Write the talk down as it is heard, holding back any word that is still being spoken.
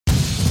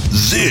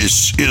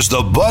This is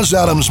the Buzz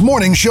Adams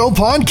Morning Show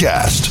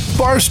podcast.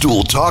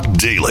 Barstool Talk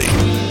Daily.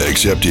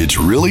 Except it's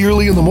really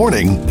early in the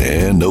morning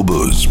and no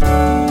booze.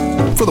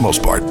 For the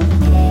most part. All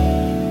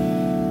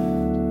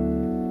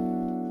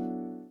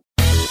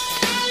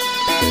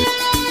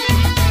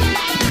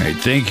right,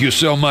 thank you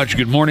so much.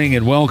 Good morning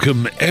and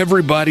welcome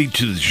everybody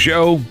to the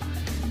show.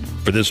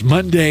 For this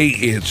Monday,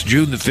 it's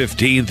June the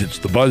 15th. It's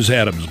the Buzz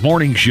Adams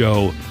Morning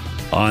Show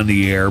on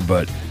the air,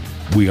 but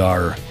we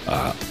are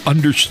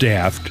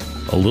understaffed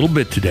a little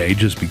bit today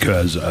just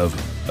because of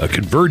a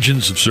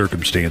convergence of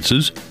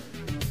circumstances,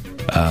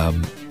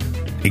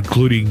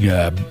 including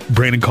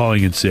Brandon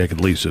calling in sick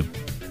and Lisa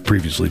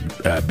previously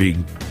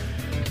being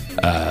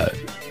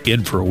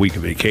in for a week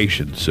of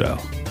vacation. So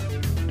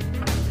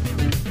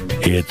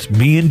it's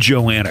me and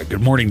Joanna.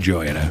 Good morning,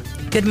 Joanna.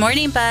 Good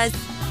morning, Buzz.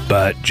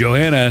 But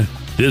Joanna,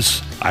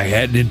 I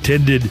hadn't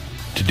intended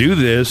to do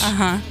this,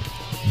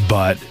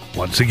 but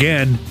once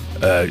again,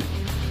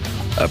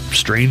 a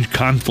strange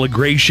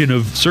conflagration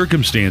of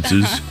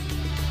circumstances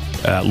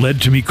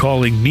led to me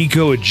calling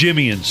Nico a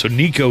Jimmy, and so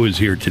Nico is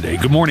here today.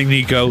 Good morning,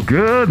 Nico.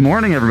 Good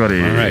morning, everybody.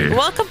 All right.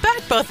 Welcome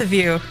back, both of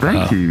you.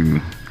 Thank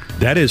you.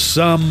 That is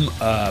some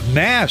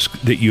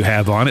mask that you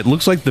have on. It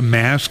looks like the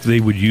mask they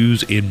would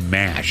use in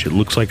MASH. It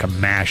looks like a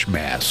MASH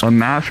mask. A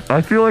MASH?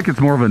 I feel like it's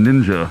more of a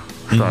ninja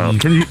style.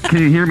 Mm-hmm. Can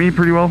you hear me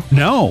pretty well?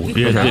 No, not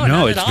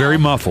it's at very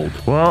all. muffled.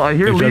 Well, I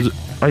hear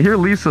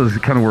Lisa's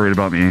kind of worried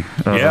about me.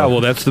 Yeah, well,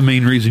 that's the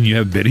main reason you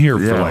have been here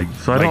for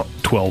so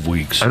like 12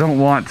 weeks. I don't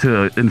want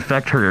to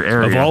infect her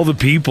area. Of all the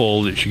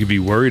people that she could be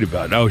worried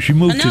about. Oh, she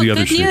moved to the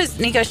other good state. news,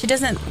 Nico. She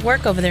doesn't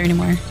work over there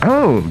anymore.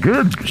 Oh,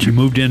 good. She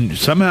moved in.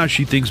 Somehow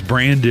she thinks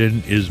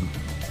Brandon is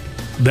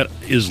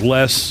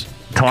less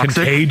Toxic?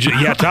 contagious.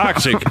 Yeah,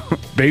 toxic,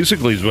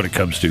 basically is what it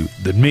comes to,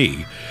 than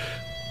me.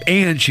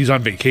 And she's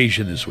on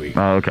vacation this week.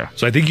 Oh, okay.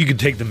 So I think you can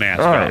take the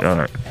mask All off. right, all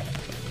right.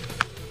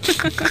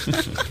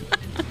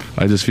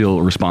 I just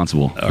feel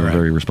responsible. All right.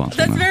 Very responsible.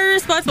 That's now. very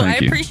responsible.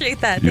 Thank I you.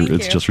 appreciate that. Thank you.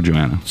 It's just for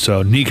Joanna.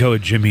 So Nico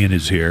at Jimian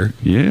is here.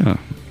 Yeah.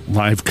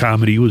 Live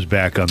comedy was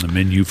back on the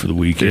menu for the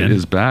weekend. It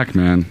is back,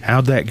 man.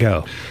 How'd that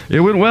go?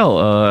 It went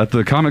well. At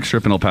the comic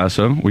strip in El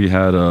Paso, we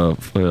had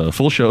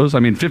full shows. I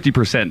mean,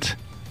 50%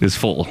 is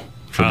full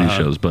for these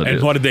shows. But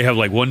and what did they have?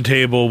 Like one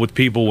table with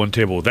people, one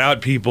table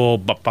without people?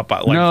 Like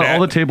no, that?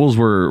 all the tables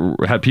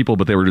had people,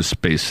 but they were just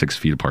spaced 6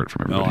 feet apart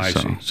from Oh,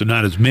 everybody. I see. So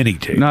not as many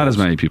tables. Not as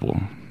many people.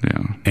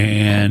 Yeah.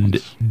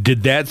 And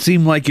did that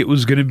seem like it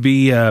was going to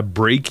be a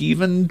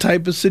break-even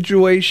type of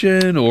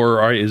situation,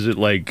 or is it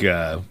like,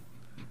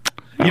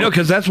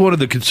 because that's one of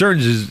the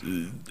concerns is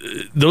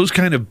those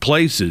kind of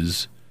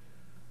places,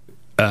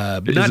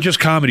 not just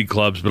comedy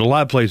clubs, but a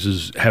lot of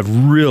places have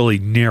really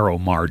narrow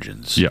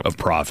margins of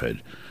profit.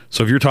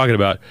 So if you're talking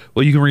about,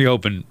 well, you can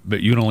reopen,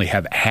 but you can only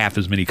have half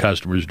as many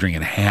customers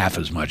drinking half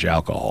as much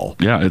alcohol.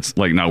 Yeah, it's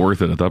like not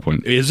worth it at that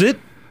point. Is it?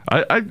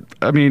 I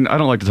mean, I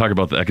don't like to talk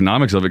about the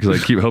economics of it because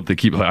I hope they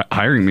keep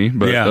hiring me.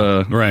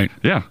 But right.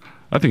 Yeah,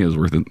 I think it was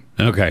worth it.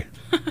 Okay.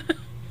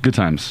 Good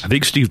times. I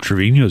think Steve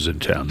Trevino's in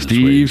town this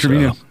week. Steve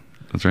Trevino.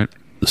 That's right.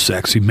 The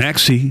Sexy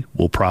Maxi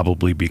will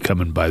probably be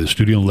coming by the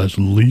studio unless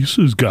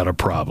Lisa's got a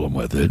problem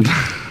with it.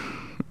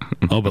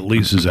 Oh, but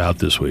Lisa's out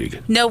this week.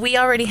 No, we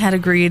already had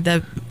agreed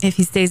that if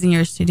he stays in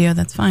your studio,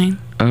 that's fine.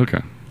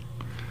 Okay.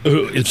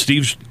 If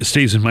Steve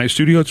stays in my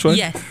studio, it's fine?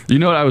 Yes. You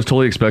know what? I was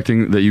totally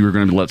expecting that you were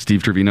going to let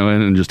Steve Trevino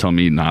in and just tell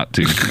me not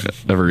to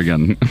ever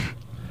again.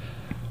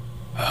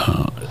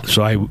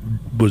 So I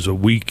was a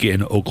week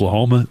in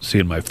Oklahoma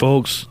seeing my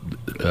folks.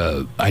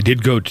 I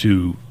did go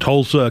to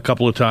Tulsa a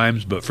couple of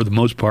times, but for the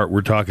most part,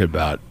 we're talking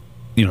about,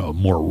 a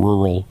more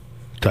rural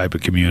type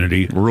of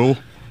community. Rural?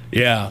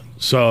 Yeah.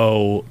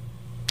 So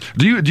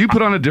Do you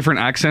put on a different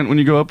accent when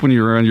you go up when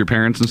you're around your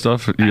parents and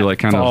stuff? You like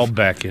kind fall of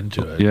back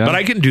into it. Yeah. But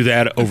I can do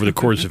that over the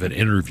course of an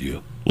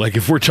interview. Like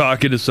if we're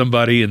talking to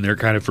somebody and they're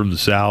kind of from the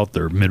South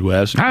or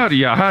Midwest. how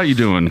you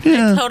doing?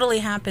 It totally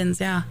happens,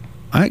 yeah.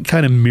 I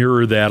kind of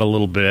mirror that a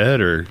little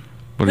bit, or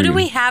What Who are did you-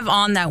 we have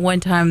on that one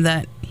time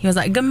that he was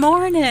like, good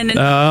morning? And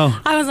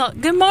I was like,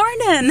 good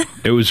morning.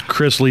 it was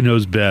Chrisley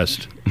Knows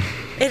Best.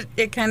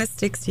 It kind of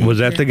sticks to you. Was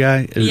that the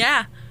guy?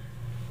 Yeah,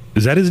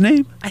 Is that his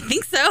name? I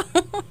think so.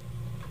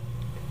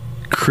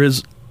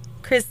 Chris.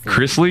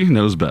 Chrisley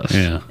Knows Best.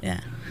 Yeah. Yeah.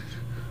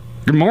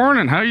 Good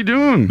morning. How you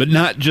doing? But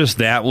not just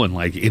that one,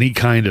 like any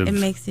kind of. It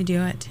makes you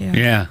do it too.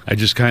 Yeah, I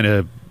just kind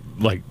of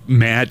like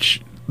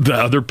match the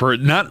other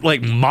person, not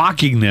like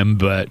mocking them,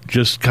 but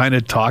just kind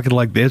of talking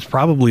like this.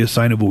 Probably a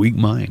sign of a weak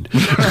mind,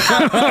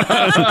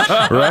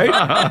 right?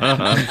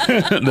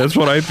 That's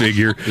what I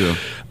figure. Yeah.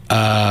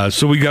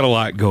 So we got a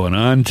lot going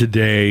on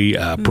today.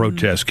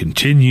 Protests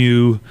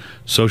continue.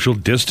 Social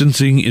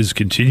distancing is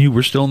continue.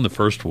 We're still in the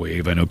first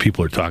wave. I know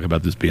people are talking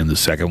about this being the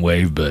second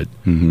wave, but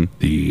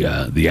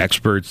the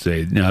experts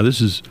say no.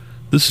 This is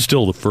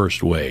still the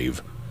first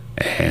wave,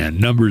 and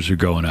numbers are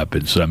going up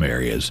in some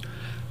areas.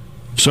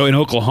 So in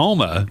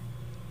Oklahoma,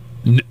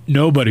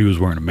 nobody was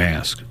wearing a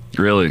mask.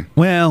 Really?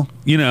 Well,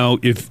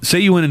 if say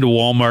you went into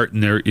Walmart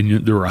and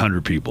there were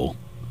 100 people,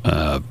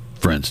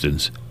 for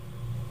instance.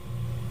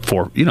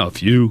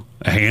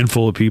 a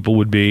handful of people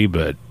would be,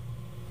 but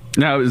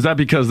Now, is that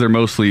because they're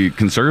mostly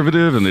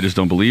conservative and they just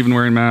don't believe in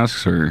wearing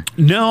masks, or?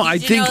 no, Did I you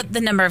think know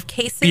the number of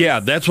cases? yeah,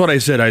 that's what I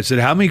said. I said,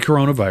 how many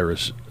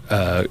coronavirus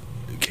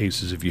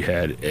cases have you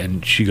had?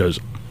 And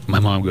my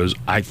mom goes,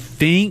 I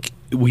think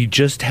we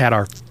just had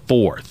our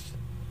 4th.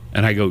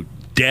 And I go,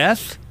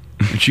 death?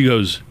 And she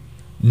goes,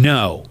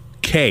 no,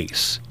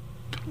 case.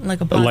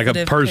 like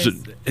a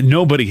person.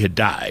 Nobody had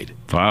died.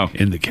 Wow.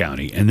 In the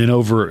county. And then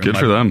over Good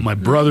for them. my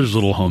brother's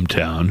little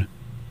hometown,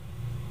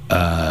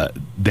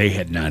 they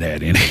had not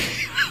had any.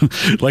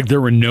 Like,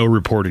 there were no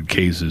reported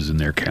cases in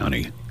their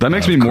county. That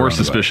makes me more coronavirus.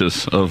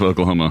 suspicious of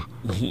Oklahoma.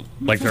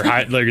 Like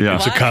they're Yeah.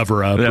 it's a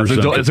cover up Yeah, or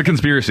something. it's a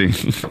conspiracy.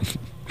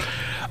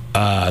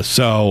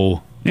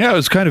 So yeah, it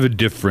was kind of a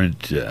different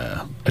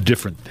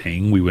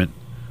thing. We went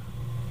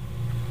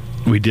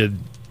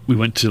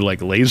to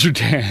like laser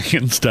tag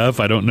and stuff.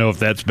 I don't know if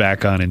that's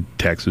back on in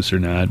Texas or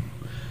not.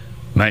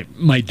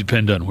 Might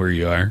depend on where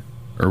you are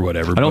or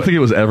whatever. I don't think it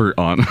was ever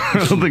on.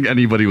 I don't think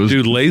anybody was.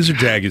 Dude, laser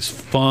tag is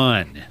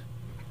fun.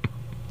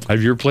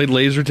 Have you ever played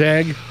laser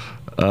tag?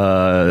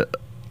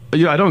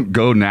 Yeah, I don't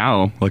go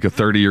now like a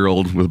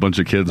 30-year-old with a bunch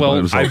of kids. but it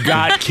Well, was like- I've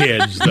got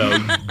kids though.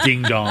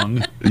 Ding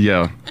dong.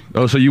 Yeah.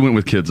 Oh, so you went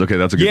with kids? Okay,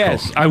 that's a good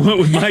Yes, call. I went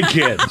with my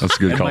kids. That's a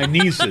good and call. my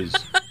nieces.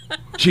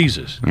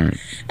 Jesus. All right.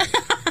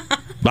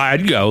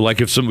 I'd go like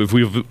if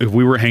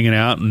we were hanging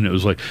out and it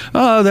was like,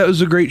 oh, that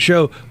was a great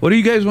show. What do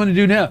you guys want to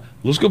do now?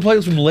 Let's go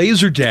play some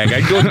laser tag.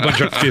 I'd go with a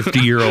bunch of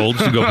 50-year-olds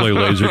to go play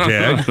laser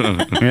tag.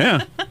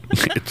 Yeah,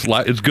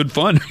 it's good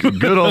fun.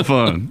 Good old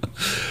fun.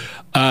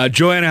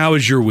 Joanna, how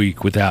was your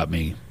week without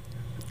me?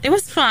 It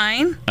was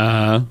fine.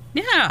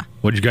 Yeah.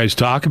 What'd you guys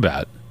talk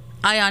about?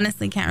 I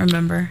honestly can't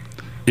remember.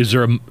 Is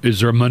there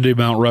a Monday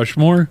Mount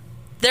Rushmore?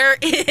 There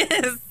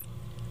is.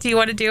 Do you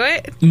want to do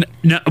it?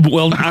 No,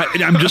 well,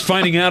 I'm just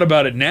finding out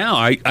about it now.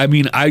 I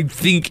mean, I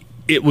think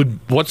it would.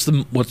 What's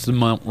the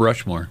Mount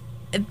Rushmore?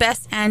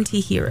 Best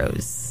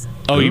anti-heroes.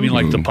 Oh, you mean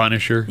like the Ooh.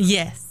 Punisher,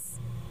 Yes.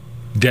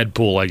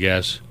 Deadpool, I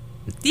guess.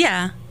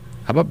 Yeah.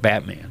 How about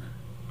Batman?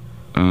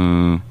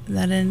 Is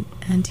that an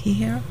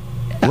anti-hero?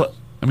 What?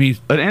 I mean,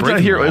 An breaking the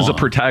anti-hero is a law.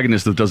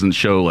 protagonist that doesn't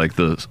show like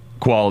the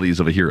qualities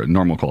of a hero,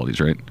 normal qualities,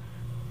 right?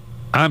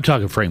 I'm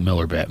talking Frank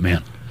Miller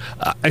Batman.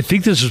 I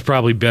think this is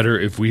probably better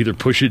if we either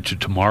push it to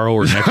tomorrow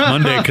or next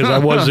Monday because I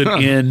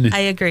wasn't in. I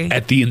agree.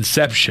 At the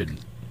inception.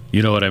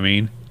 You know what I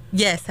mean?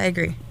 Yes, I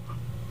agree.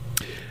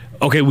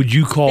 Okay, would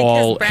you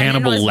call Because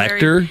Brandon Hannibal was Lecter?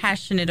 very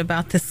passionate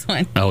about this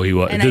one. Oh, he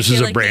was. And I This is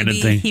feel a like Brandon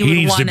maybe thing. he He would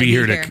needs to wanna be be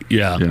here here. to.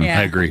 Yeah, Yeah.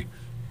 I agree.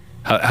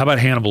 How about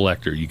Hannibal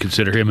Lecter? You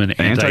consider him an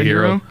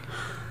anti-hero?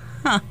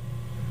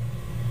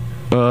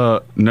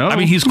 No. I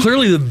mean, he's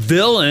clearly the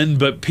villain,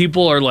 but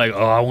people are like,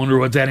 "Oh, I wonder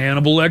what that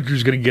Hannibal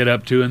Lecter's going to get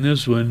up to in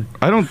this one."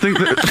 I don't think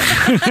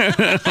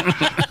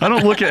that. I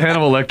don't look at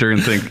Hannibal Lecter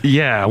and think,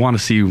 yeah, I want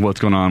to see what's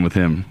going on with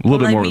him. A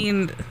little bit more. I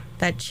mean,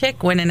 that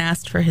chick went and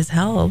asked for his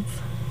help.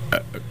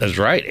 That's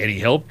right, and he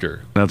helped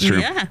her. That's true.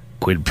 Yeah.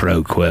 Quid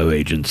pro quo,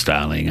 Agent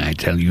Starling. I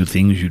tell you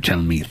things, you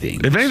tell me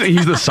things. If anything,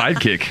 he's the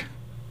sidekick.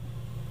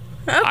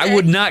 I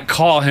would not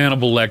call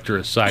Hannibal Lecter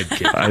a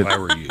sidekick if I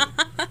were you.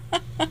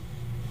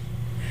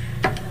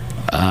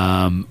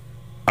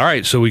 All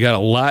right, so we got a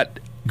lot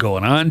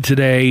going on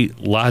today,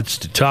 lots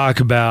to talk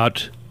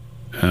about.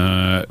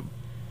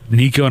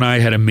 Nico and I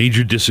had a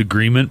major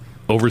disagreement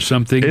over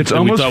something. It's that we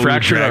almost thought we would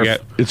fractured. drag Our, out.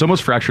 it's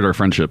almost fractured our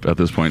friendship at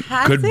this point.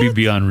 Has Could be it?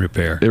 beyond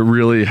repair. It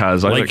really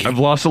has. Like- I've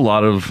lost a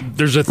lot of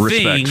There's a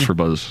respect thing. for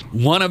Buzz.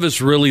 One of us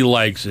really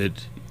likes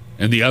it,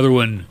 and the other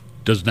one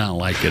does not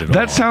like it at all.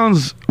 That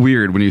sounds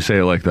weird when you say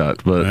it like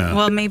that, but Yeah.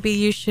 Well, maybe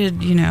you should,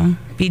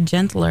 be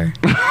gentler.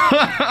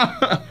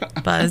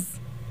 Buzz.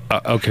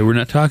 Okay, we're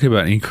not talking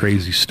about any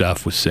crazy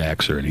stuff with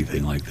sex or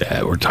anything like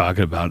that. We're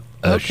talking about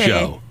a Okay.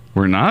 show.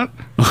 we're not.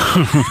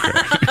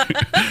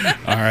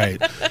 All right.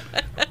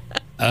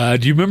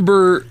 Do you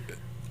remember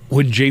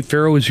when Jay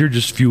Farrow was here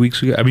just a few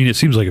weeks ago? I mean, it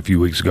seems like a few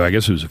weeks ago. I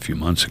guess it was a few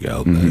months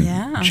ago. But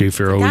Yeah. Jay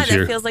Farrow God, was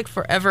here. that feels like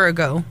forever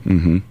ago.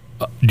 Do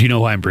you know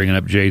why I'm bringing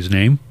up Jay's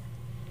name?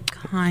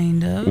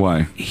 Kind of.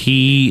 Why?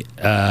 He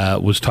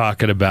was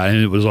talking about, and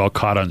it was all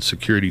caught on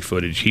security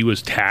footage. He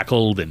was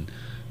tackled and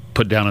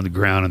put down on the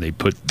ground, and they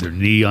put their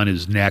knee on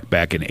his neck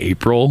back in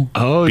April.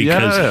 Oh,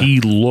 because yeah. he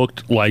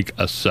looked like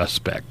a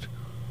suspect.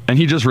 And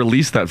he just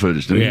released that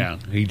footage, didn't Yeah,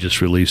 he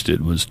just released it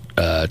and was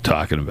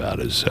talking about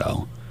it.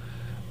 So,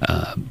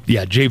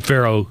 yeah, Jay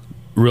Farrow,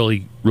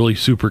 really, really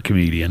super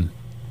comedian,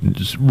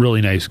 just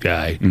really nice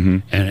guy. Mm-hmm.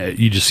 And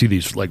you just see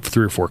these like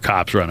 3 or 4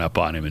 cops run up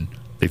on him and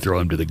they throw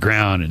him to the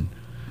ground, and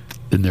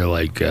then they're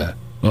like,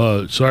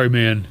 "Oh, sorry,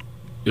 man,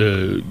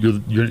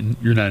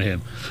 you're not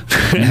him."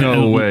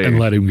 No way. And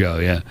let him go.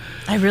 Yeah,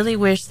 I really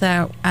wish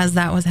that as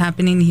that was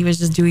happening, he was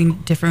just doing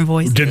different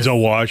voices.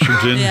 Denzel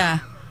Washington. Yeah.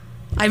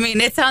 I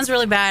mean, it sounds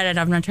really bad, and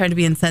I'm not trying to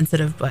be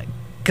insensitive, but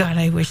God,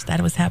 I wish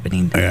that was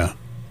happening. Yeah.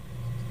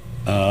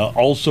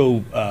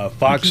 Also,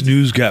 Fox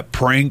News got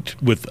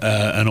pranked with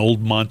an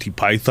old Monty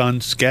Python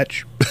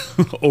sketch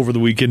over the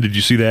weekend. Did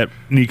you see that,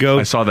 Nico?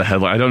 I saw the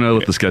headline. I don't know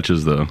what the sketch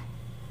is, though.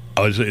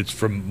 Oh, it's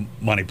from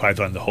Monty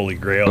Python, The Holy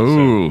Grail.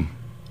 Ooh. So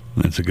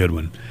that's a good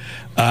one.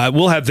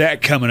 We'll have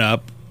that coming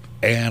up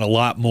and a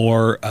lot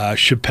more.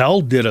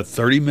 Chappelle did a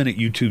 30-minute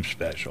YouTube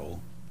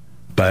special,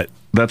 but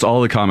That's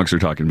all the comics are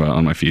talking about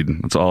on my feed.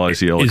 That's all I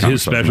see. All the is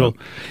his comics talking special.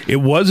 about. It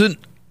wasn't.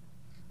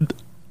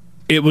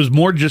 It was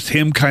more just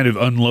him kind of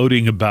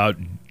unloading about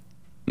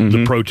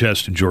the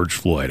protest and George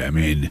Floyd. I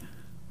mean,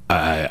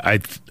 I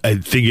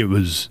think it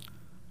was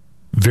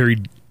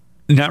very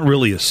not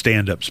really a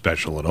stand-up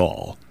special at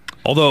all.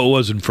 Although it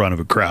was in front of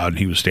a crowd and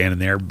he was standing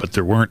there, but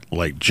there weren't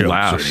like jokes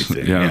Laughs, or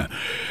anything.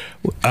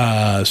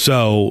 yeah.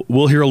 So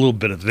we'll hear a little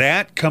bit of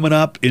that coming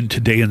up in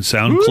Today in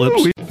Sound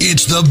Clips.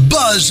 It's the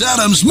Buzz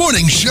Adams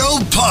Morning Show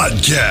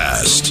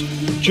podcast.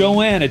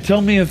 Joanna, tell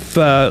me if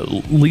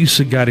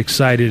Lisa got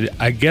excited.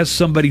 I guess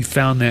somebody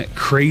found that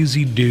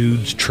crazy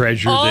dude's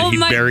treasure that he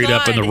my buried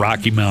up in the God.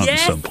 Rocky Mountains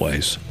Yes.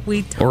 someplace.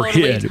 We Or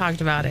totally hid.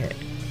 talked about it.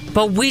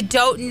 But we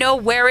don't know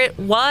where it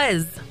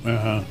was.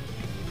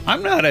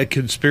 I'm not a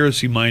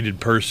conspiracy-minded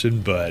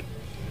person, but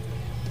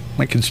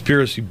my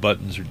conspiracy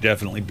buttons are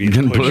definitely being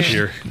Getting pushed pushed.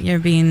 here.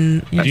 Your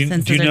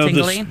senses Do you are know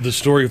tingly. the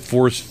story of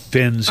Forrest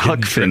Finn's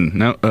Huck hidden Finn.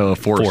 No,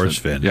 Forrest Forrest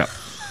Finn. Yeah.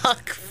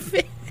 Huck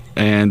Finn.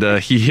 And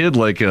he hid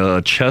like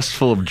a chest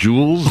full of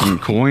jewels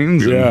and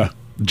coins. Yeah.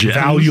 And gems.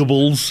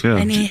 Valuables. Yeah.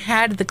 And he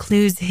had the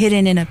clues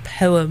hidden in a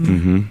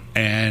poem.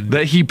 And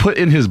That he put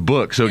in his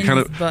book. So In kind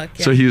his of book,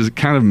 yeah. so he's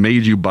kind of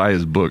made you buy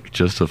his book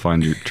just to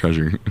find your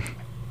treasure.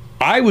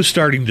 I was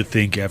starting to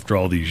think after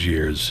all these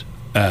years,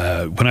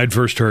 when I'd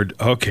first heard,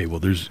 okay, well,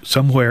 there's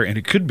somewhere, and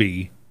it could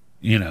be,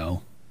 in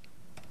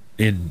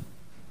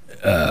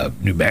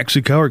New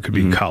Mexico, or it could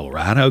be in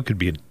Colorado, it could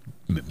be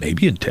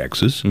maybe in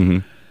Texas,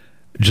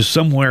 just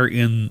somewhere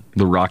in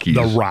The Rockies.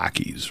 the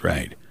Rockies,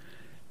 right?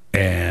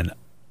 And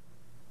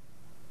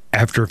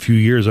after a few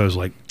years, I was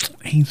like,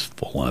 he's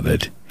full of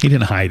it. He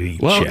didn't hide any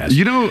Well, chests.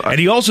 And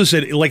he also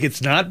said, like,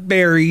 it's not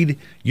buried.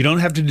 You don't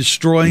have to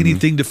destroy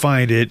anything to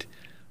find it.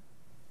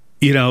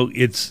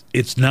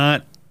 It's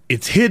not.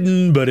 It's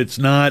hidden, but it's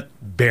not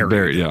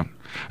buried. yeah.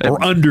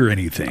 Or under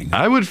anything.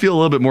 I would feel a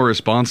little bit more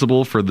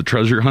responsible for the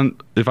treasure hunt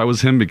if I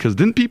was him, because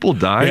didn't people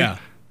die? Yeah.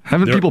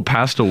 Haven't There- people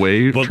passed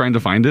away Well- trying to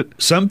find it?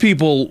 Some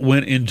people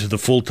went into the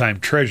full-time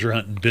treasure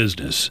hunting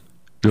business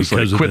Just like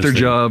because of quit their this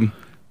thing. job,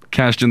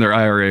 cashed in their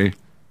IRA.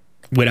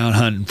 Went out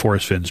hunting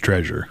Forrest Finn's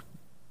treasure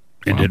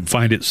and didn't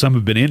find it. Some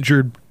have been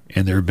injured,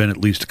 and there have been at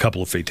least a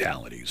couple of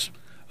fatalities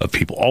of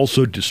people.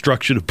 Also,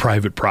 destruction of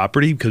private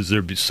property, because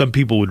some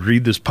people would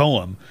read this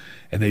poem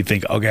and they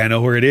think, okay, I know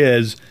where it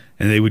is,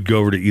 and they would go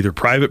over to either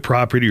private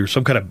property or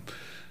some kind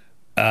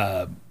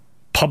of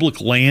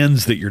public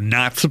lands that you're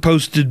not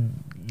supposed to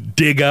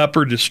dig up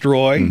or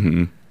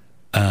destroy.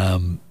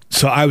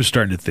 So I was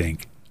starting to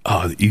think,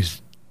 oh,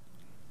 he's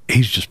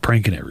just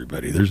pranking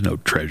everybody. There's no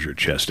treasure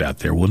chest out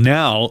there. Well,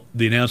 now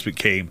the announcement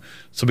came.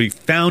 Somebody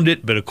found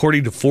it, but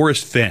according to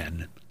Forrest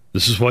Finn,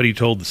 this is what he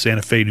told the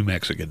Santa Fe New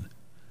Mexican.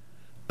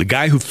 The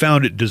guy who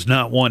found it does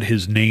not want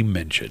his name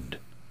mentioned.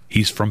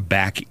 He's from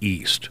back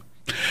east.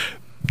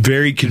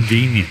 Very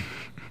convenient.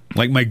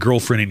 Like my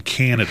girlfriend in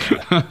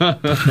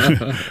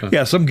Canada.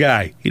 Yeah, some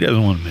guy. He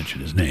doesn't want to mention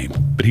his name,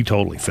 but he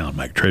totally found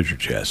my treasure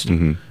chest.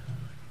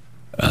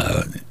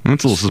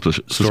 That's a little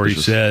suspicious. Story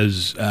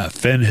says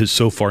Fenn has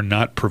so far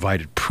not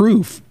provided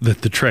proof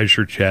that the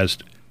treasure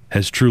chest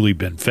has truly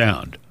been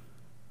found.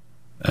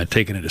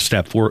 Taking it a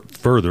step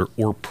further,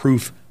 or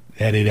proof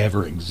that it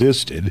ever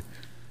existed.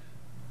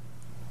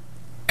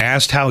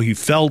 Asked how he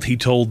felt, he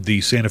told the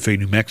Santa Fe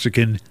New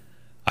Mexican,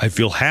 I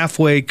feel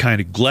halfway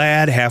kind of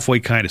glad, halfway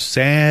kind of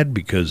sad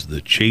because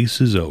the chase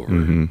is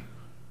over.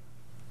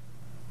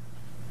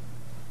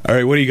 All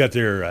right, what do you got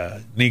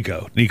there,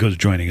 Nico? Nico's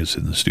joining us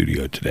in the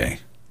studio today.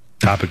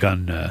 Topic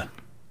on,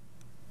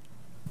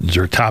 is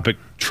there a topic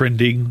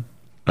trending?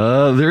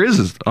 There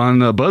is on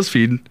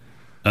BuzzFeed.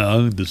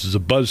 This is a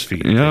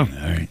BuzzFeed Yeah. thing.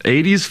 All right.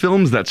 80s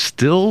films that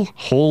still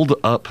hold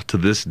up to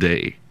this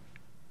day.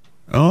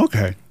 Oh,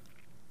 okay.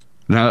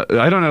 Now,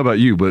 I don't know about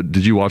you, but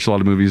did you watch a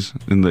lot of movies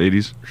in the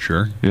 80s?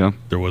 Sure. Yeah.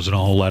 There wasn't a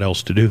whole lot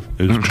else to do.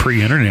 It was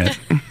pre-internet.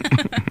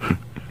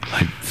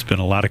 I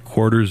spent a lot of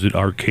quarters at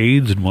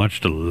arcades and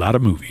watched a lot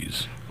of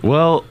movies.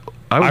 Well,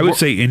 I would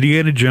say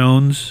Indiana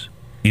Jones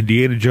and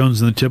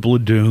the Temple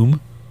of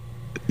Doom.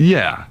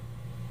 Yeah.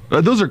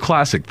 Those are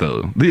classic,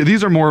 though.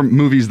 These are more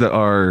movies that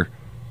are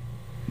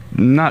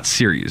not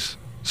series.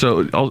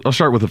 So I'll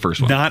start with the first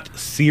one. Not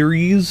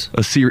series.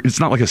 It's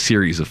not like a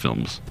series of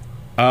films.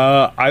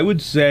 I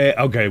would say,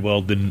 okay,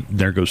 well, then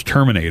there goes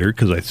Terminator,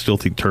 because I still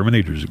think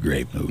Terminator is a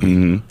great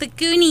movie. The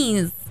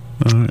Goonies.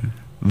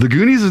 The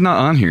Goonies is not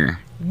on here.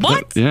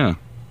 What? Yeah.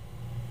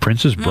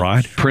 Princess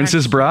Bride.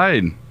 Princess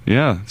Bride.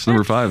 Yeah, it's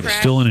number 5. Trash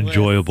Still an list.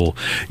 enjoyable.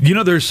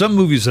 There's some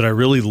movies that I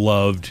really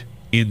loved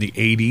in the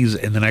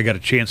 80s, and then I got a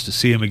chance to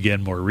see them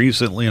again more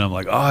recently, and I'm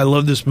like, oh, I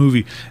love this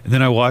movie. And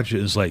then I watch it,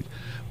 and it's like,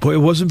 boy, it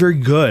wasn't very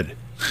good.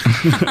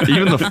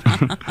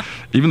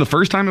 Even the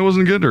first time it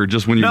wasn't good, or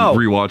just when you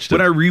rewatched it?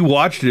 When I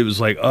rewatched it, it was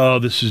like, oh,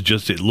 this is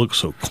just, it looks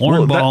so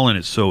cornball and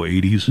it's so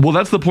 80s. Well,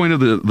 that's the point of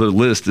the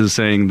list, is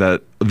saying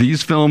that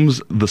these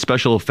films, the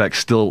special effects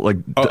still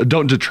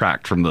don't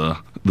detract from the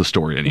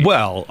story anymore.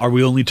 Well, are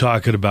we only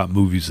talking about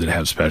movies that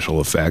have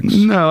special effects?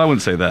 No, I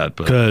wouldn't say that.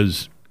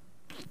 Because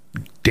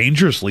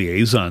Dangerous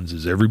Liaisons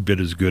is every bit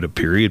as good a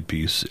period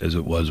piece as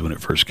it was when it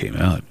first came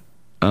out.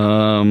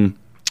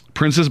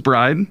 Princess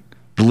Bride,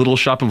 The Little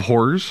Shop of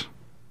Horrors,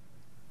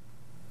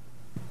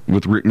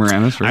 with Rick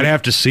Moranis, right? I'd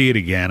have to see it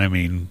again. I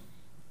mean,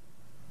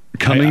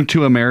 Coming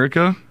to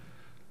America,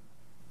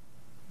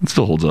 it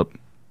still holds up.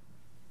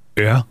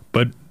 Yeah,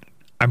 but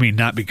I mean,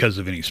 not because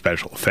of any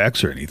special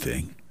effects or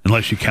anything,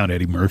 unless you count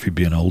Eddie Murphy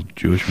being an old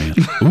Jewish man.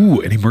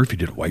 Ooh, Eddie Murphy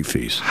did a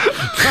whiteface.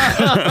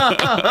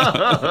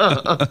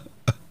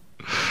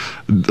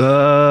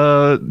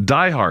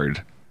 Die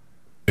Hard.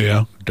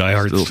 Yeah, Die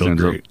Hard's still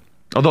great. Up.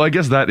 Although I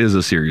guess that is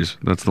a series.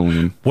 That's the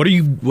one. What are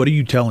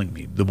you telling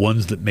me? The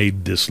ones that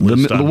made this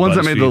list? The ones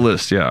that made the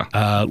list, yeah.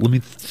 Let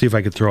me see if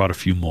I could throw out a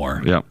few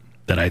more. Yeah.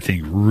 That I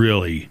think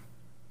really,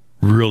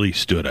 really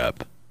stood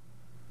up.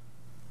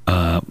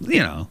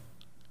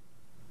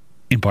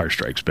 Empire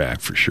Strikes Back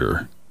for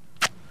sure.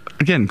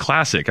 Again,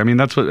 classic. I mean,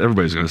 that's what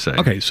everybody's going to say.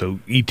 Okay, so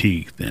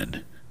E.T.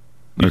 then.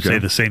 You say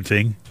the same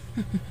thing?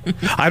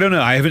 I don't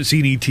know. I haven't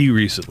seen E.T.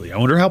 recently. I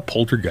wonder how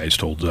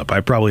Poltergeist holds up.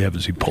 I probably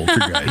haven't seen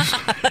Poltergeist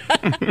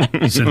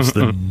since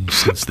the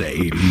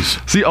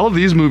 80s. See, all of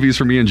these movies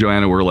for me and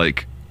Joanna were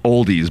like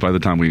oldies by the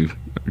time we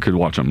could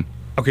watch them.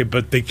 Okay,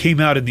 but they came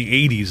out in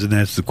the 80s, and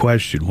that's the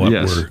question. What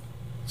were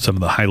some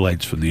of the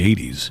highlights from the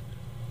 80s?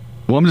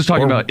 Well, I'm just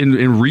talking about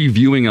in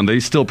reviewing them,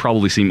 they still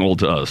probably seem old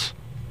to us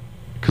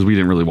because we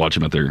didn't really watch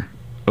them at their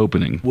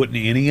opening. Wouldn't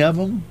any of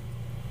them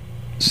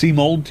seem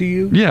old to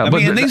you? Yeah, I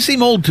mean, they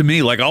seem old to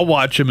me. Like, I'll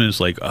watch them and it's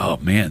like, oh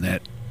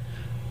man,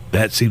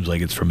 that seems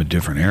like it's from a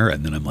different era.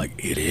 And then I'm like,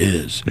 it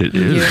is. It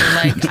is. You're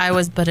like, I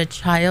was but a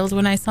child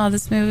when I saw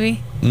this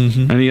movie.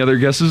 Mm-hmm. Any other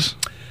guesses?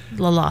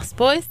 The Lost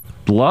Boys.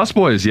 The Lost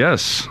Boys,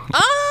 yes.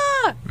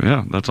 Ah!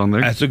 Yeah, that's on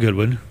there. That's a good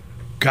one.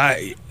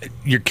 Guy,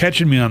 you're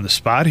catching me on the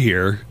spot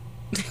here.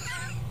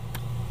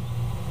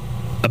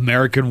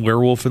 American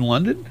Werewolf in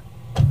London?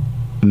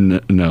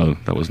 No,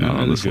 that was not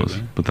on this list.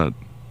 One. But that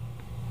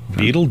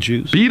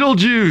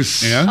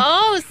Beetlejuice. Yeah.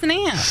 Oh,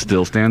 snap.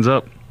 Still stands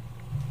up.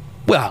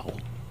 Well,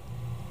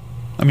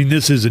 I mean,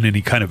 this isn't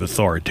any kind of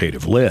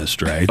authoritative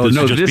list, right? Oh,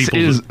 no, this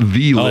is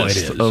the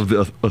list of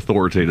the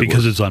authoritative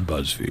because list. it's on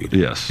BuzzFeed.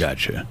 Yes.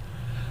 Gotcha.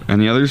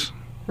 Any others?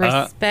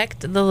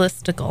 Respect the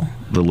listicle.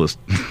 The list.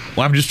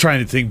 Well, I'm just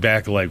trying to think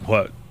back, like,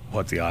 what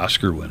the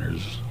Oscar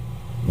winners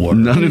were.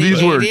 None of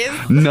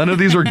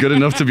these were good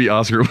enough to be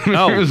Oscar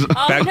winners.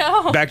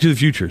 No. Back to the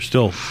Future,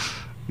 still.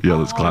 Yeah,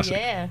 that's classic.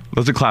 Yeah.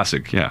 That's a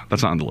classic. Yeah,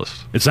 that's not on the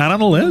list. It's not on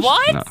the list?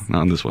 What? No,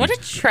 not on this one. What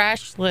a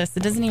trash list.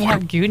 It doesn't even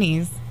have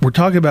Goonies. We're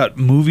talking about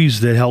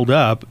movies that held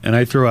up, and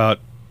I throw out...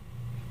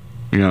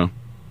 Yeah.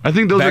 I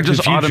think those Back are to the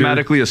just Future.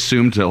 automatically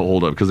assumed to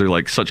hold up because they're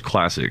like such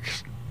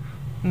classics.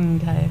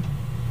 Okay.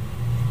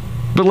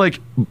 But like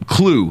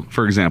Clue,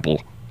 for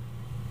example.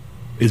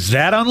 Is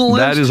that on the list?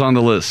 That is on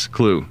the list.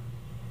 Clue.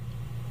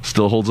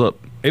 Still holds up.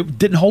 It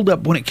didn't hold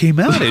up when it came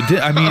out. It did.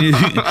 I mean,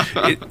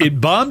 it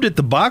bombed at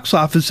the box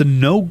office,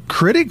 and no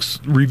critics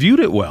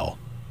reviewed it well.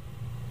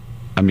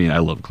 I mean, I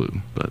love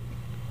Clue, but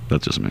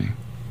that's just me.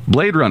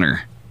 Blade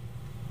Runner.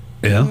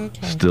 Yeah.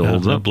 Okay. Still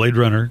holds up. Blade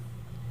Runner.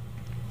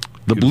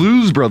 The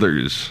Blues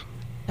Brothers.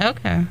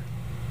 Okay.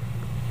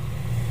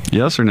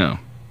 Yes or no?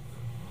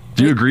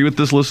 Do you agree with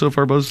this list so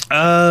far, Buzz?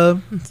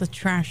 It's a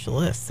trash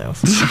list so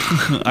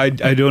I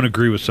don't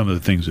agree with some of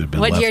the things that have been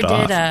What left year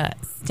off.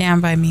 did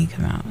Stand By Me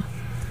come out?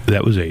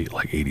 That was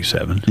like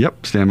 87.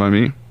 Yep. Stand By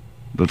Me.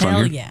 That's on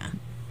Hell here. yeah.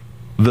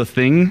 The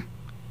Thing.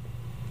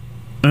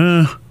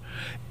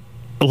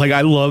 Like,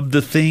 I loved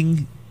The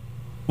Thing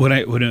when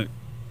I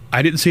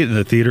didn't see it in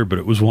the theater, but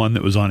it was one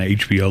that was on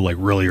HBO like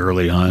really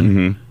early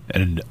on,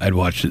 and I'd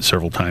watched it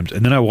several times,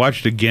 and then I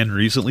watched it again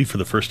recently for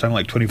the first time,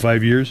 like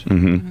 25 years,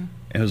 and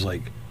it was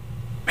like,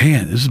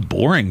 man, this is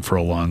boring for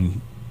a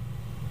long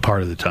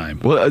part of the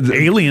time. Well,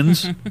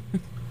 Aliens,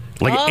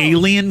 like Oh.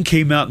 Alien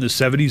came out in the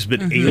 70s,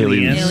 but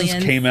Aliens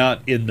Aliens. came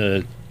out in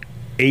the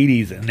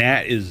 80s, and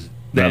that is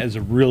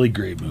a really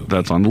great movie.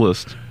 That's on the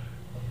list.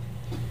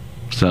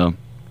 So,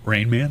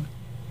 Rain Man.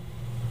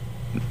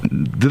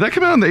 did that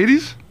come out in the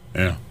 80s?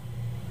 Yeah.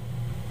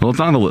 Well, it's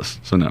on the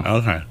list, so no.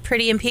 Okay.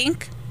 Pretty in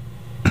Pink?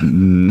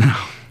 No,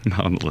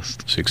 not on the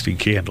list. 16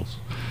 Candles.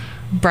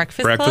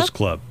 Breakfast Breakfast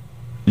Club? Club.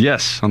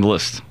 Yes, on the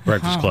list.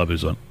 Breakfast Club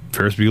is on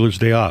Ferris Bueller's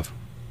Day Off.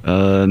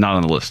 Not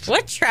on the list.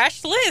 What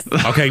trash list?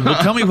 Okay, well,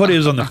 tell me what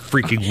is on the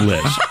freaking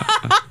list.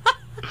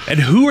 And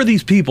who are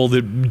these people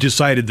that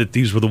decided that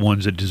these were the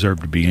ones that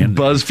deserved to be in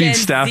there? BuzzFeed Gen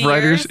staff Zers?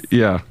 writers?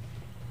 Yeah.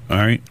 All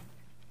right.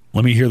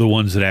 Let me hear the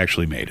ones that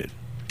actually made it.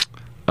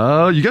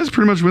 You guys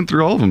pretty much went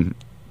through all of them.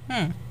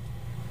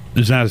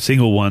 There's not a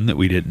single one that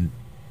we didn't.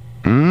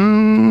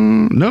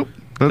 Nope.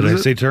 Did I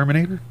That's say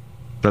Terminator?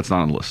 That's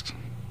not on the list.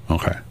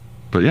 Okay.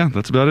 But yeah,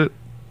 that's about it.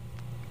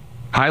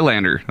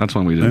 Highlander. That's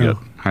one we didn't Yeah. get.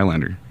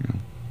 Highlander. Yeah.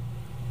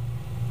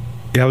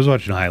 Yeah, I was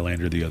watching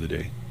Highlander the other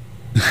day.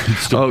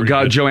 Oh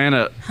God,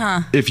 Joanna!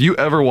 If you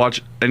ever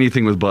watch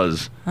anything with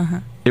Buzz,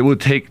 it would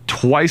take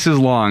twice as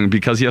long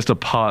because he has to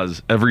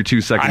pause every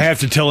 2 seconds. I have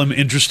to tell him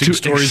interesting To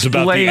stories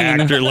about the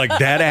explain- actor. Like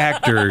that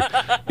actor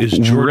is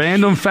George.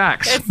 Random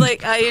facts. It's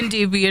like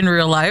IMDb in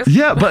real life.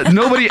 Yeah, but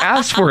nobody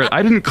asked for it.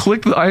 I didn't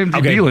click the IMDb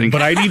Okay, link.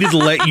 but I needed to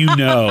let you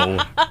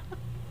know.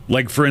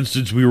 Like, for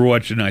instance, we were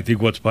watching, I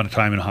think, Once Upon a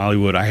Time in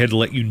Hollywood. I had to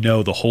let you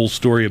know the whole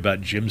story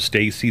about Jim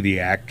Stacy, the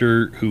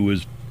actor who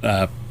was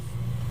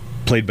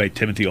played by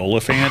Timothy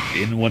Oliphant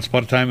in Once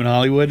Upon a Time in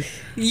Hollywood.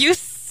 You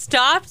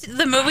stopped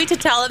the movie to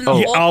tell him the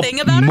Yeah, whole I'll- thing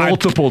about it?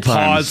 multiple I times.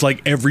 pause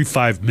like every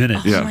 5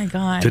 minutes. Yeah. Oh my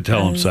God. To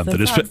tell him guys, something.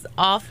 That It's sounds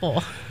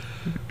awful.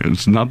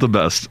 It's not the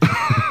best.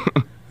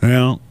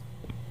 Well,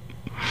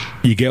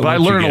 you get But what I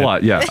you learned get. a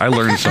lot. Yeah, I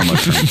learned so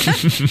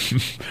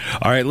much.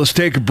 All right, let's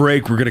take a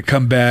break. We're going to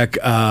come back.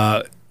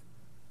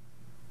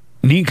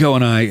 Nico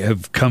and I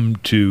have come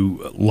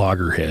to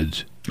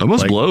loggerheads.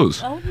 Almost Like-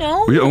 blows. Oh,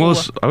 no. We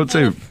almost, I would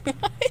say,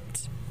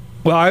 What?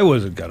 Well, I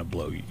wasn't going to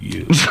blow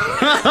you.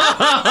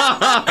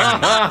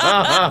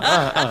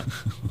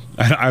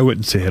 I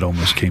wouldn't say it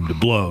almost came to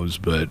blows,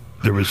 but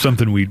there was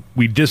something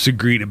we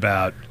disagreed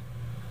about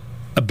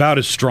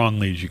as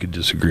strongly as you could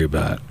disagree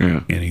about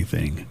Yeah.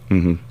 anything.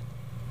 Mm-hmm.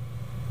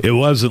 It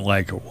wasn't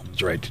like a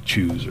woman's right to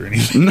choose or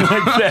anything like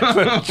that.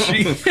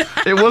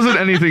 But it wasn't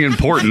anything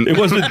important. it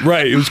wasn't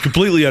right. It was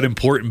completely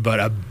unimportant, but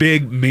a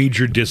big,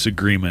 major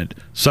disagreement.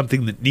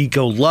 Something that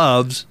Nico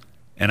loves,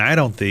 and I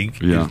don't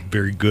think Yeah. is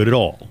very good at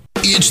all.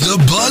 It's the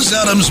Buzz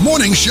Adams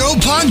Morning Show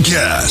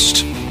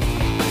podcast.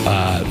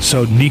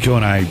 So Nico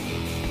and I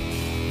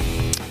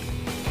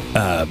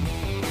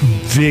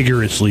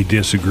vigorously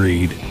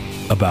disagreed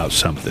about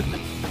something.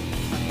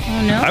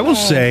 Oh, no. I will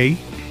say,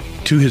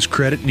 to his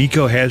credit,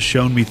 Nico has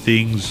shown me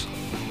things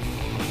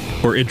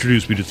or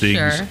introduced me to things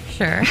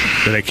Sure.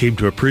 that I came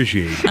to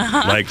appreciate,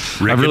 like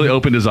Rick, I've really and,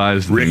 opened his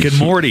eyes. to Rick things. and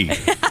Morty,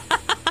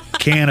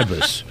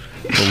 cannabis.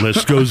 The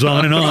list goes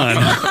on and on.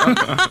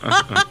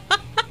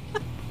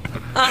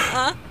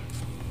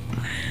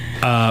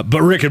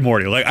 But Rick and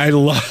Morty, like I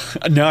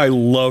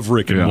love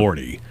Rick and Yeah.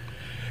 Morty.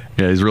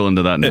 Yeah, he's real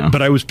into that now.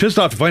 But I was pissed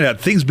off to find out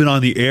thing's been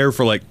on the air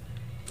for like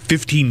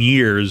 15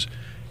 years,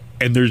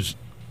 and there's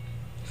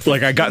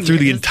like I got through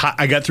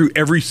I got through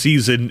every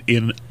season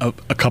in a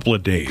couple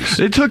of days.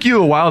 It took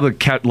you a while to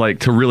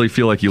to really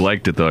feel like you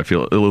liked it, though. I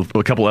feel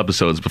a couple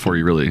episodes before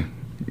you really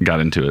got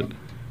into it.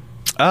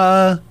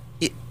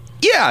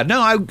 Yeah,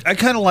 no, I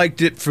kind of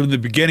liked it from the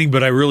beginning,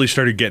 but I really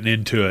started getting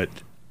into it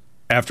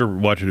after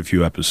watching a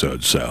few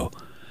episodes. So,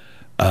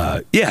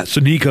 so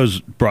Nico's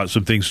brought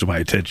some things to my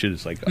attention.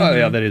 It's like, oh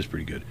yeah, that is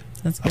pretty good.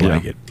 That's I good.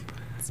 like it.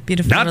 It's a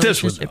beautiful Not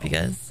this one, relationship, you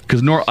guys.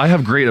 Because I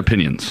have great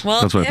opinions.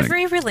 Well, That's what I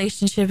every think.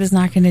 relationship is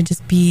not going to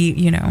just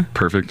be,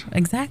 Perfect.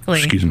 exactly.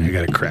 Excuse me, I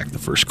got to crack the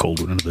first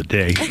cold one of the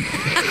day.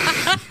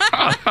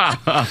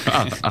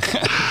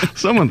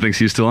 Someone thinks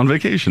he's still on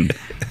vacation.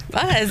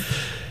 Buzz.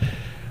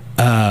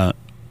 I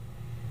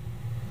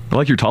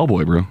like your tall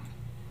boy, bro.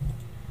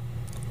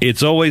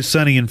 It's Always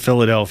Sunny in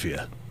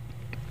Philadelphia.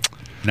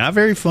 Not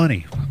very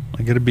funny.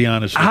 I got to be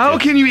honest with How you.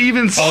 can you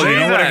even say Oh, you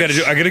know what I got to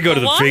do? I got to go to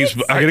the What?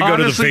 Facebook. I got to I go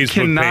to the honestly Facebook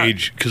cannot-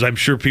 page because I'm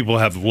sure people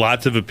have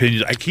lots of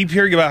opinions. I keep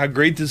hearing about how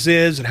great this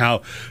is and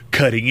how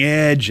cutting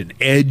edge and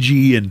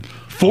edgy and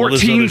all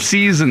this 14 other-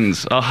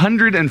 seasons,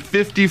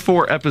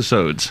 154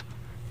 episodes.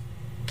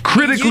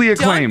 Critically You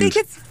acclaimed. don't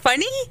think it's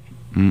funny?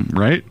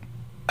 Right?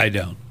 I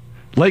don't.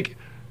 Like,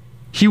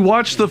 he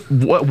watched the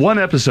one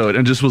episode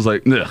and just was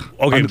like, ugh.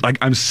 Okay.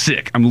 I'm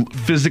sick. I'm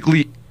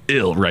physically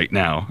ill right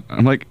now.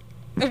 I'm like,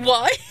 What?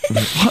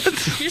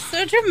 what? You're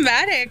so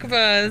dramatic,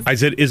 Buzz. I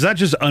said it's not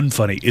just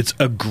unfunny; it's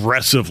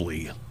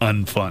aggressively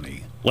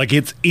unfunny. Like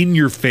it's in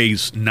your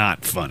face,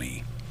 not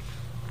funny.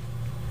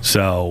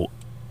 So,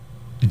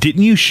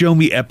 didn't you show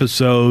me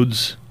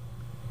episodes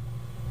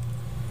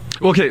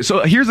Okay, so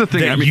here's the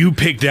thing. that I mean, you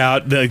picked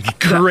out, that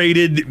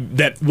curated,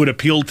 that would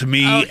appeal to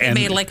me? Oh, you and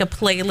made like a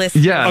playlist.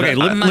 Yeah, Okay,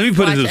 let me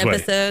put it this way.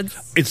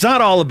 Episodes. It's not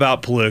all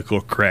about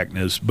political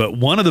correctness, but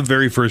one of the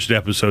very first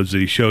episodes that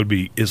he showed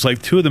me is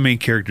like two of the main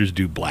characters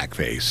do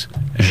blackface,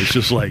 and it's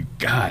just like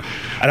God.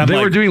 And I'm they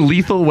like, were doing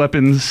Lethal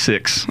Weapon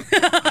 6,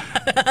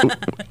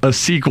 a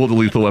sequel to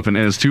Lethal Weapon,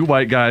 and it's two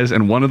white guys,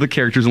 and one of the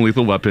characters in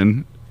Lethal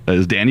Weapon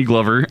is Danny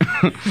Glover,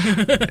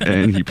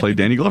 and he played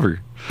Danny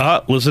Glover.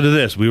 listen to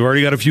this. We've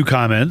already got a few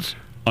comments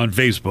on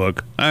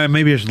Facebook.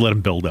 Maybe I should let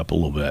them build up a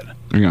little bit,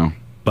 You know,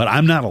 but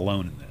I'm not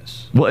alone in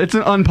this. well, it's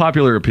an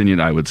unpopular opinion,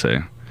 I would say,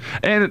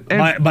 and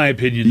My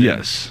opinion. then,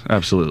 yes,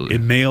 absolutely.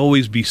 it may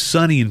always be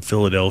sunny in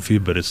Philadelphia,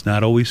 but it's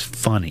not always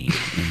funny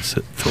in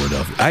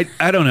Philadelphia.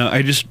 I don't know.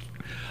 I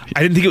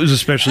didn't think it was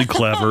especially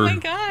clever. Oh my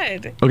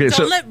God. Okay, Don't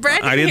so let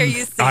Brandon I hear didn't.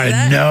 you say I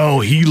that. know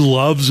he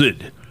loves it.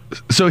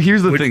 So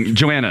here's the thing,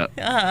 Joanna.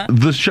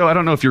 The show, I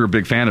don't know if you're a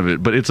big fan of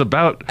it, but it's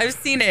about I've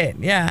seen it.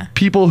 Yeah,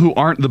 people who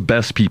aren't the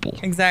best people.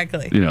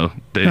 exactly. You know,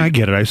 they, I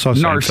get it. I saw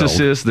Seinfeld.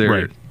 Narcissists, they're-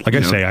 right. Like I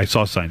you know. say, I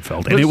saw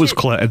Seinfeld, and it was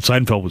and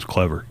Seinfeld was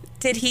clever.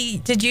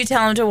 Did you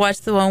tell him to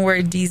watch the one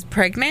where Dee's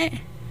pregnant?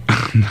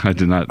 I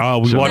did not. Oh,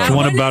 we show watched that.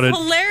 one one about is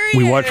it. hilarious.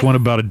 We watched one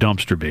about a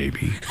dumpster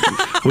baby,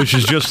 which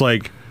is just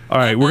like, all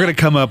right, we're going to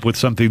come up with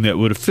something that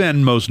would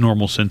offend most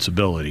normal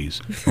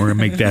sensibilities. We're going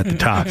to make that the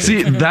topic.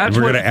 See, that's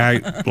we're what- going to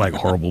act like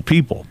horrible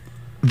people.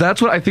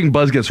 That's what I think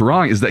Buzz gets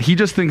wrong, is that he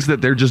just thinks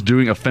that they're just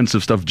doing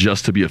offensive stuff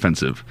just to be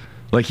offensive.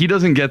 Like, he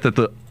doesn't get that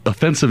the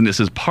offensiveness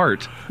is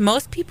part,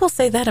 Most people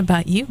say that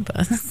about you,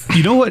 Buzz.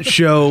 You know what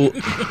show?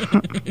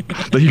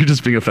 that you're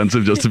just being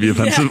offensive just to be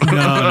offensive. No.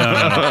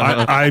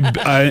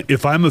 I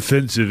if I'm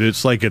offensive,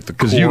 it's like at the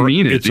core. 'Cause you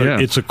mean it, yeah.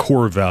 It's a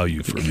core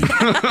value for me.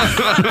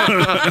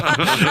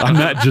 I'm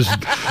not just.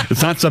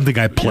 It's not something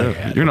I play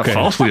at. You're not okay?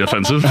 falsely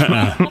offensive.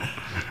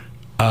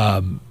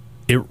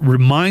 It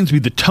reminds me,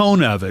 the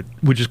tone of it,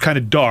 which is kind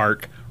of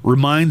dark,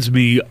 reminds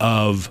me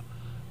of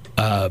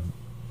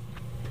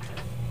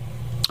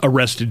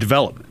Arrested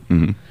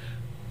Development,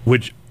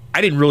 which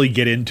I didn't really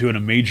get into in a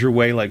major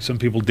way like some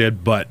people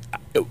did, but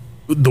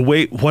the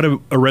way what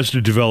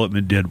Arrested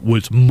Development did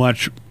was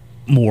much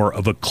more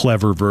of a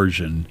clever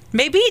version.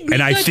 Maybe Nico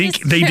And I think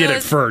just they did it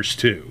chose- first,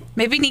 too.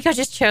 Maybe Nico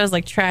just chose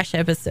like trash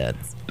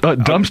episodes.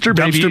 Dumpster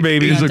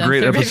Baby is Yeah, a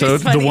great Dumpster Baby's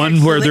episode. funny. The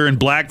one where actually. they're in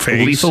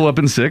blackface. Lethal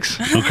Weapon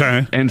 6.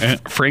 Okay. And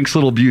Frank's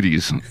Little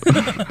Beauties,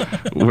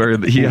 where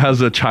he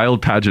has a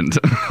child pageant.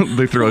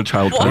 They throw a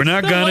child We're pageant.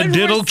 not the going one to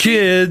where diddle Sweet-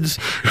 kids.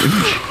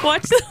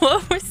 Watch the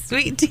one where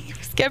Sweet Dee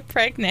get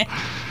pregnant.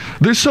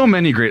 There's so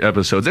many great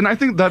episodes. And I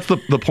think that's the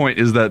point,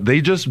 is that they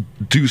just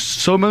do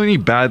so many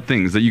bad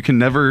things that you can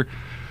never...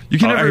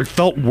 I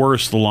felt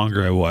worse the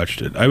longer I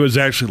watched it. I was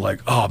actually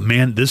like, oh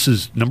man, this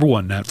is, number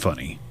one, not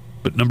funny.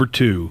 But number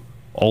two,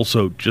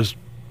 also just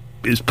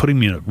is putting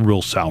me in a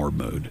real sour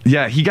mood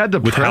Yeah, he got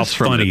with how depressed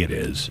from funny it. it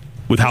is,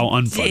 with how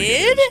unfunny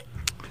Did? it is.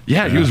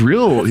 Yeah, he was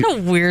real. That's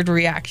a weird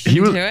reaction He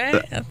was- to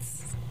it. That's,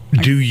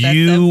 Do That's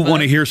you so want to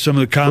fun. hear some of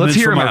the Let's comments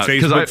hear from him our out.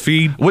 'Cause Facebook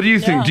feed? What do you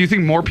think? Yeah. Do you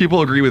think more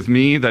people agree with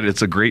me that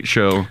it's a great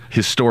show,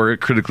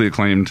 historic, critically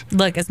acclaimed?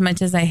 Look, as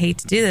much as I hate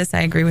to do this,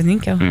 I agree with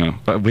Nico.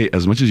 Yeah. Wait,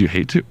 as much as you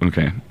hate to?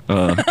 Okay.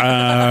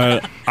 I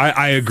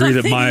agree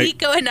that Something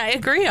Nico and I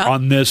agree on.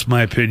 on this,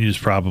 my opinion is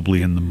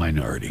probably in the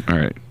minority. All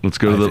right. Let's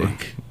go I to the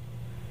think.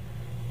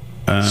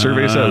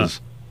 survey says.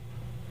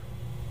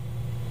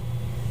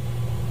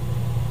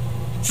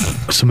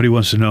 Somebody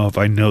wants to know if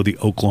I know the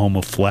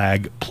Oklahoma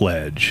flag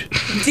pledge.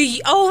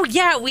 Oh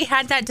yeah, we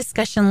had that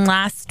discussion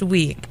last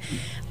week.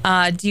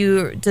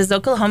 Does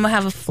Oklahoma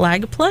have a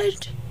flag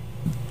pledge?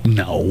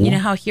 No. You know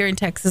how here in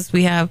Texas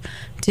we have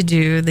to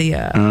do the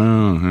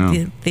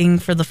the thing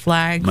for the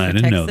flag. I for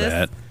didn't know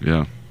Texas?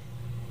 that.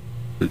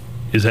 Yeah.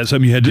 Is that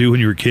something you had to do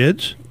when you were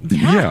kids?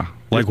 Yeah.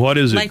 Like, what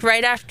is it? Like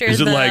right after Is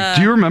it the. like,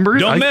 Do you remember it?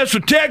 Don't mess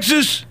with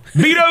Texas,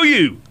 beat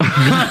OU.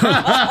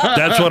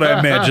 That's what I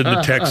imagine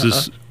the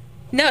Texas.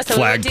 No, so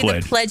flag we would do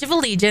pledge. the Pledge of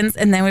Allegiance,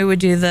 and then we would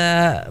do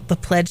the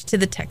pledge to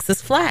the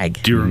Texas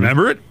flag. Do you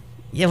remember it?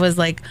 It was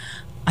like,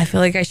 I feel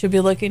like I should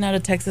be looking at a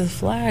Texas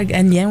flag,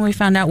 and then we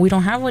found out we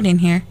don't have one in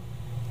here.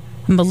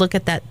 But look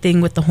at that thing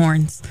with the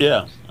horns.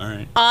 Yeah. All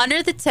right.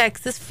 Honor the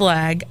Texas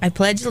flag. I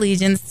pledge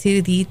allegiance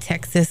to the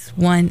Texas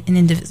one and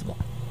indivisible.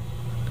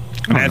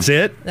 That's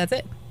it? That's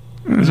it.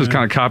 This is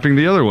kind of copying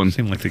the other one.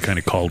 Seemed like they kind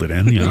of called it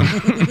in, you know.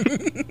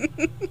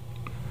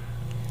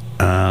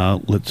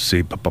 Let's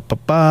see.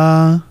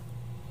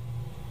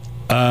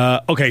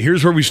 Okay,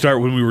 here's where we start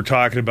when we were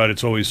talking about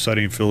It's Always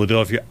Sunny in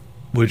Philadelphia,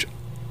 which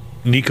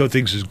Nico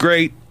thinks is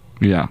great.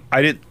 Yeah.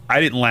 I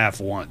didn't laugh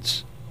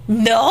once.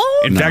 No?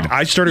 In fact,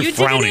 I started You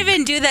frowning. didn't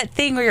even do that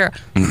thing where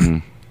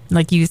you're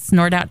like you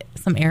snort out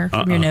some air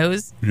from your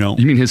nose. No.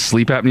 You mean his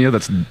sleep apnea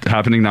that's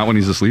happening not when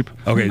he's asleep?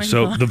 Okay, my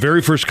so God. the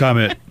very first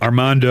comment,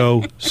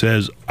 Armando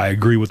says, "I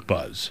agree with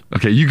Buzz."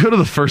 Okay, you go to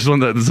the first one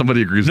that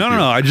somebody agrees No, with.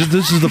 no, no.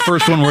 This is the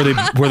first one where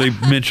they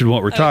mention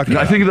what we're talking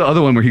I about. think the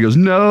other one where he goes,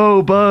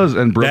 no, Buzz,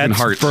 and broken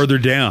That's hearts. further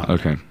down.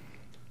 Okay.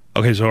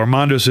 Okay, so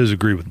Armando says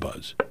agree with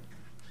Buzz.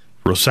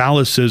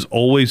 Rosales says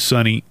Always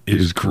Sunny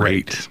is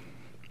great.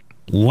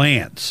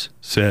 Lance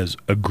says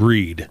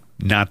agreed,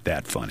 not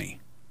that funny.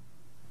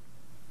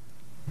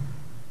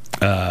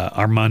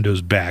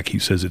 Armando's back. He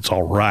says it's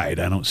all right.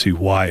 I don't see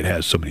why it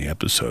has so many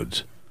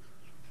episodes.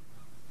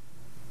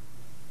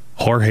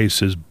 Jorge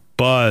says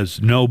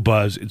Buzz, no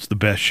Buzz, it's the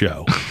best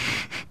show.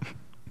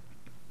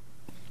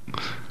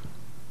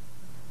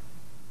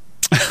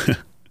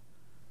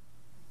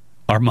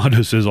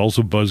 Armando says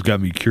also Buzz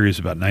got me curious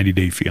about 90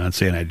 Day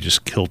Fiancé, and I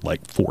just killed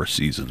like 4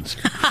 seasons.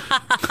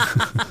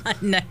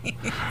 Nice.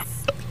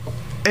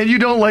 And you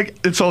don't like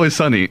It's Always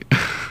Sunny.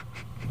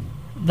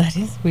 That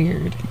is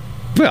weird.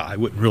 Well, I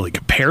wouldn't really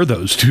compare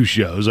those two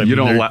shows. I You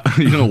mean, don't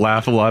they're- you don't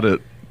laugh a lot at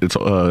it's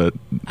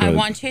I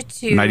want you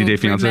to 90 Day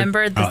Fiancé?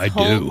 remember this I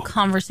whole do.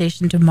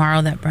 conversation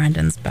tomorrow that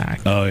Brandon's back.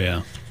 Oh,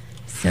 yeah.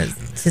 Says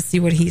to see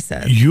what he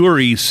says.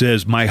 Yuri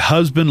says, my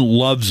husband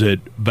loves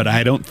it, but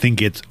I don't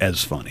think it's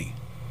as funny.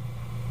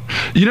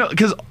 You know,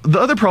 because the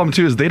other problem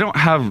too is they don't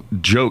have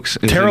jokes.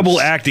 Terrible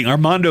acting.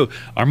 Armando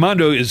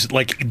is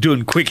like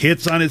doing quick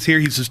hits on his here.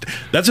 He's just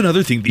that's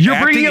another thing. The You're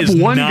acting bringing up is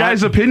one not-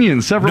 guy's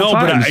opinion several No,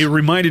 times. but it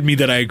reminded me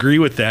that I agree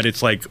with that.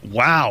 It's like,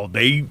 wow,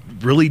 they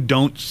really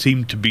don't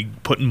seem to be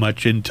putting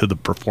much into the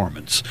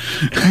performance.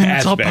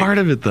 It's all part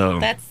of it, though.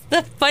 That's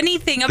the funny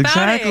thing about it.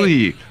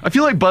 Exactly. I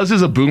feel like Buzz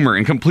is a boomer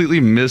and completely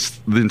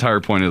missed the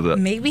entire point of the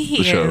Maybe he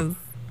the show.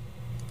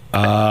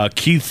 is.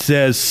 Keith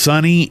says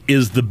Sunny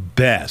is the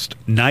best.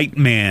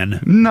 Nightman.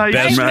 Best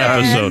Nightman.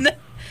 episode.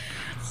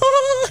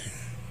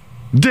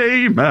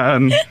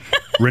 Dayman.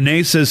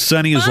 Renee says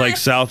Sunny is like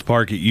South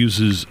Park. It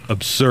uses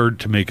absurd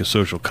to make a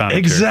social commentary.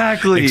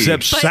 Exactly.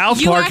 Except But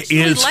South you Park actually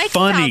is like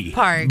funny South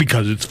Park.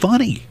 because it's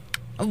funny.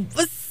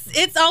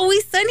 It's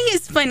Always Sunny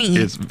is funny.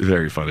 It's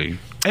very funny.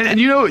 And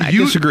you know, I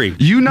you disagree.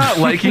 You not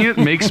liking it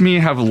makes me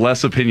have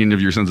less opinion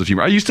of your sense of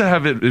humor. I used to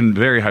have it in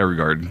very high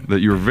regard that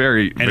you were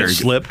very, And very it good.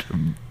 slipped.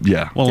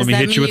 Yeah. Well, Does let me that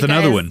hit you mean with you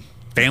another guys- one.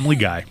 Family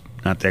Guy.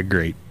 Not that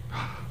great.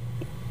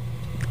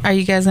 Are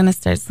you guys gonna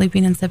start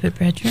sleeping in separate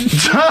bedrooms? Do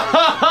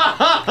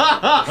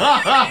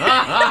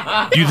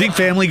you think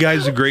Family Guy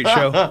is a great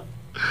show?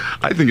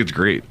 I think it's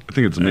great. I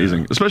think it's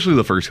amazing, especially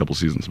the first couple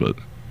seasons. But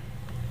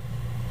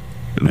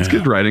it's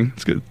good writing.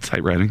 It's good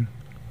tight writing.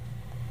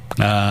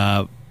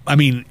 I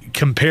mean,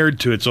 compared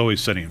to It's Always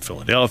Sunny in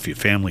Philadelphia,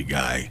 Family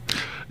Guy.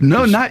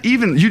 No, not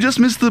even. You just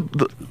missed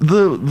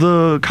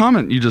the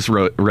comment you just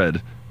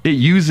read. It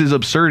uses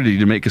absurdity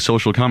to make a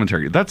social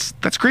commentary. That's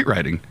great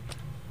writing.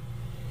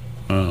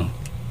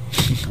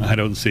 I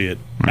don't see it.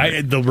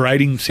 The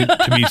writing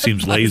to me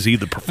seems lazy.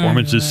 The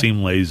performances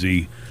seem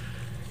lazy.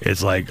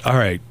 It's like, all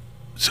right,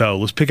 so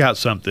let's pick out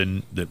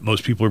something that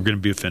most people are going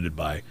to be offended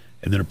by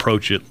and then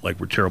approach it like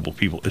we're terrible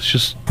people. It's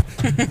just,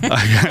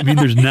 I mean,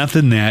 there's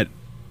nothing that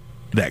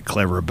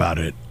clever about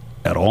it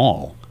at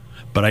all.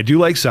 But I do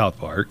like South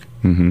Park.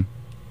 Mm-hmm.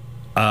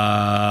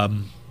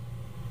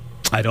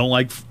 I don't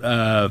like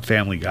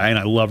Family Guy, and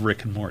I love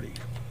Rick and Morty.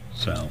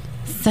 So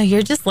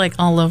You're just like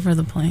all over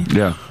the place.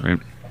 Yeah, right.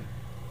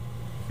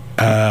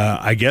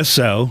 I guess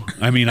so.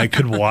 I mean, I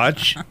could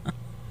watch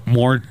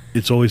more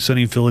It's Always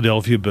Sunny in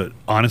Philadelphia, but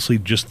honestly,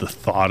 just the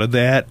thought of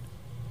that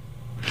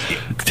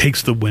it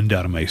takes the wind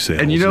out of my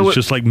sails. And you know it's what?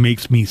 just like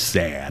makes me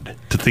sad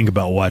to think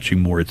about watching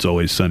more It's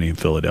Always Sunny in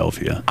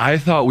Philadelphia. I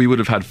thought we would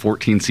have had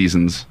 14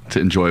 seasons to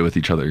enjoy with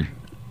each other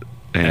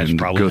That's and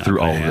probably go not through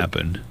gonna all of it.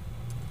 happen.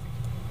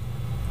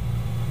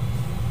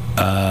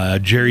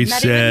 Jerry You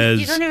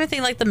says, don't even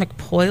think like the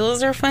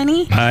McPoyles are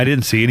funny? I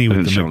didn't see any with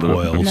didn't the show the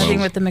McPoyles. McPoyles.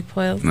 Nothing with the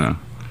McPoyles. No,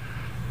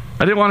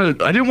 I didn't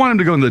want him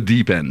to go in the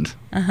deep end.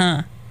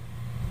 But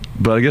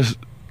I guess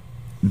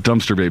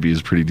Dumpster Baby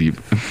is pretty deep.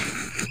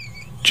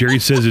 Jerry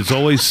says It's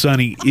Always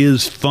Sunny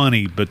is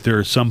funny, but there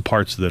are some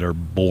parts that are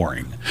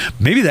boring.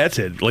 Maybe that's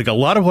it. Like a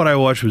lot of what I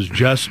watched was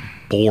just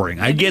boring.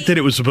 I get that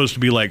it was supposed to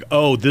be like,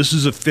 oh, this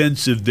is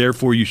offensive,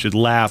 therefore you should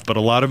laugh. But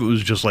a lot of it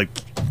was just like,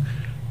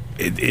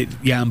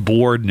 I'm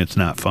bored and it's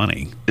not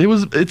funny.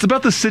 It's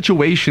about the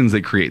situations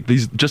they create.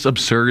 These just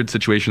absurd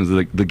situations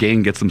that the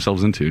gang gets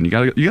themselves into, and you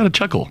gotta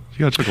chuckle. You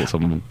gotta chuckle at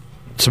some of them.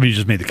 Somebody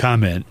just made the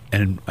comment,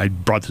 and I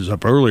brought this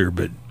up earlier,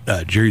 but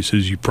Jerry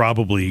says you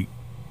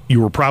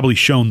were probably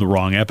shown the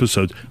wrong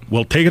episodes.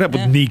 Well, take it up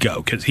with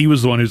Nico, because he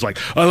was the one who's like,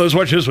 oh, let's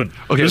watch this one.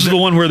 Okay, this is the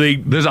one where they...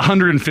 There's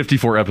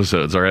 154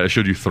 episodes. All right, I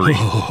showed you 3.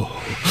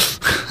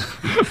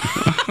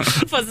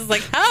 Buzz is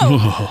like,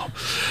 how?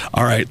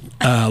 All right,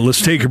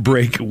 let's take a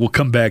break. We'll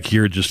come back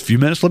here in just a few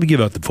minutes. Let me give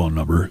out the phone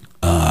number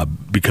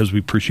because we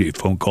appreciate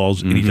phone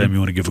calls. Anytime you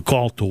want to give a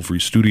call, toll-free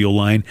studio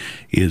line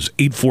is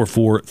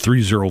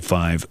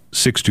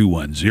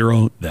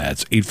 844-305-6210.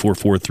 That's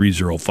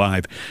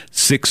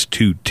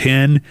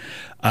 844-305-6210.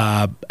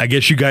 I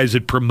guess you guys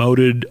had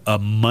promoted a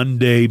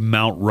Monday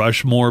Mount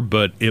Rushmore,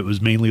 but it was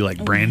mainly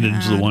like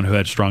Brandon's the one who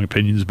had strong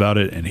opinions about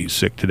it, and he's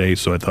sick today,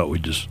 so I thought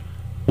we'd just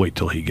wait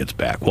till he gets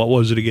back. What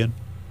was it again?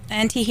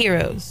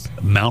 Anti-heroes.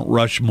 Mount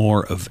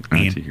Rushmore of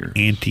Anti-heroes.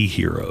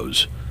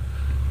 anti-heroes.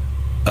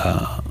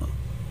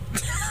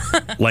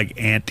 Like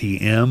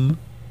Auntie M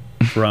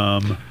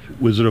from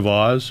Wizard of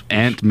Oz.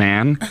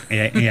 Ant-Man.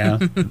 Yeah.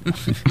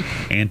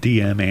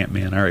 Auntie M,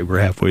 Ant-Man. All right, we're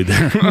halfway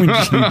there. We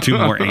just need 2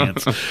 more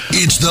ants.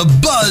 It's the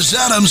Buzz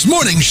Adams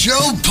Morning Show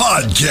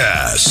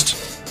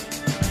podcast.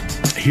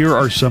 Here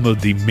are some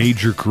of the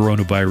major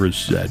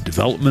coronavirus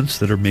developments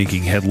that are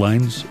making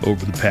headlines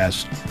over the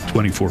past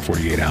 24,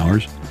 48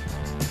 hours.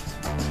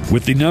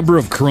 With the number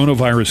of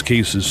coronavirus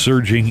cases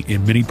surging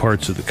in many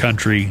parts of the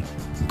country,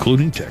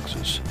 including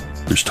Texas,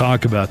 there's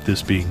talk about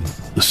this being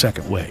the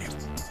second wave,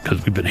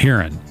 because we've been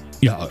hearing,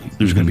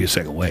 there's going to be a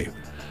second wave.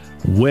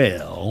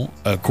 Well,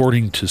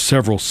 according to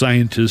several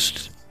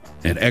scientists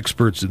and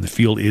experts in the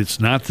field, it's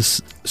not the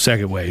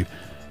second wave.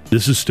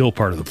 This is still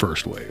part of the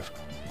first wave.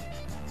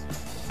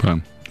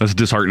 That's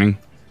disheartening.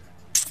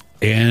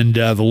 And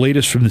the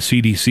latest from the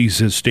CDC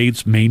says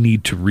states may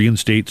need to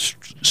reinstate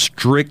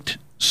strict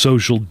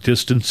social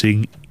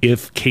distancing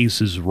if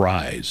cases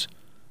rise.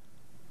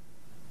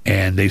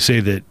 And they say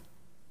that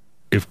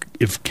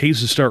if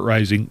cases start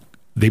rising,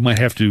 they might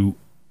have to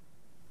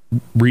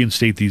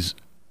reinstate these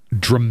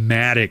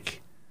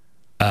dramatic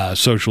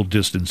social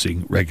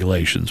distancing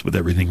regulations with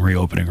everything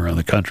reopening around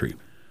the country.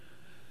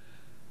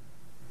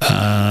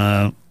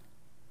 A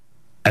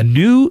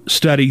new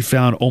study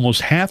found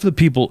almost half the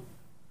people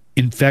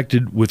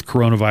infected with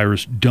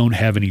coronavirus don't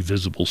have any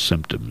visible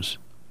symptoms.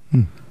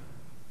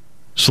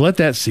 So let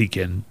that sink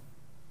in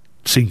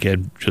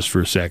just for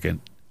a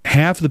second.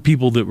 Half the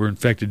people that were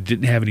infected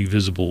didn't have any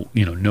visible,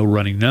 no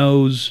running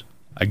nose.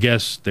 I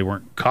guess they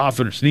weren't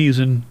coughing or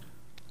sneezing,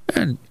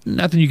 and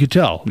nothing you could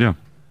tell. Yeah.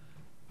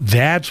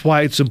 That's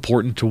why it's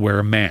important to wear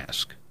a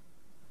mask.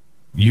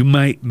 You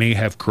may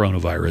have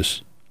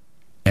coronavirus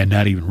and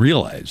not even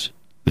realize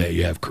that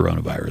you have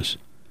coronavirus.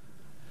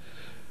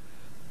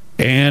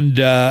 And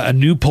a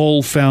new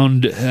poll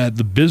found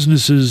the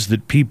businesses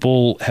that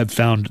people have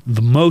found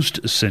the most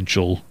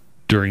essential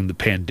during the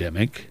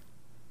pandemic.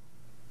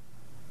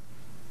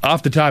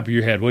 Off the top of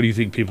your head, what do you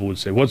think people would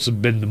say? What's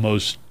been the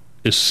most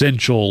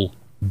essential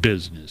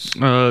business?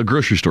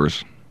 Grocery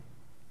stores.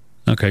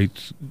 Okay,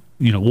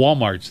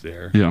 Walmart's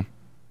there. Yeah.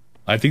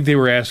 I think they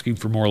were asking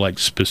for more like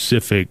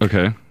specific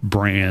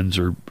brands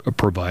or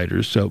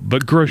providers. So,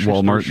 but grocery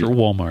Walmart, stores, sure,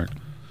 Walmart.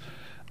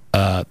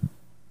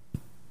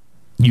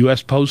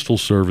 U.S. Postal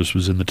Service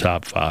was in the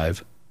top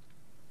 5.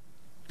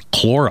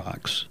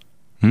 Clorox,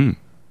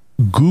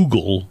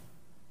 Google,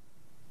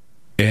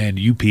 and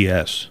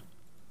UPS.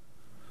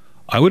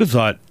 I would have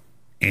thought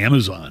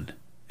Amazon.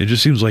 It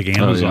just seems like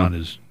Amazon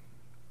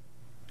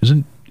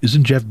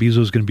isn't Jeff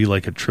Bezos going to be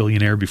like a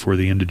trillionaire before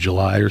the end of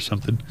July or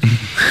something?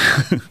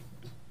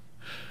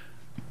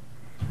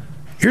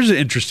 Here's an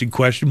interesting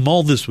question.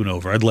 Mull this one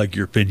over. I'd like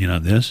your opinion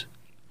on this.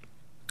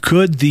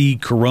 Could the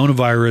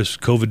coronavirus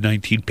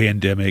COVID-19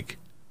 pandemic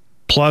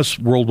plus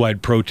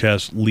worldwide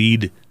protests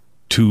lead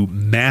to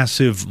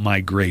massive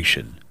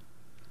migration?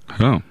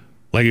 Oh.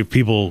 Like if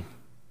people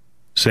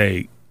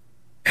say,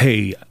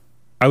 hey,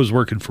 I was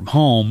working from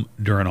home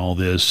during all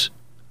this,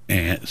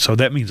 and so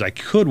that means I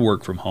could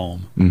work from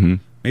home. Mm-hmm.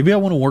 Maybe I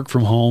want to work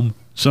from home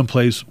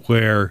someplace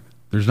where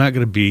there's not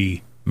going to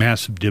be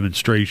massive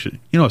demonstration,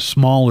 a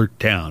smaller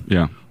town.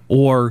 Yeah.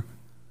 Or,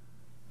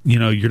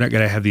 you're not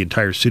going to have the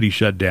entire city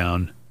shut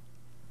down.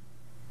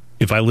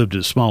 If I lived in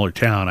a smaller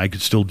town, I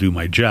could still do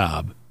my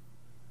job.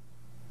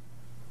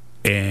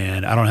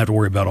 And I don't have to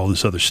worry about all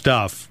this other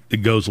stuff that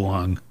goes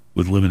along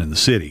with living in the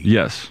city.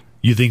 Yes.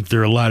 You think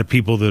there are a lot of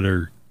people that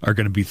are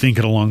going to be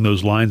thinking along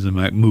those lines and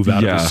might move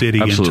out of the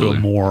city into a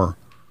more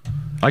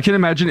I can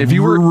imagine if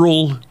you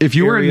rural were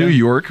in area. New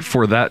York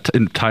for that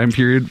time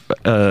period,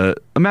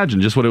 imagine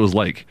just what it was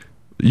like.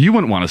 You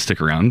wouldn't want to stick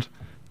around.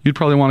 You'd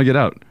probably want to get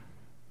out.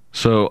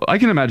 So I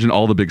can imagine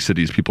all the big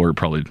cities, people are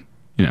probably,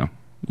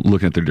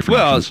 looking at their different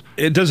options.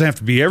 Well, it doesn't have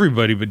to be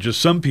everybody, but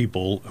just some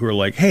people who are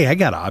like, hey, I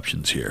got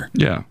options here.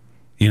 Yeah.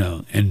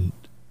 And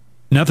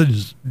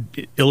nothing's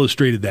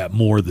illustrated that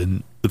more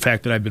than the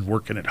fact that I've been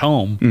working at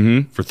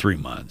home for 3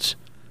 months.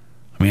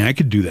 I mean, I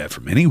could do that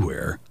from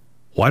anywhere.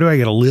 Why do I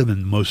got to live in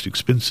the most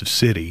expensive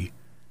city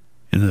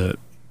in the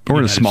Or in a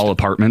United small States?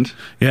 apartment.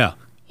 Yeah.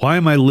 Why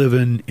am I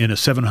living in a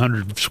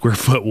 700 square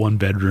foot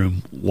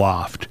 1-bedroom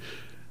loft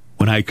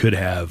when I could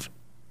have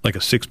like a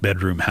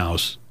 6-bedroom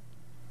house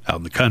out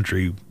in the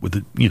country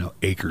with,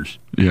 acres?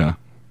 Yeah.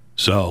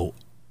 So,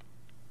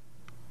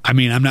 I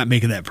mean, I'm not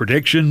making that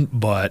prediction,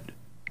 but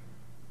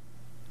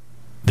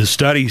the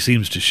study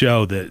seems to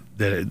show that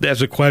that's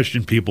a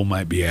question people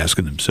might be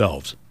asking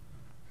themselves.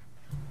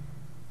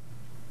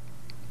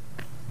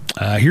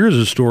 Here's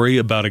a story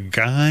about a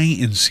guy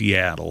in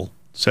Seattle,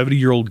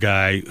 70-year-old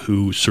guy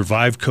who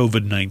survived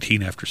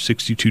COVID-19 after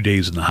 62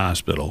 days in the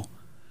hospital.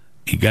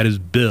 He got his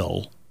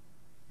bill.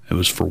 It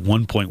was for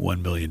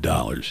 $1.1 million.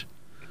 Oh,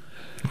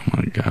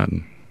 my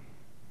God.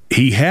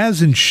 He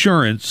has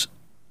insurance,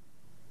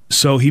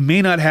 so he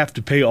may not have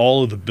to pay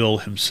all of the bill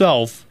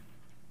himself,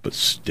 but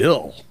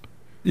still,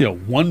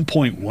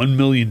 $1.1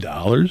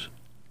 million,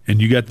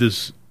 and you got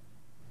this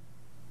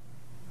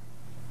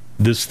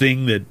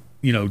thing that,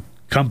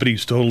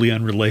 companies totally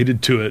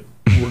unrelated to it,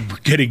 we're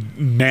getting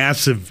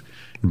massive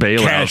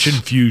Bailouts. cash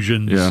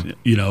infusions,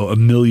 of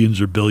millions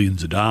or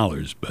billions of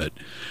dollars. But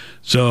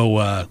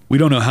so we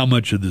don't know how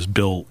much of this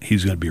bill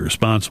he's going to be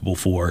responsible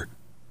for,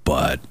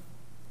 but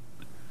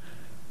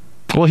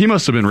Well, he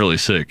must have been really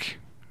sick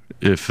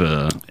if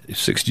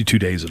 62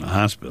 days in a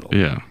hospital.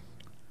 yeah.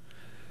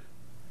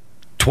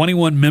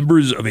 21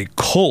 members of a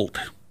cult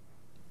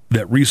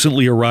that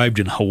recently arrived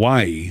in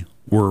Hawaii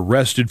were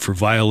arrested for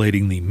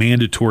violating the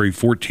mandatory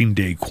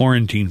 14-day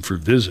quarantine for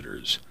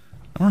visitors.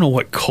 I don't know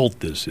what cult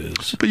this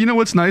is. But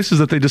what's nice is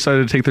that they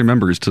decided to take their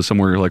members to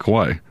somewhere like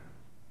Hawaii.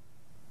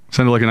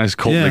 Sounded like a nice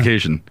cult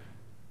vacation.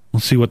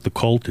 Let's see what the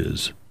cult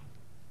is.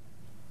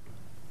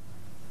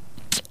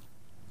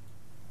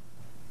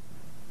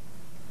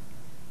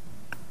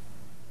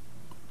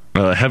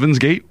 Heaven's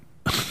Gate?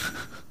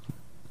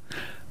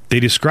 They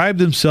describe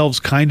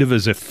themselves kind of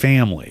as a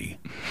family.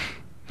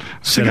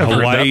 Said a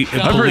Hawaii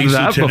I've heard police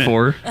that lieutenant.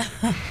 before.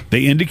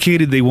 They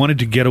indicated they wanted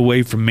to get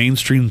away from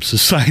mainstream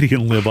society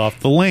and live off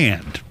the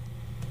land.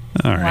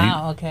 All right.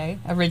 Wow, okay.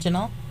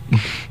 Original.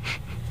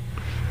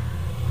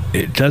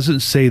 It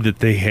doesn't say that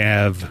they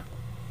have.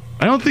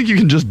 I don't think you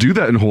can just do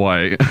that in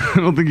Hawaii. I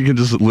don't think you can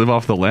just live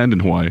off the land in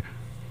Hawaii.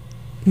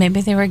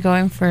 Maybe they were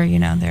going for,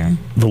 their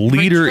The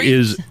leader retreat.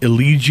 is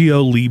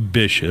Eligio Lee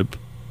Bishop,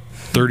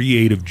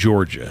 38 of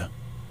Georgia,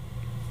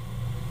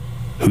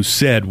 who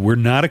said, "We're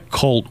not a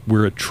cult,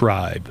 we're a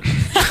tribe."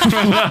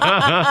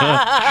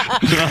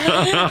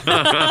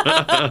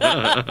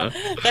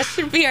 That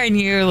should be our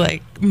new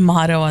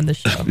motto on the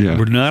show. Yeah.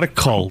 We're not a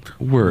cult.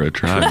 We're a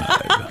tribe.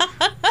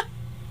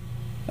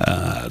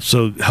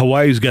 So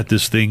Hawaii's got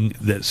this thing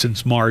that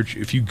since March,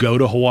 if you go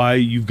to Hawaii,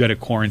 you've got to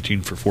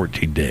quarantine for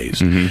 14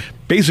 days.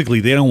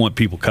 Basically, they don't want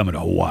people coming to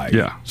Hawaii.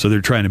 Yeah. So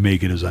they're trying to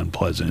make it as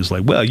unpleasant. It's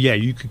like, well, yeah,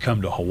 you could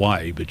come to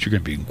Hawaii, but you're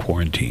going to be in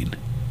quarantine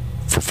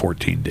for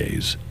 14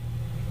 days.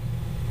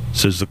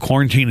 Says the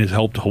quarantine has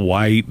helped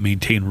Hawaii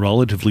maintain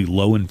relatively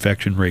low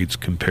infection rates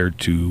compared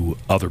to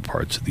other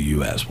parts of the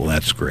U.S. Well,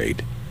 that's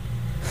great.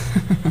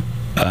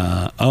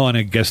 And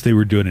I guess they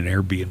were doing an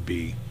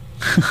Airbnb.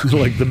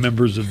 Like the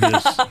members of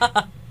this,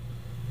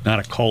 not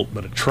a cult,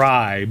 but a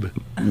tribe,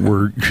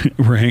 were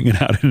hanging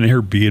out in an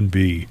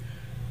Airbnb.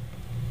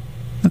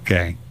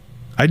 Okay.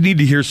 I'd need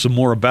to hear some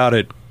more about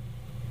it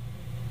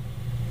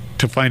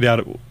to find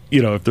out,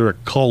 if they're a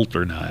cult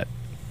or not.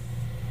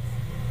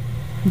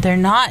 They're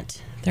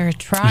not. They're a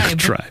tribe.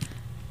 Tribe.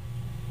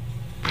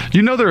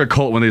 You know they're a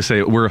cult when they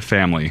say we're a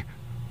family.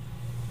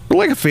 We're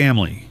like a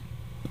family.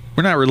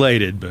 We're not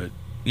related, but,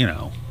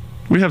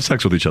 We have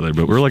sex with each other,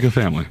 but we're like a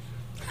family.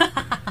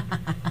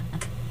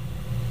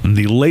 And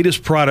the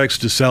latest products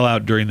to sell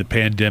out during the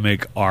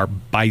pandemic are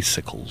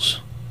bicycles.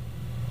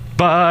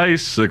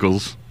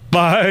 Bicycles.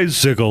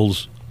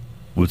 Bicycles.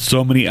 With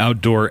so many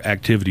outdoor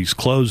activities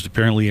closed,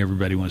 apparently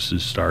everybody wants to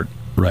start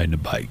riding a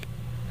bike.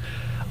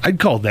 I'd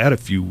called that a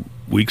few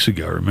weeks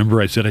ago. Remember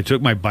I said I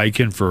took my bike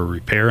in for a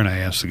repair and I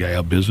asked the guy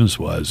how business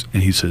was,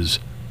 and he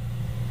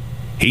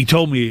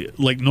told me,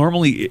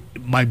 normally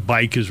my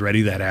bike is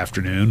ready that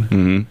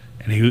afternoon,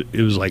 and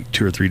it was like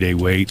 2 or 3 day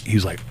wait.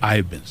 He's like,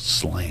 I've been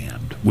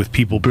slammed with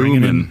people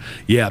bringing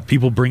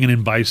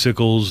in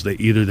bicycles that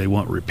either they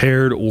want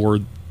repaired, or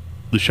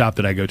the shop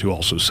that I go to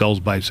also sells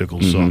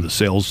bicycles. So on the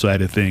sales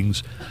side of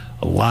things,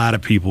 a lot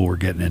of people were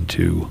getting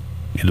into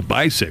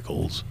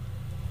bicycles.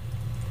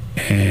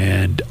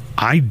 And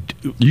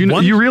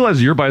you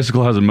realize your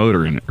bicycle has a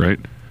motor in it, right?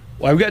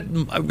 Well,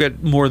 I've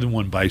got more than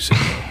one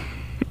bicycle,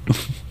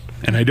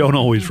 and I don't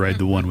always ride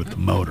the one with the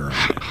motor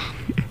on it.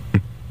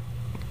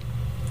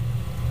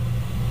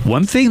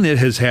 One thing that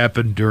has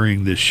happened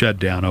during this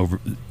shutdown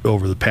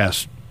over the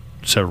past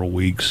several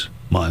weeks,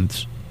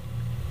 months,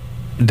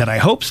 that I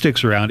hope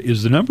sticks around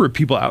is the number of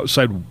people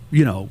outside,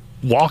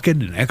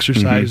 walking and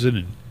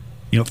exercising,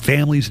 and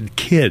families and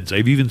kids.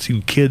 I've even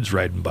seen kids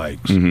riding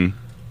bikes.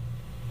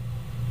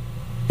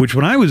 Which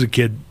when I was a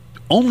kid,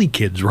 only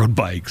kids rode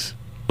bikes.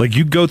 Like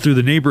you'd go through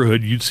the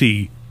neighborhood, you'd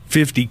see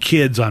 50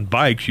 kids on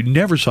bikes. You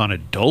never saw an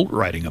adult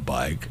riding a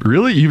bike.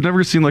 Really? You've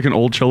never seen like an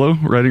old cholo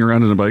riding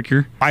around in a bike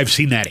here? I've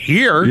seen that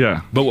here.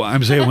 Yeah. But what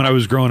I'm saying, when I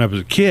was growing up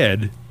as a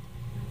kid,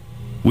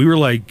 we were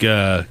like,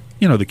 the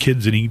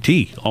kids in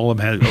E.T. All of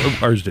them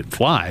had, ours didn't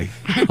fly.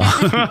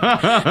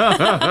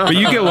 But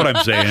you get what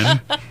I'm saying.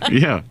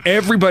 Yeah.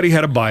 Everybody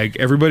had a bike.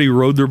 Everybody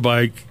rode their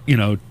bike,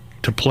 to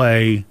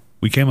play.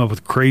 We came up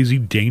with crazy,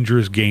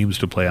 dangerous games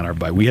to play on our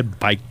bike. We had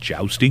bike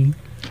jousting,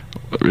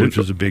 which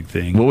was a big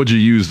thing. What would you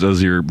use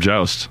as your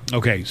joust?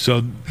 Okay,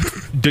 so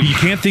you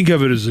can't think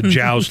of it as a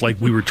joust like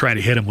we were trying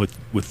to hit him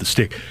with the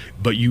stick,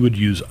 but you would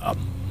use a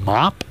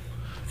mop,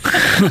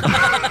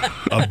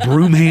 a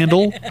broom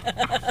handle,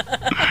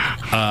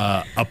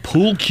 a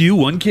pool cue.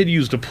 One kid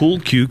used a pool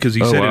cue because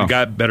he said it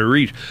got better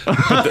reach.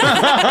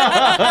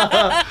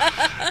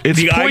 It's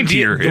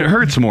pointier. It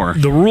hurts more.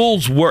 The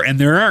rules were, and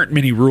there aren't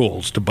many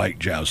rules to bike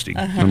jousting.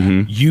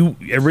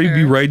 Everybody would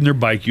be riding their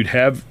bike. You'd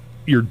have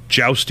your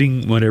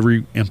jousting, whatever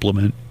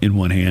implement, in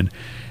one hand.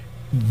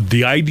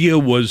 The idea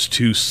was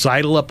to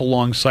sidle up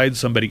alongside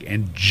somebody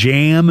and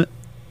jam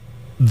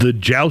the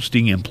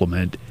jousting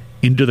implement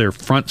into their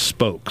front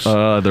spokes.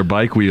 Their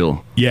bike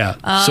wheel.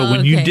 Yeah. So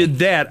when you did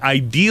that,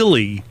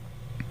 ideally,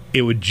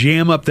 it would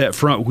jam up that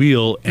front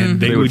wheel, and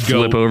they would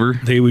go flip over.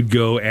 They would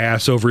go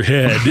ass over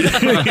head.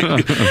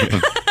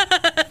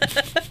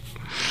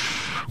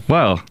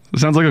 Wow, it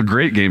sounds like a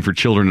great game for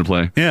children to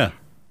play. Yeah.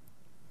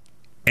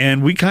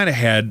 And we kind of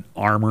had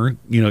armor,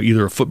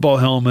 either a football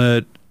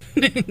helmet,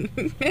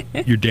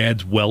 your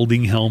dad's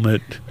welding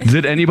helmet.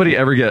 Did anybody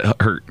ever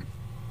get hurt?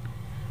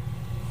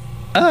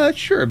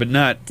 Sure, but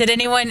not. Did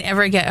anyone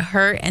ever get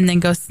hurt and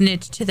then go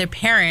snitch to their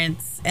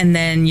parents, and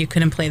then you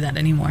couldn't play that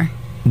anymore?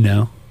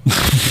 No.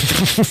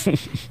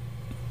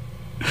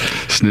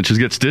 Snitches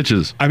get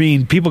stitches. I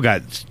mean, people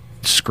got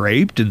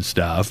scraped and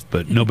stuff,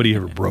 but nobody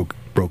ever broke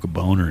a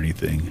bone or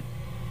anything.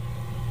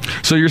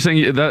 So you're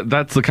saying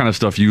that's the kind of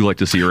stuff you like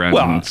to see around?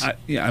 Well,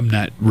 I'm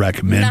not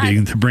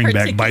recommending to bring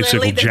back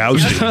bicycle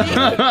jousting.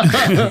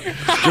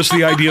 Just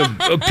the idea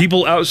of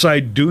people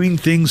outside doing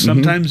things,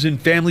 sometimes in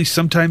families,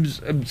 sometimes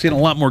I'm seeing a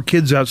lot more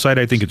kids outside.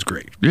 I think it's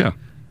great. Yeah.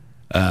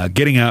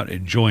 Getting out,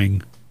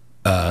 enjoying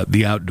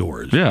the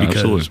outdoors. Yeah,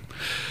 absolutely.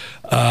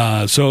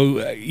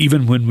 So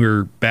even when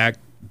we're back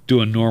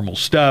doing normal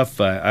stuff,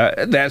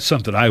 that's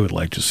something I would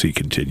like to see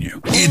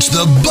continue. It's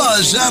the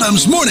Buzz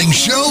Adams Morning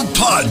Show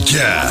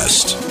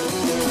podcast.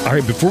 All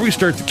right, before we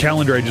start the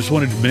calendar, I just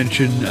wanted to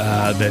mention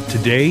that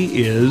today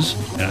is,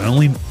 and I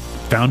only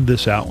found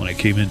this out when I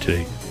came in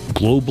today,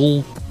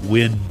 Global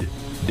Wind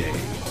Day.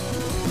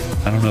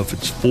 I don't know if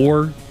it's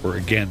for or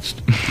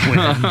against wind.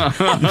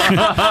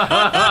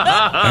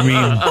 I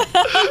mean,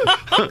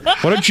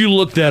 why don't you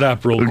look that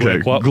up real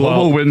quick?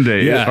 Global Wind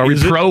Day. Yeah, are we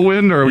is it-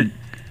 pro-wind or are we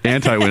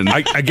anti-wind?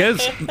 I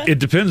guess it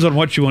depends on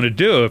what you want to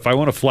do. If I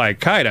want to fly a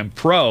kite, I'm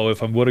pro.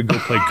 If I want to go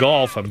play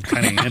golf, I'm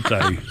kind of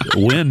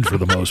anti-wind for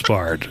the most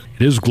part.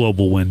 It is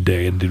Global Wind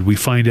Day, and did we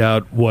find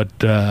out what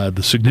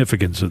the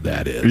significance of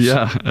that is?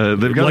 Yeah,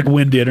 they've got like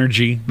wind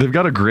energy. They've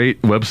got a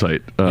great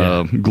website,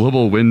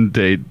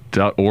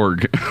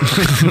 globalwindday.org.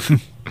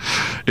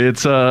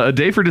 It's a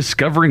day for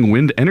discovering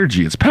wind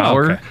energy, its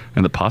power,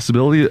 and the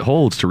possibility it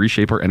holds to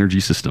reshape our energy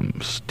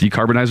systems,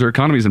 decarbonize our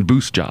economies, and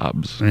boost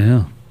jobs.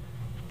 Yeah.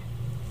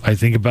 I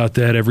think about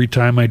that every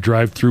time I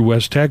drive through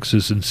West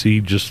Texas and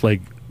see just like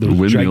those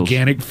Windmills.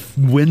 gigantic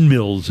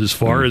windmills as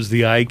far as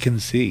the eye can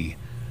see.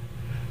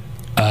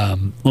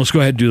 Let's go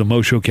ahead and do the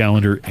Mo Show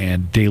calendar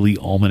and daily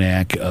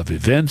almanac of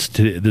events.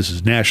 This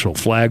is National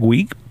Flag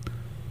Week.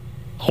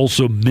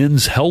 Also,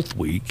 Men's Health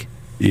Week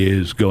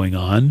is going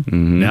on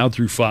now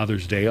through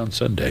Father's Day on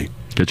Sunday.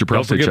 Get your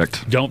prostate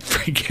checked. Don't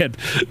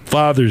forget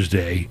Father's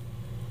Day.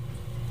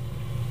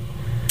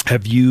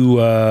 Have you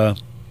had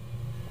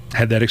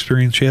that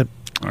experience yet?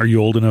 Are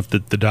you old enough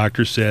that the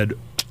doctor said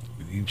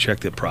you can check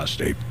that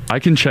prostate? I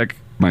can check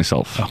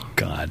myself. Oh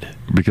God!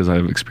 Because I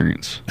have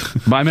experience.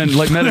 But I meant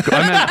like medical.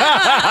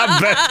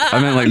 I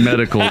meant like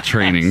medical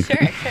training.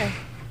 Sure.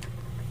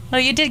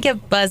 Well, you did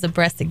give Buzz a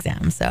breast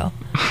exam, so.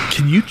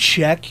 Can you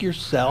check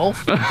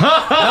yourself? No,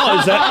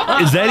 is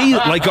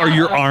that like? Are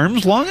your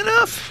arms long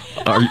enough?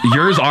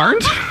 Yours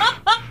aren't?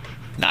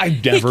 I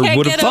never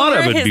would have thought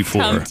of it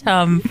before.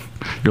 Tum-tum.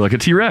 You're like a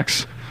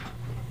T-Rex.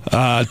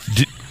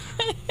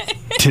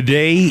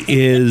 Today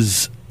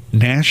is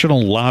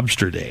National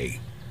Lobster Day,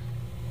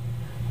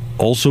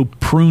 also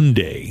Prune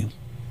Day,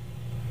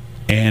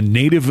 and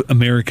Native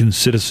American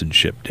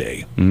Citizenship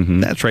Day.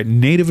 That's right,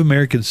 Native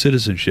American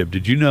Citizenship.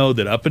 Did you know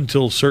that up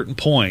until a certain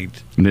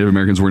point, Native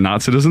Americans were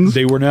not citizens?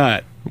 they were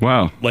not,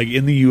 Wow. like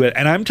in the U.S.,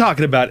 and I'm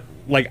talking about,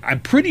 like, I'm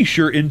pretty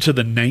sure into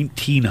the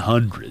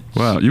 1900s.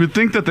 Wow. You would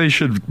think that they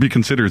should be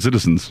considered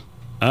citizens.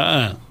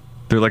 They're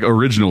like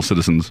original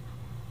citizens.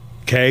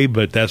 Okay,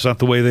 but that's not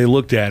the way they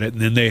looked at it.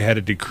 And then they had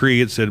a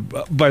decree that said,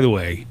 by the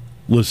way,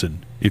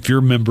 listen, if you're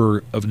a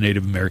member of a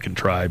Native American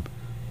tribe,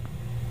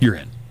 you're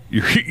in.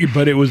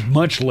 But it was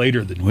much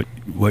later than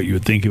what you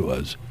would think it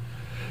was.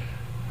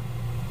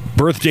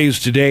 Birthdays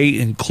today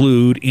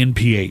include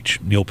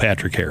NPH, Neil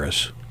Patrick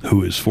Harris,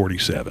 who is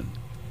 47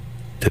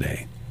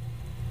 today.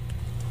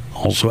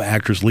 Also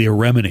actress Leah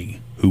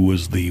Remini, who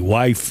was the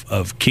wife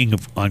of King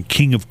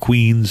of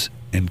Queens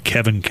and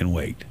Kevin Can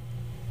Wait.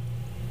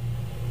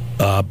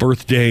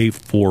 Birthday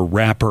for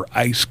rapper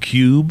Ice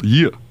Cube.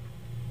 Yeah.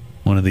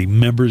 One of the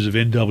members of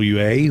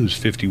NWA, who's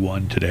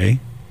 51 today.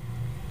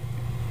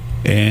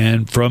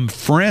 And from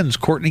Friends,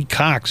 Courtney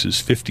Cox is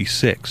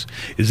 56.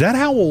 Is that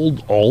how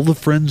old all the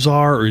Friends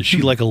are, or is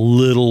she like a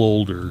little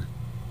older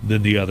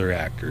than the other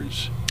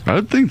actors? I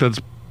would think that's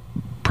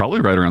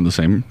probably right around the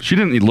same. She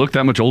didn't look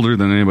that much older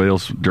than anybody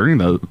else during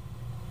the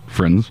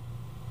Friends.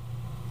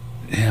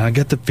 Yeah, I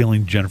got the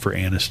feeling Jennifer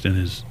Aniston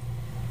is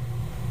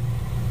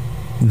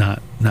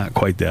not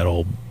quite that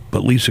old,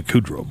 but Lisa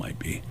Kudrow might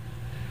be.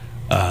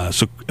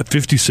 So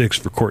 56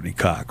 for Courtney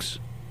Cox.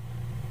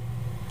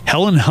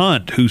 Helen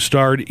Hunt, who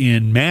starred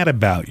in Mad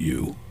About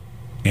You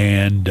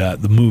and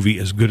the movie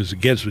As Good as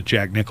It Gets with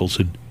Jack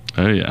Nicholson.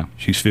 Oh, yeah.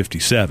 She's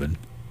 57.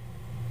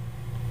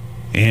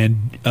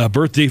 And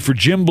birthday for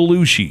Jim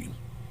Belushi,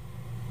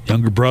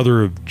 younger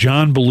brother of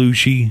John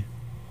Belushi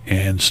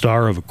and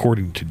star of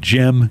According to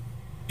Jim,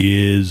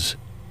 is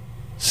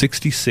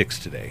 66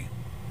 today.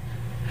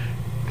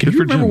 Can you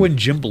remember when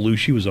Jim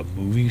Belushi was a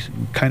movie,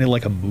 kind of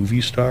like a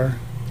movie star?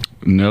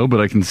 No,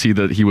 but I can see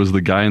that he was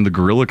the guy in the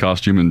gorilla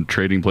costume in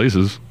Trading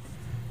Places.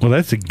 Well,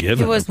 that's a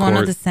given. He was one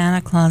of the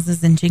Santa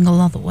Clauses in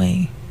Jingle All the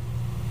Way.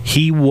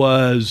 He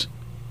was,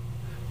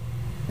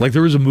 like,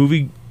 there was a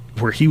movie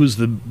where he was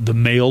the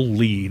male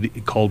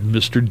lead called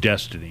Mr.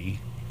 Destiny.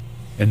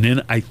 And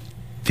then I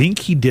think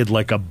he did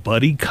like a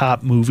buddy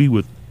cop movie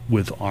with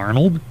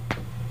Arnold,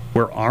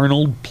 where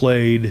Arnold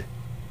played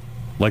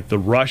like the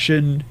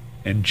Russian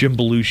and Jim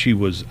Belushi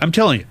was, I'm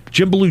telling you,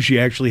 Jim Belushi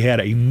actually had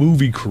a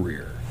movie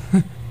career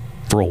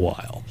for a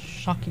while.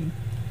 Shocking.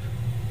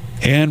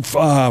 And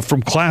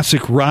from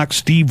classic rock,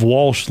 Steve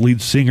Walsh,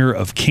 lead singer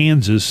of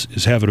Kansas,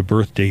 is having a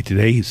birthday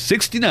today. He's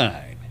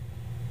 69.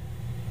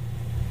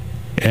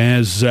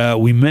 As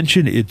we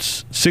mentioned,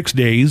 it's 6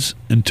 days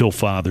until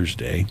Father's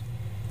Day.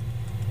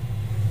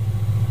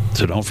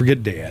 So don't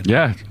forget Dad.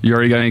 Yeah. You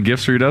already got any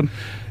gifts for your dad?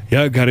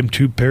 Yeah, I got him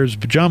 2 pairs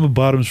of pajama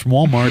bottoms from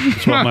Walmart.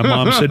 That's what my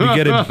mom said to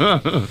get him.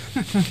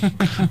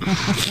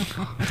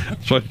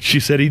 That's what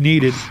she said he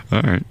needed.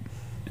 All right.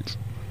 It's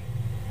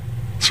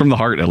from the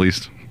heart, at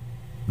least.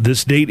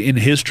 This date in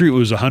history, it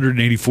was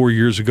 184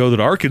 years ago that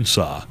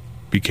Arkansas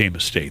became a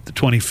state, the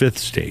 25th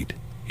state,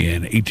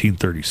 in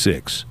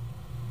 1836.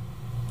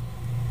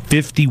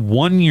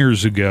 51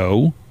 years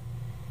ago,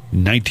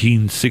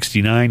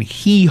 1969,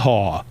 Hee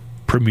Haw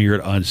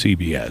premiered on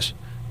CBS.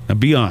 Now,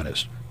 be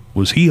honest.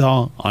 Was Hee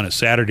Haw on a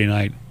Saturday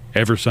night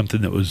ever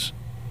something that was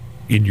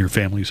in your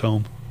family's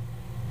home?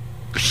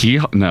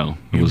 No,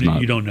 it was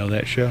not. You don't know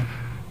that show?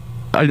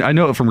 I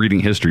know it from reading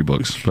history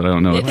books, but I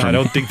don't know it from... I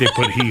don't think they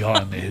put Hee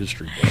Haw in the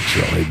history books,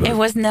 really. But. It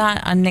was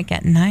not on Nick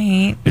at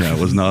Night. Yeah, it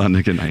was not on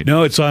Nick at Night.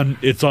 No, it's on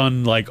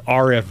like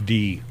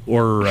RFD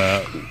or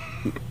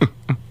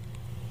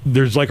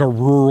there's like a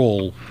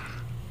rural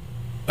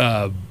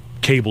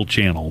cable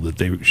channel that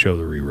they show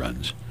the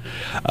reruns.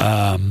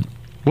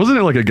 Wasn't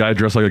it like a guy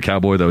dressed like a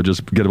cowboy that would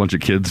just get a bunch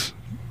of kids?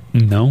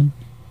 No.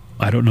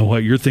 I don't know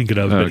what you're thinking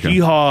of, but okay. Hee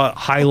Haw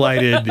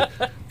highlighted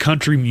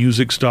country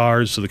music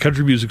stars. So the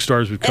country music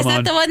stars would come on. Is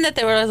that the one that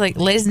they were like,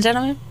 ladies and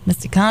gentlemen,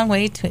 Mr.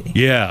 Conway Twitty?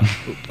 Yeah.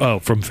 Oh,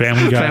 from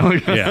Family Guy? Family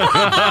Guy.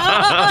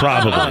 Yeah.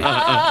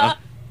 Probably.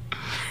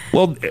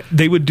 Well,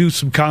 they would do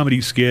some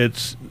comedy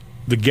skits.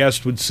 The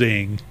guest would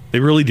sing. They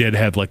really did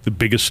have like the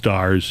biggest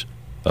stars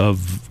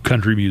of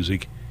country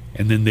music.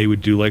 And then they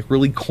would do like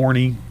really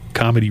corny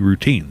comedy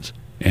routines.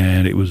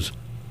 And it was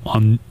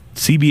on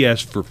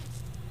CBS for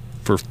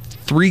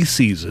 3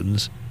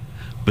 seasons,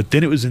 but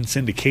then it was in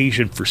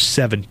syndication for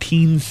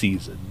 17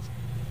 seasons.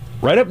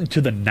 Right up into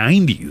the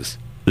 90s,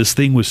 this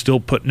thing was still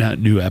putting out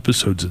new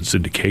episodes in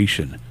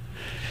syndication.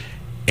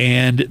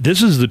 And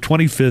this is the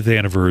 25th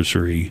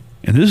anniversary,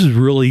 and this is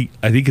really,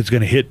 I think it's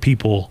going to hit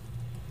people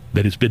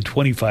that it's been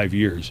 25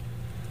 years.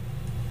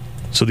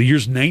 So the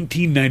year's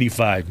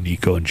 1995,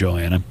 Nico and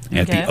Joanna,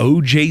 at the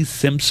O.J.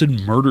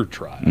 Simpson murder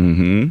trial.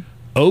 Mm-hmm.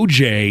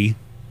 O.J.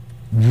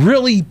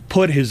 really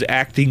put his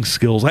acting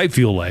skills, I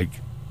feel like,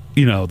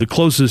 the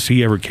closest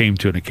he ever came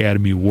to an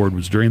Academy Award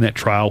was during that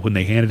trial when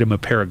they handed him a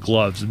pair of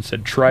gloves and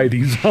said, try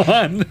these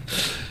on.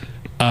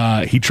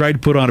 He tried to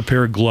put on a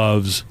pair of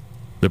gloves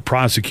the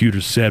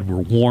prosecutors said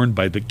were worn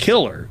by the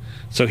killer.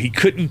 So he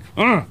couldn't,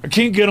 I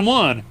can't get them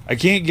on. I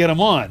can't get them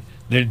on.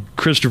 Then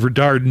Christopher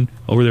Darden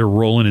over there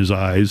rolling his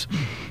eyes.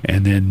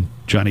 And then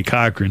Johnny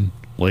Cochran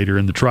later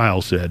in the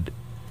trial said,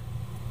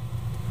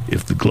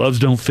 if the gloves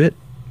don't fit,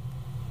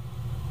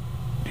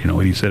 you know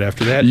what he said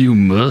after that? You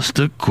must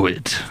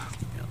acquit.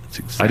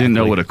 Exactly, I didn't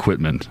know what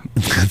acquit meant.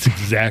 That's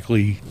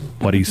exactly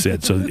what he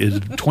said. So it's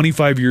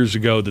 25 years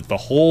ago that the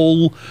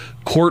whole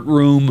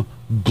courtroom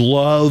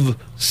glove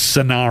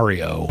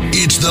scenario.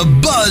 It's the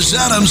Buzz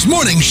Adams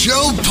Morning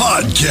Show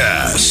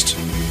podcast.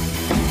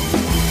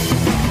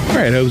 All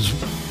right, I was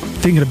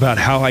thinking about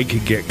how I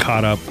could get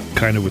caught up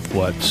kind of with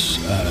what's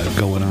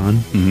going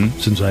on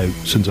since I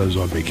was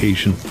on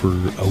vacation for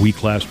a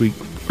week last week.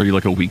 Are you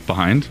like a week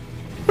behind?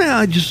 Well,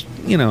 I just,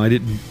 I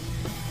didn't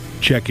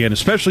check in,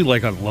 especially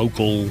like on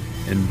local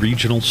and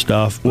regional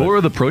stuff. What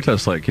were the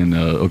protests like in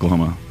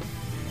Oklahoma?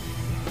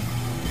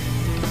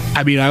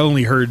 I mean, I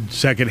only heard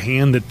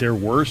secondhand that there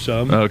were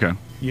some, Oh, okay.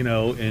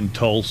 in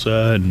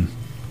Tulsa and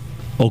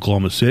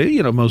Oklahoma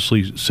City,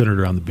 mostly centered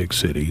around the big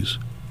cities.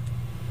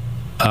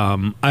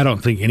 I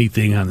don't think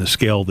anything on the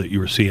scale that you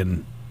were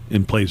seeing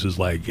in places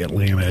like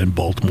Atlanta and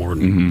Baltimore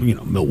and,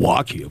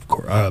 Milwaukee, of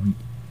course,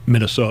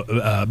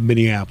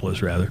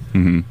 Minneapolis, rather.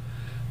 Mm-hmm.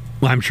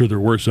 Well, I'm sure there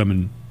were some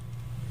in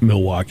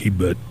Milwaukee,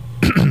 but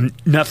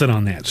nothing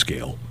on that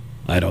scale,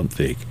 I don't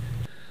think.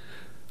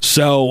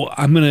 So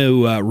I'm going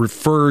to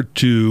refer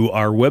to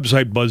our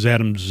website,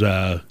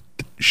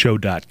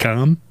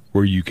 buzzadamsshow.com,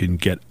 where you can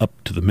get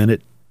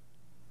up-to-the-minute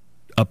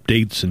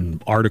updates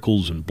and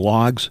articles and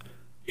blogs.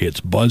 It's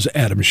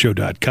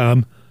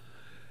buzzadamsshow.com.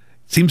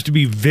 Seems to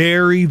be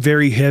very,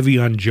 very heavy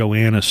on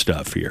Joanna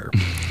stuff here.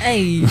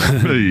 Hey.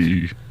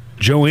 Hey.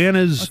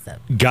 Joanna's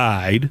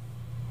guide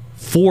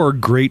for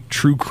great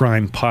true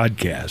crime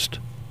podcast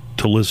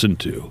to listen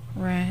to.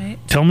 Right.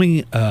 Tell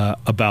me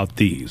about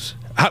these.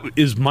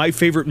 Is My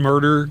Favorite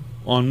Murder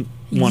on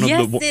one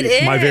Yes, of the? it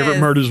is. My Favorite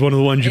Murder is one of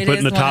the ones you It put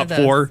in is the one top of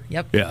those. 4.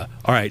 Yep. Yeah.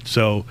 All right.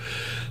 So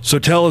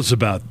tell us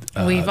about.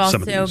 We've some of also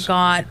these.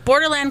 got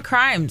Borderland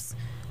Crimes.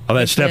 Oh,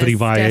 that's which Stephanie is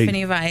Valle.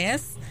 Stephanie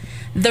Valles.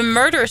 The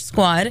Murder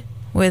Squad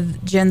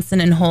with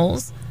Jensen and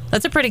Holes.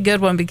 That's a pretty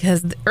good one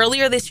because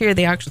earlier this year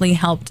they actually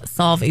helped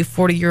solve a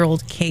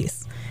 40-year-old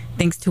case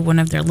thanks to one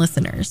of their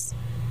listeners.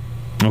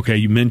 Okay,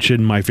 you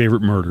mentioned My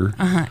Favorite Murder.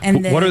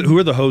 And then Who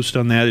are the hosts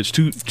on that? It's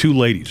two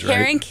ladies, right?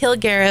 Karen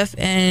Kilgariff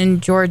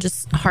and George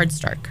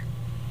Hardstark.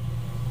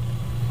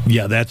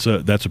 Yeah, that's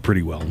a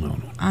pretty well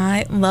known one.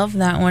 I love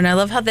that one. I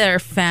love how their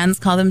fans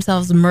call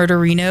themselves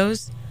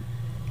murderinos.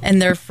 And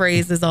their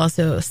phrase is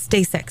also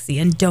stay sexy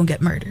and don't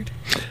get murdered.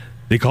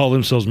 They call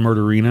themselves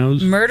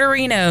Murderinos.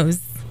 Murderinos.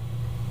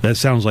 That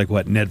sounds like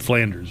what Ned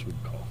Flanders would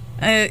call.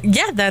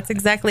 Yeah, that's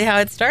exactly how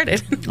it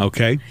started.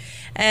 Okay.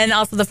 And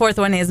also the fourth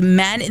one is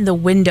Man in the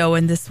Window,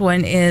 and this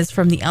one is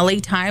from the LA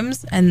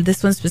Times, and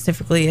this one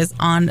specifically is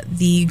on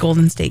the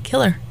Golden State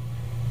Killer.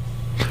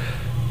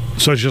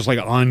 So it's just like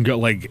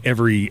like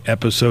every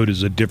episode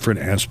is a different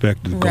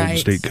aspect of the Golden Right.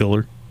 State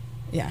Killer.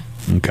 Yeah.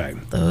 Okay.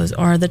 Those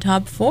are the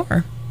top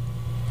 4.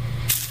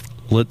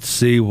 Let's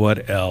see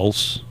what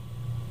else.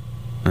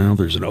 Well,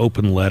 there's an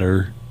open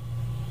letter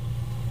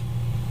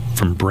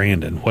from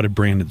Brandon. What did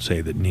Brandon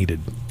say that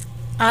needed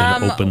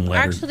an open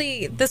letter?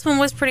 Actually, this one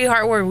was pretty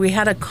hard. We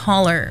had a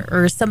caller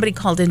or somebody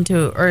called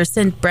into or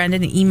sent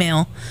Brandon an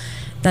email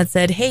that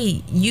said,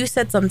 hey, you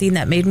said something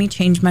that made me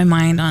change my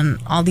mind on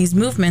all these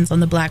movements,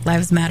 on the Black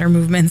Lives Matter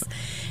movements.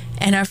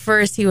 And at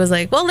first he was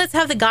like, well, let's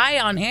have the guy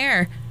on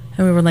air.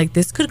 And we were like,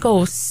 this could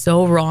go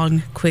so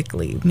wrong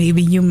quickly.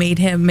 Maybe you made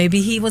him,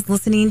 maybe he was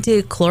listening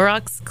to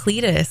Clorox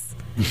Cletus.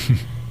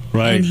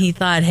 Right. And he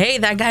thought, hey,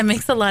 that guy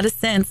makes a lot of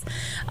sense.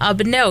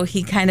 But no,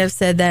 he kind of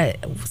said that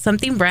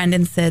something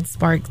Brandon said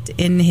sparked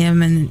in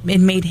him, and it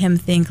made him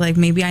think like,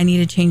 maybe I need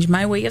to change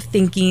my way of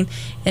thinking,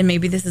 and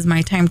maybe this is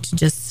my time to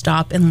just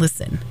stop and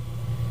listen.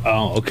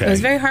 Oh, okay. It was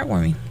very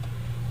heartwarming.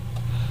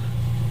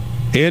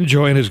 And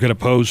Joanna's going to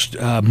post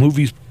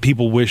movies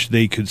people wish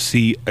they could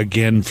see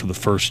again for the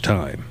first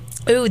time.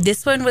 Ooh,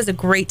 this one was a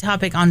great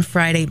topic on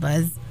Friday,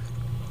 Buzz.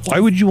 Why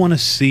would you want to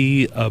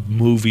see a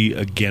movie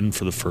again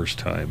for the first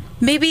time?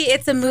 Maybe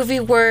it's a movie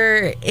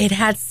where it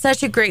had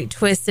such a great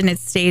twist and it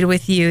stayed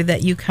with you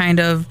that you kind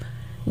of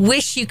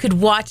wish you could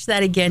watch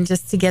that again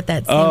just to get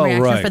that same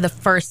reaction right. for the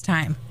first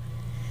time.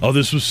 Oh,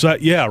 this was,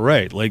 yeah,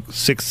 right, like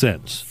Sixth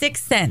Sense.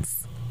 Sixth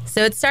Sense.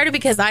 So it started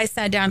because I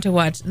sat down to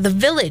watch The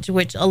Village,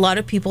 which a lot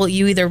of people,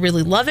 you either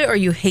really love it or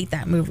you hate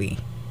that movie.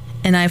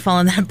 And I fall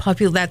in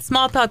that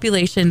small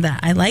population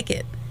that I like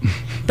it.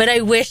 But I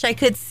wish I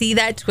could see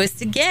that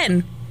twist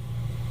again.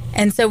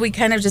 And so we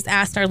kind of just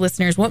asked our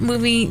listeners, what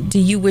movie do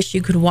you wish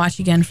you could watch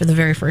again for the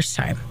very first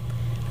time?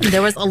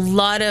 There was a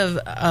lot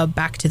of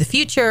Back to the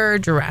Future,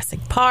 Jurassic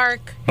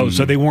Park. Oh,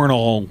 so they weren't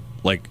all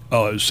like,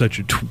 oh, it was such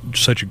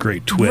a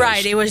great twist.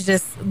 Right. It was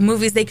just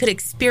movies they could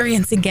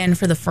experience again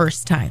for the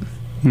first time.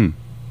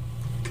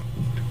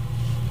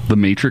 The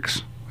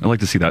Matrix. I'd like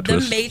to see that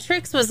twist. The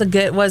Matrix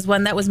was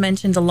one that was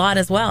mentioned a lot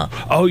as well.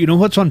 Oh, you know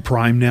what's on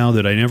Prime now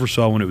that I never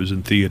saw when it was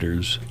in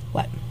theaters?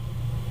 What?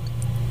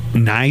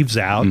 Knives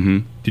Out. Mm-hmm.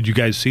 Did you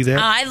guys see that?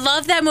 I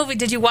love that movie.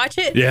 Did you watch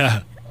it?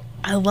 Yeah.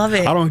 I love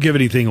it. I don't give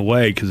anything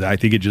away because I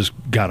think it just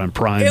got on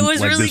Prime. It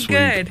was like really this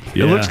good. Week.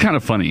 It looks kind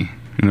of funny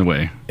in a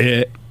way.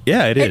 It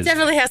It is.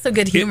 definitely has some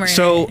good humor in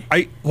So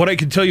it. what I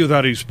can tell you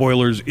without any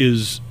spoilers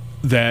is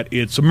that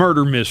it's a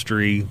murder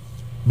mystery,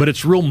 but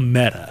it's real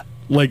meta.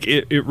 Like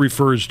it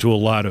refers to a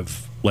lot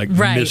of like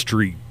Right.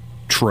 mystery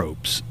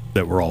tropes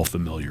that we're all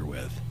familiar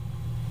with.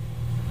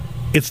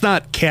 It's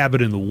not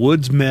Cabin in the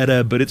Woods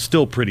meta, but it's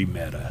still pretty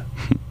meta.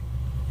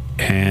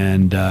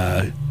 And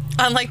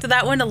I liked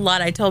that one a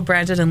lot. I told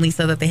Brandon and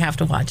Lisa that they have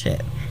to watch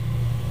it.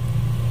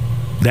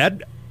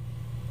 that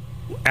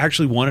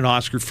actually won an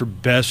Oscar for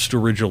Best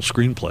Original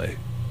Screenplay.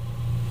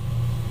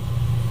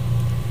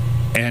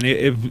 And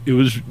it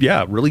was,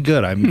 yeah, really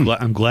good.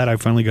 I'm glad I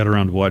finally got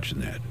around to watching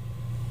that.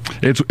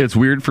 It's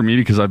weird for me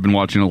because I've been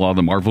watching a lot of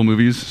the Marvel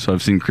movies, so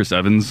I've seen Chris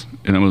Evans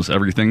in almost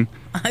everything.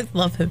 I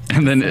love him.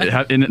 And then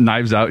in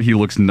Knives Out, he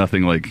looks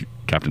nothing like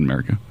Captain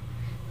America.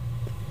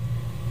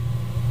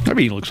 I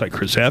mean, he looks like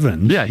Chris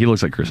Evans. Yeah, he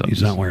looks like Chris Evans.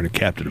 He's not wearing a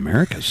Captain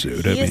America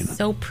suit. He is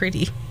so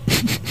pretty.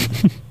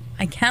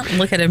 I can't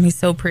look at him. He's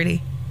so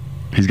pretty.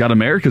 He's got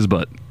America's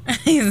butt.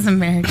 He's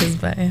America's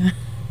butt. Yeah.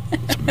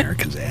 it's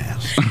America's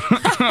ass.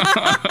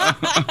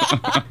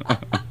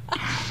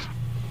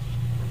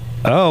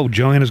 Oh,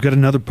 Joanna's got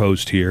another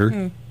post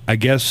here. I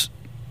guess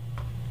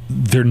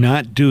they're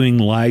not doing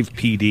live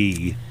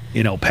PD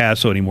in El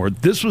Paso anymore.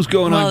 This was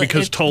going on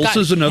because it got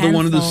Tulsa's another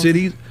one of the canceled.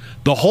 cities.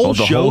 The whole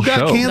the show whole got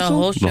show. The canceled?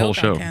 whole show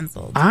show. got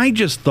canceled. I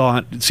just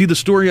thought, see, the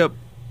story up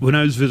when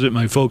I was visiting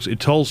my folks at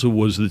Tulsa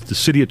was that the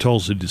city of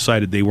Tulsa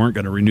decided they weren't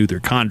going to renew their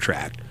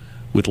contract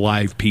with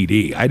Live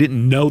PD. I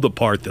didn't know the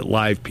part that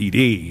Live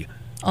PD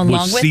Along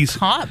was with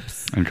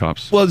cops. And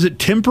cops. Well, is it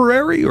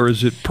temporary or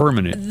is it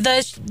permanent?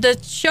 The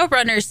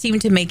showrunners seem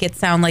to make it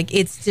sound like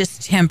it's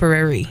just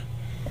temporary.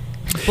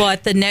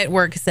 But the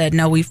network said,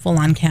 no, we full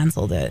on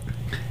canceled it.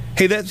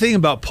 Hey, that thing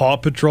about Paw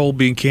Patrol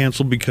being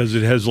canceled because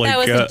it has like That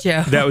was a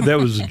joke. That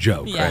was a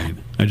joke, Yeah. right?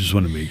 I just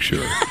want to make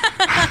sure.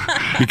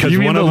 Because You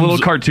mean one the of little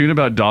them's- cartoon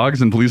about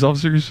dogs and police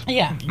officers?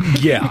 Yeah.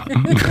 Yeah.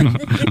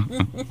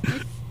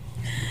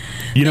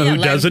 You know Yeah, who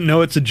like- doesn't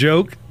know it's a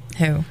joke?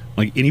 Who?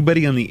 Like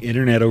anybody on the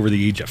internet over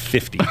the age of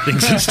 50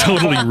 thinks it's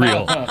totally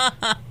real.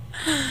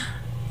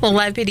 Well,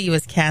 Live PD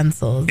was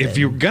canceled. If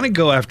you're going to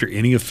go after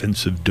any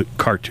offensive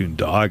cartoon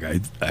dog,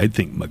 I'd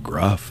think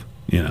McGruff,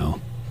 you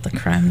know. The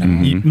crime.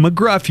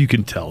 McGruff, you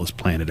can tell, has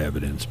planted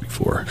evidence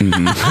before.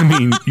 I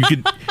mean,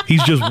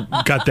 he's just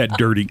got that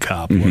dirty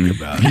cop look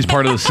about him. He's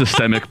part of the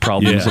systemic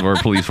problems Yeah. of our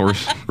police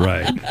force.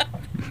 Right.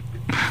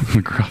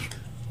 McGruff.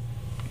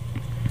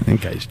 That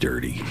guy's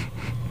dirty.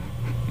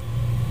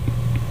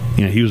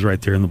 Yeah, he was right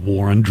there in the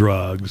war on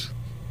drugs.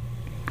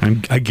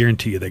 I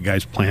guarantee you that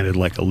guy's planted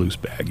like a loose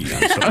baggie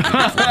on something.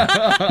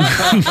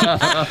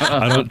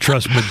 I don't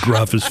trust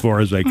McGruff as far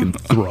as I can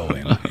throw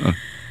him.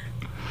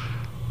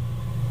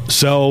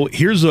 So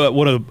here's I'm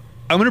going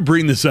to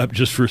bring this up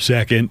just for a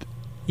second.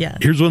 Yeah.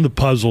 Here's one of the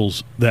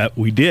puzzles that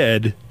we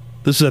did.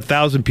 This is a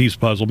 1,000-piece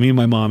puzzle. Me and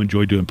my mom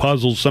enjoy doing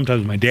puzzles.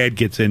 Sometimes my dad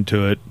gets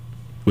into it,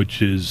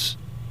 which is,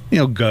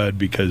 good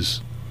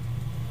because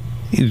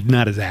he's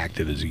not as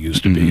active as he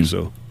used to be.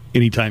 So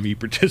anytime he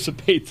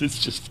participates, it's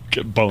just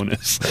a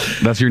bonus.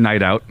 That's your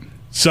night out.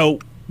 So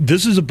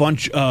this is a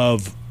bunch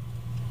of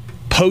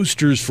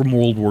posters from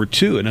World War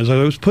II. And as I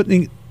was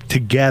putting it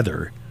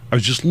together, I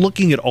was just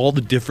looking at all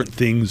the different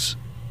things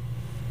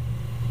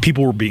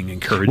people were being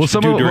encouraged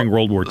to do during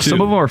World War II.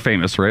 Some of them are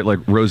famous, right? Like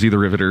Rosie the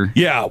Riveter.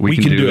 Yeah, we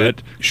can do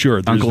it.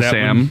 Sure. There's Uncle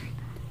Sam.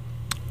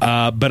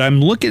 But I'm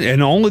looking,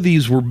 and all of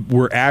these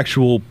were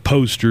actual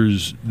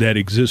posters that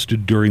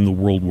existed during the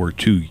World War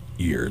II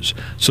years.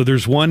 So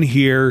there's one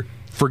here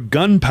for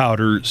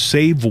gunpowder,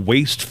 save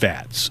waste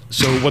fats.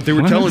 So what they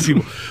were telling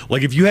people,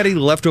 like if you had any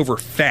leftover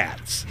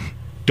fats,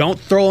 don't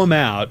throw them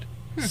out,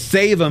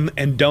 save them,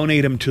 and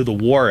donate them to the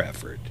war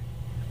effort.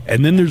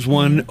 And then there's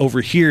one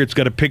over here. It's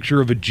got a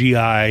picture of a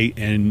GI,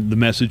 and the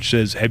message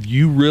says, "Have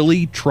you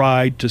really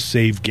tried to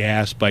save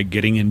gas by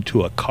getting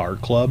into a car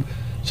club?"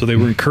 So they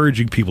were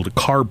encouraging people to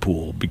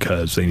carpool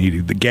because they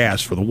needed the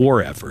gas for the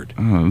war effort.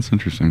 Oh, that's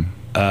interesting.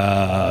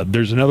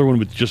 There's another one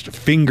with just a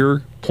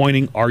finger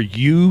pointing, "Are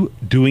you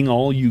doing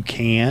all you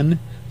can?"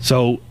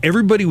 So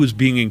everybody was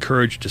being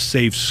encouraged to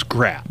save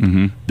scrap.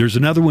 There's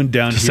another one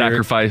down To here.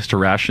 sacrifice, to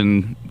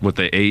ration what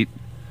they ate.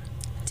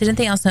 Didn't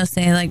they also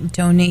say, like,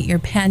 donate your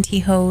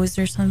pantyhose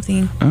or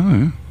something? Oh,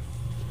 yeah.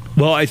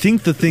 Well, I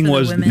think the thing For the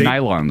was women.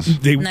 Nylons.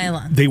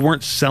 Nylons. They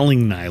weren't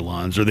selling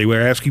nylons, or they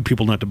were asking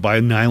people not to buy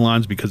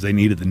nylons because they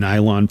needed the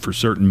nylon for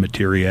certain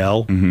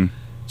material.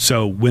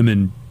 So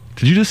women,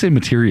 Did you just say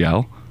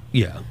material?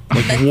 yeah,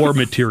 like war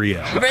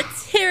material.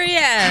 Material.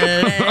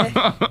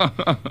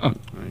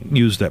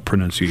 Use that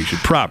pronunciation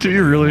properly. Do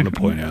you really? I want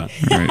to point out.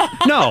 Right.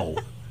 No,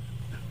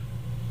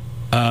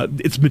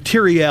 it's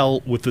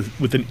material with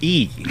an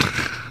E,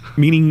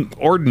 meaning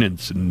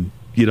ordnance and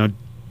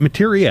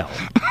material.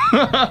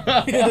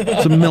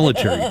 It's a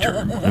military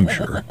term, I'm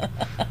sure.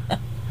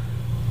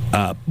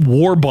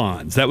 War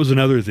bonds. That was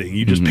another thing.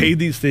 You just paid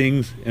these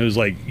things. It was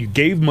like you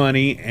gave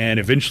money and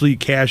eventually you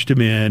cashed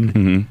them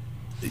in.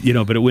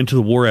 But it went to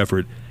the war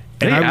effort.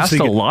 They And I was asked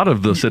thinking, a lot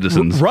of the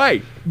citizens.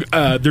 Right.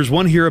 There's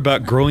one here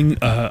about growing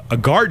a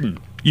garden,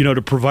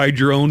 to provide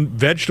your own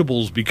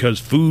vegetables because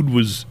food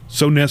was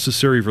so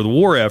necessary for the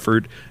war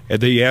effort.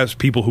 And they asked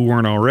people who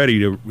weren't already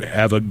to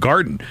have a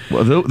garden.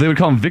 Well, they would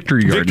call them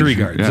victory gardens. Victory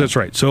gardens. Yeah. That's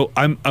right. So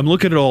I'm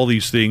looking at all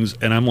these things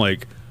and I'm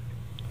like,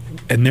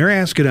 and they're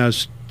asking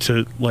us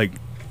to like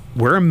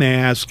wear a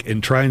mask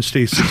and try and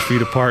stay 6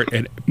 feet apart.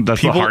 And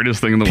That's the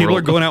hardest thing in the people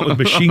world. are going out with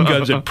machine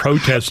guns and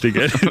protesting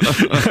it.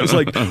 I was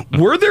like,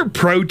 were there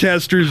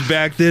protesters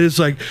back then? It's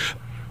like,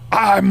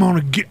 I'm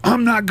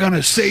not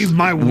gonna save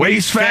my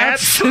waste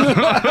fats.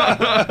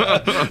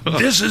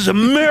 This is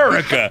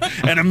America,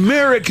 and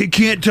America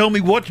can't tell me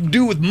what to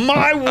do with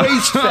my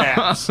waste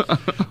fats.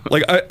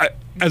 Like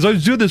as I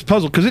was doing this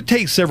puzzle, because it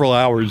takes several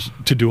hours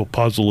to do a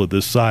puzzle of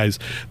this size,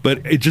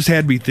 but it just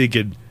had me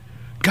thinking,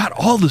 God,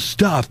 all the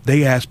stuff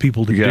they asked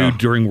people to do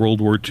during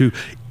World War II.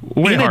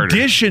 Way in harder.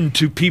 addition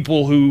to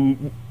people who,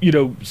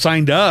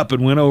 signed up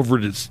and went over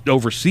to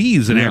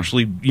overseas and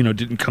actually,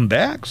 didn't come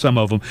back, some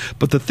of them.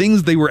 But the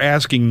things they were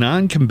asking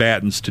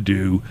non-combatants to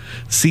do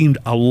seemed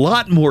a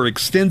lot more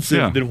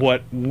extensive than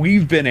what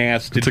we've been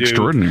asked to do. It's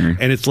extraordinary.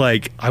 And it's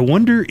like, I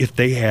wonder if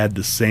they had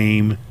the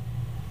same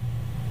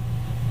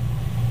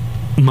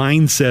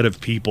mindset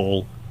of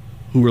people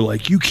who were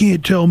like, you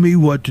can't tell me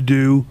what to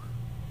do.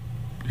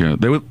 Yeah,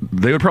 they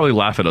would probably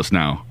laugh at us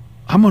now.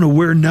 I'm going to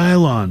wear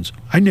nylons.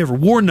 I never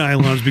wore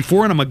nylons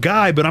before, and I'm a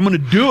guy, but I'm going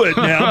to do it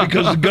now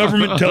because the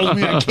government tells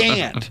me I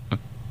can't.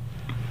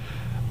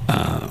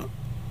 All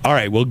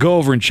right, we'll go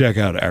over and check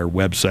out our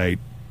website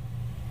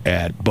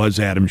at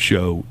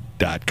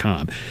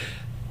buzzadamshow.com.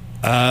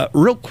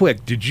 Real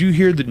quick, did you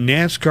hear that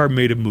NASCAR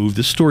made a move?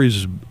 This story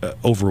is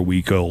over a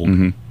week old.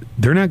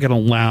 They're not going to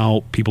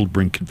allow people to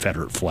bring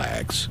Confederate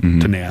flags to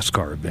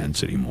NASCAR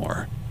events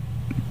anymore.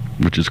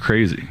 Which is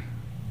crazy.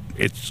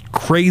 It's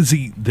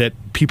crazy that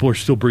people are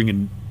still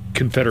bringing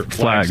Confederate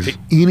flags to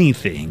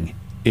anything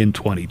in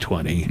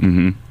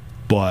 2020.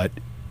 But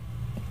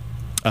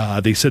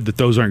they said that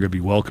those aren't going to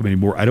be welcome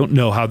anymore. I don't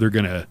know how they're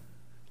going to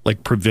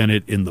prevent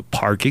it in the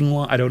parking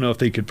lot. I don't know if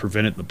they could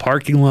prevent it in the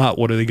parking lot.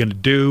 What are they going to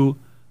do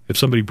if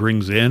somebody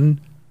brings in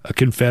a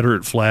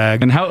Confederate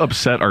flag? And how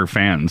upset are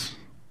fans?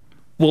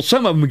 Well,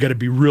 some of them got to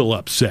be real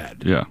upset.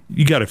 Yeah.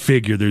 You got to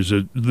figure there's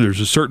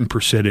a certain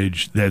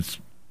percentage that's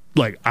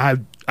like,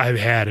 I've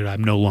had it.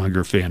 I'm no longer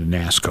a fan of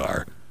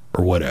NASCAR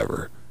or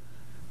whatever.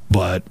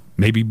 But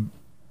maybe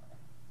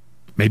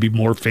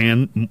more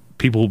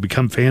people will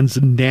become fans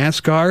of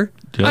NASCAR.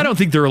 Yeah. I don't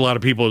think there are a lot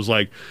of people who's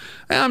like,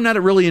 I'm not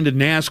really into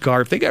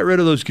NASCAR. If they got rid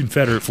of those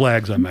Confederate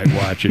flags, I might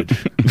watch it.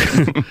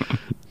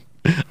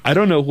 I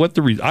don't know what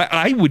the reason.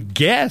 I would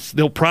guess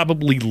they'll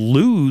probably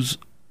lose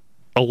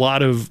a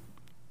lot of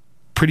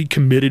pretty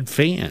committed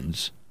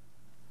fans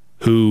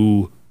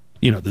who,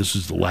 this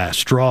is the last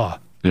straw.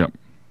 Yep.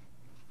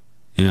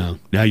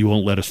 Now you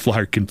won't let us fly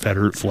our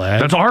Confederate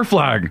flag. That's our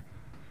flag.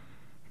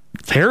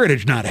 It's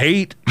heritage, not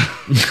hate.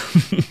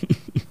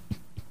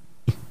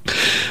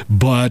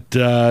 But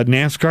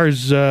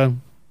NASCAR's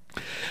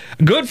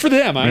good for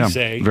them, I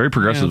say. Very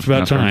progressive. It's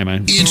about NASCAR.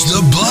 time. It's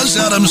the Buzz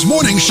Adams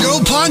Morning Show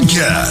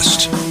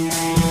podcast.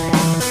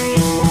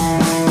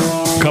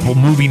 A couple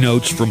movie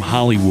notes from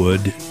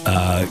Hollywood.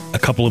 A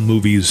couple of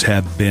movies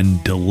have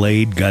been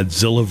delayed.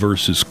 Godzilla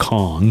vs.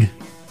 Kong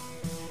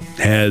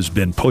has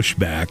been pushed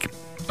back.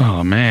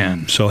 Oh,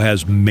 man. So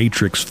has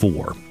Matrix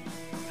 4.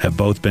 Have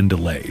both been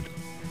delayed.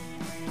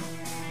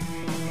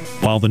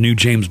 While the new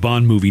James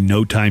Bond movie,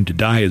 No Time to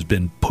Die, has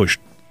been pushed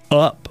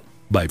up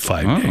by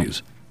 5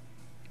 days.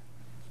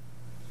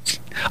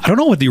 I don't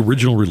know what the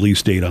original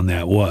release date on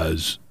that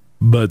was,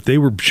 but they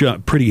were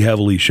pretty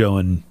heavily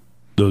showing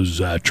those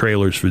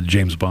trailers for the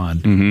James Bond.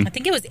 I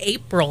think it was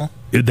April.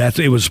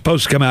 It was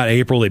supposed to come out in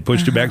April. They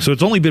pushed it back. So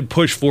it's only been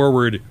pushed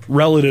forward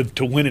relative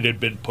to when it had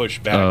been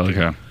pushed back. Oh,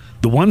 okay.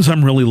 The ones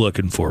I'm really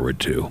looking forward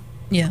to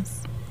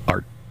Yes.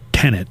 are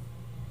Tenet.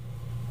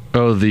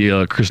 Oh,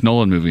 the Chris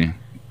Nolan movie.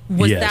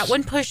 Was Yes. that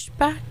one pushed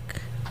back?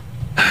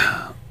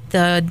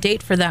 The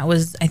date for that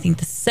was, I think,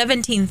 the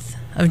 17th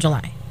of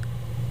July.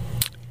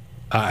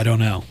 I don't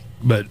know.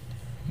 But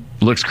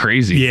Looks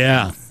crazy.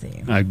 yeah,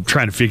 see. I'm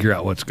trying to figure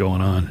out what's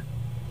going on.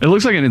 It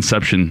looks like an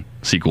Inception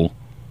sequel.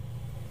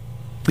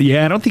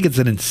 Yeah, I don't think it's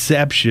an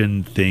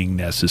Inception thing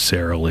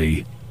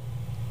necessarily,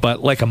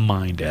 but like a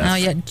Mind F. Oh,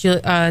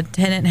 yeah.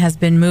 Tenet has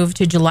been moved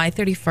to July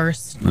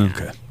 31st.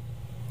 Okay.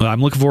 Well,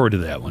 I'm looking forward to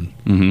that one.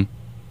 Mm-hmm.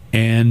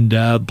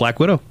 And Black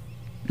Widow.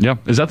 Yeah.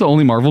 Is that the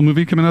only Marvel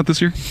movie coming out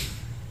this year?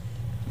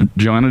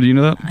 Joanna, do you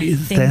know that?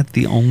 Is think that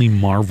the only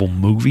Marvel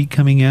movie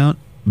coming out?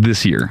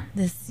 This year.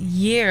 This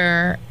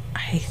year,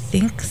 I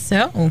think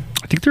so.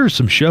 I think there are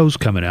some shows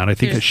coming out. I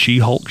think a There's-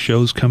 She-Hulk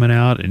show's coming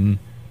out, and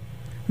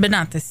But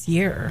not this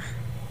year.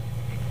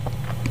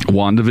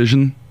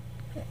 WandaVision.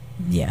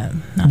 Yeah.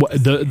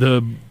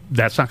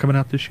 that's not coming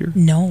out this year.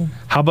 No.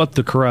 How about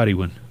the karate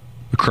one?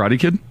 The Karate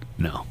Kid?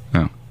 No,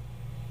 Oh.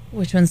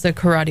 Which one's the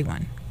karate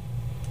one?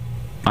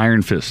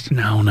 Iron Fist.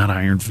 no, not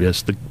Iron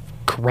Fist. The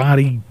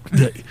karate.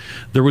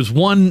 There was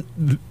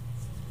one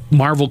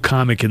Marvel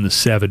comic in the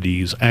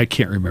 70s. I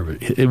can't remember.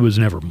 It was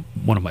never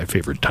one of my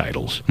favorite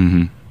titles.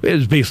 Mm-hmm. It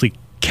was basically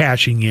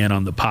cashing in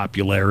on the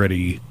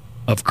popularity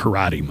of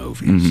karate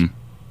movies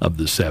of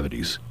the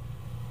 70s.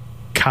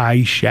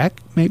 Kai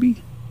Shek,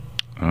 maybe?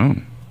 Oh.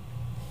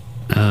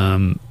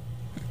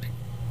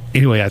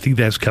 Anyway, I think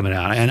that's coming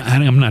out. And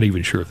I'm not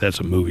even sure if that's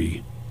a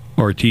movie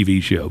or a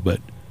TV show, but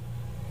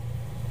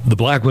the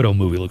Black Widow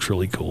movie looks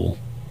really cool.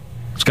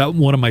 It's got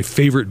one of my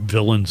favorite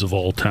villains of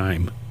all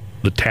time,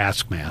 the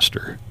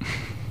Taskmaster.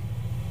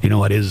 You know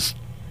what his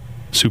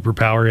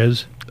superpower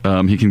is?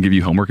 He can give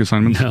you homework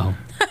assignments? No.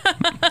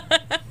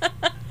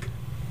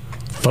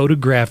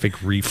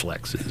 Photographic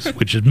reflexes,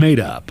 which is made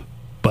up.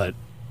 But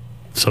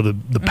so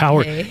the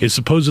power Okay. is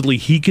supposedly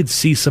he could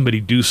see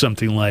somebody do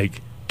something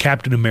like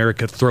Captain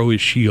America throw his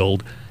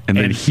shield. And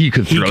then he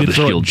could throw the it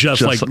shield just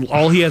just like like-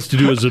 all he has to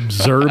do is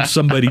observe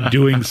somebody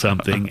doing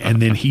something,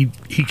 and then he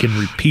can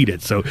repeat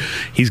it. So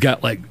he's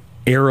got like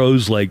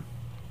arrows like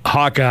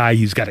Hawkeye.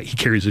 He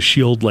carries a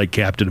shield like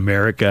Captain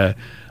America.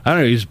 I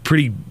don't know. He's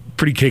pretty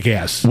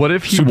kick-ass. What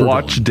if he supervillain.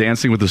 watched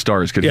Dancing with the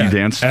Stars? Could Yeah, he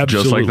dance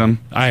absolutely. just like them?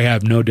 I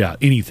have no doubt.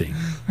 Anything.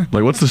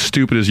 Like, what's the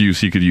stupidest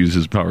use he could use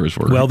his powers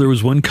for? Well, there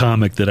was one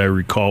comic that I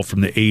recall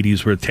from the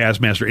 80s where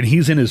Taskmaster, and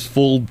he's in his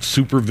full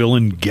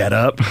supervillain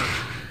getup,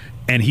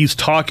 and he's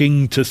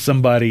talking to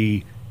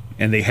somebody,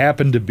 and they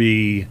happen to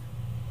be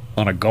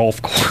on a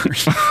golf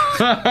course.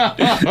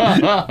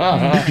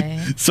 Okay.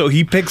 So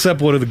he picks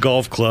up one of the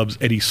golf clubs,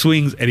 and he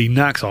swings, and he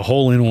knocks a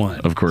hole in one.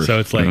 Of course, So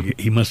it's like yeah.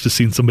 he must have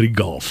seen somebody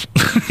golf,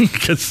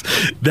 because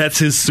that's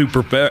his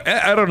superpower.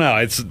 I don't know.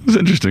 it's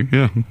interesting,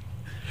 yeah.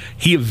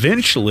 He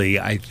eventually,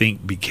 I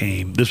think,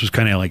 became, this was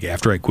kind of like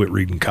after I quit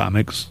reading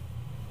comics,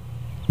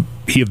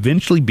 he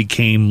eventually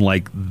became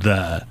like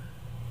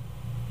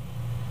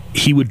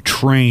he would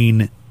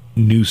train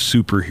new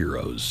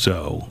superheroes.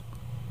 So,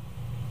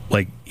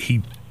 like,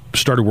 he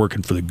started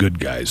working for the good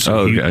guys. So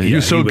Oh, okay. He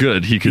was so would-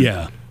 good, he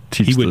could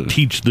teach he would the-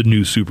 teach the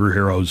new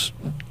superheroes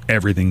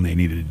everything they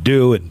needed to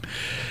do. And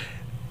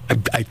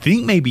I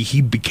think maybe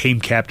he became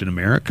Captain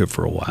America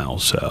for a while.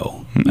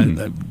 So I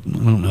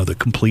don't know the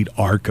complete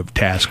arc of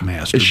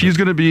Taskmaster. He's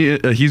going to be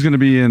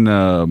in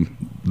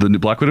the new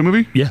Black Widow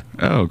movie? Yeah.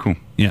 Oh, cool.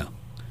 Yeah.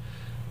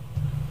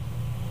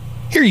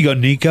 Here you go,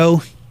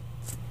 Nico.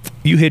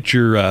 You hit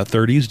your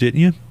 30s, didn't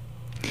you?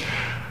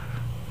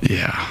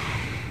 Yeah.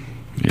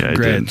 Yeah, I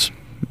Congrats. did.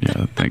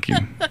 Yeah, thank you.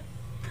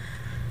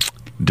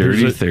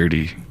 Dirty There's a-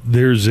 30.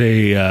 There's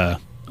a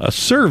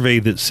survey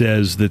that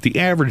says that the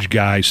average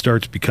guy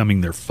starts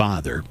becoming their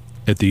father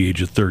at the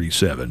age of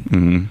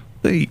 37.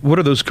 Mm-hmm. What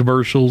are those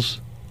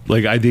commercials?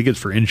 Like, I think it's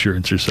for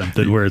insurance or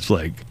something, where it's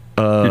like,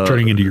 You're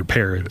turning into your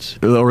parents.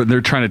 Or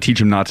they're trying to teach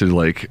them not to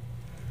like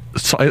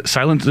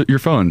silence your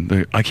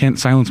phone. I can't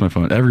silence my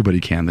phone. Everybody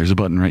can. There's a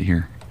button right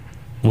here.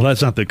 Well,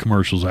 that's not the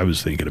commercials I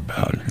was thinking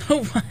about.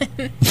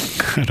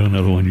 I don't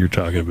know the one you're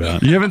talking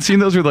about. You haven't seen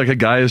those where like a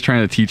guy is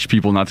trying to teach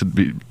people not to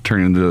be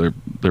turn into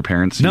their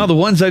parents? No, the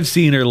ones I've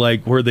seen are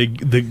like where the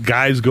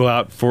guys go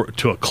out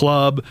to a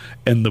club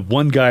and the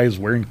one guy is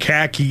wearing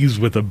khakis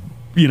with a,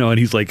 and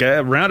he's like,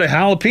 a round of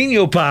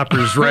jalapeno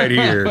poppers right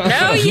here.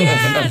 Oh,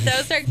 yeah.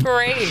 Those are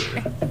great.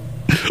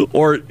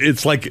 Or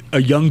it's like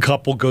a young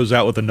couple goes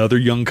out with another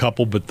young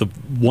couple, but the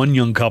one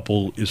young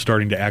couple is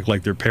starting to act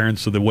like their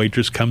parents. So the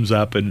waitress comes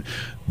up and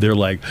they're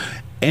like,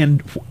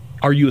 and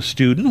are you a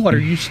student? What are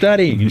you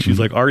studying? And she's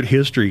like, art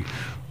history.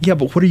 Yeah,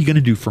 but what are you going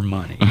to do for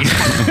money?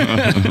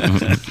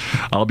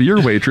 I'll be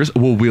your waitress.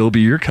 Well, we'll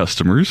be your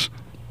customers.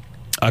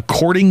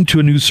 According to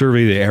a new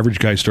survey, the average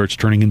guy starts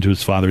turning into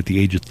his father at the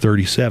age of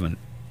 37.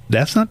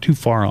 That's not too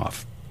far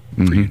off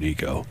for you,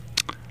 Nico.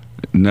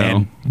 No.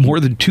 And more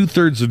than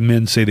 2/3 of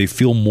men say they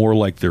feel more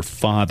like their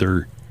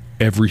father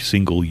every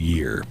single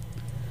year.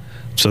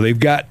 So they've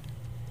got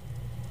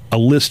a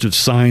list of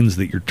signs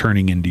that you're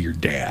turning into your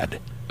dad.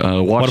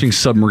 Watching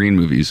submarine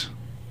movies.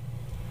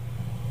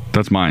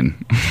 That's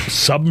mine.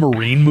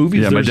 Submarine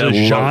movies? Yeah, my There's dad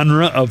a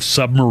genre of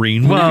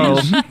submarine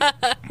movies?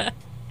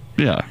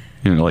 Yeah,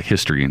 like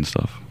history and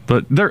stuff.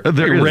 But there Like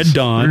is. Red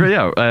Dawn.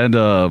 Yeah, and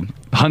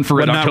Hunt for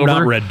Red Well, October.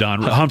 not Red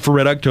Dawn. Hunt for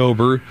Red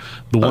October.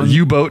 The one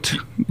U-boat.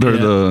 They're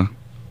the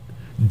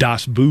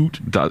Das Boot.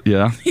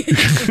 yeah.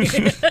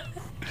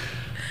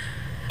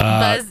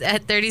 Buzz,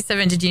 at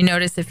 37, did you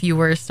notice if you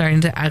were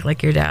starting to act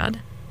like your dad?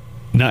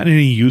 Not in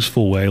any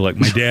useful way, like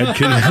my dad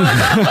could.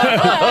 If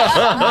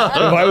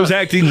I was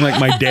acting like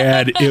my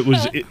dad, it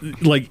was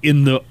like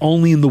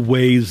only in the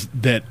ways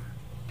that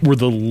were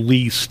the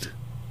least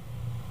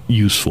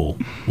useful.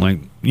 Like,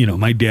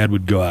 my dad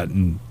would go out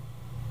and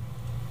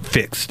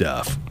fix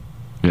stuff,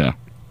 Yeah.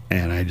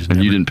 and I just And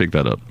never, you didn't pick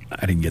that up.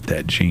 I didn't get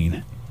that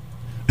gene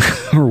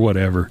or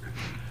whatever.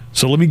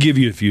 So let me give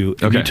you a few,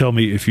 and you Okay. tell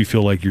me if you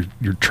feel like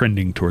you're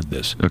trending toward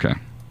this. Okay.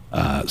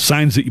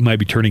 Signs that you might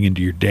be turning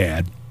into your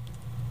dad.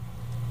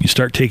 You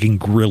start taking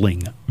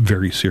grilling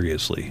very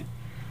seriously.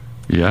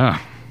 Yeah.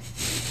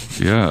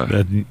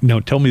 Yeah. No,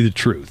 tell me the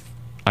truth.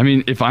 I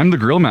mean, if I'm the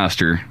grill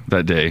master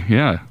that day,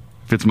 yeah.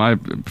 If it's my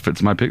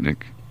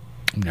picnic.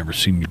 I've never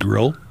seen you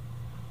grill.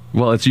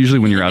 Well, it's usually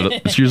when you're out.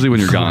 It's usually when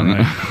you're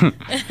gone.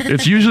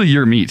 It's usually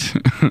your meat.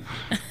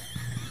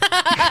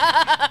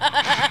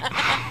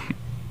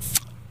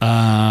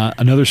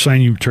 Another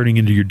sign you're turning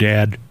into your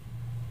dad.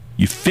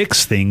 You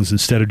fix things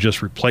instead of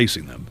just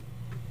replacing them.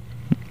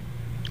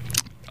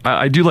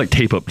 I do like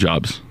tape up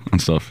jobs and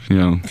stuff.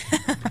 I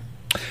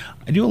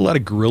do a lot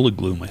of Gorilla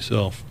Glue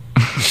myself.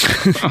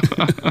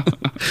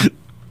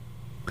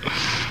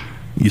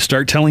 You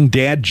start telling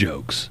dad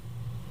jokes.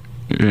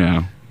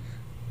 Yeah.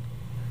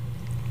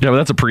 Yeah, but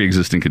that's a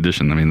pre-existing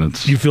condition. I mean,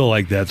 that's You feel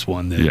like that's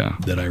one Yeah.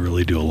 that I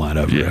really do a lot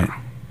of, yeah.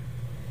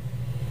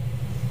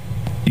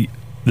 right?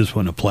 This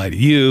wouldn't apply to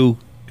you.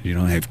 You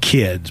don't have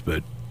kids,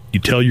 but you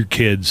tell your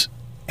kids,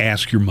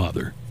 ask your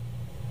mother.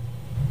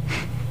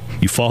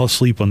 You fall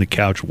asleep on the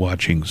couch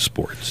watching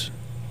sports.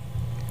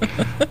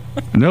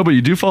 No, but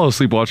you do fall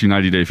asleep watching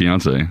 90 Day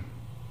Fiancé.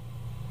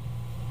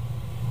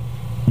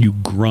 You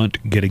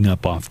grunt getting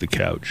up off the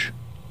couch.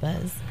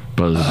 Buzz.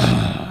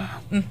 Buzz.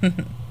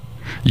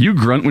 You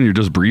grunt when you're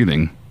just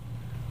breathing.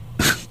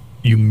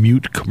 You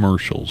mute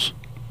commercials.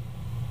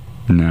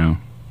 No.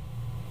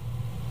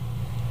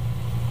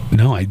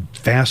 No, I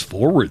fast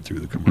forward through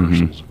the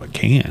commercials if I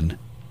can.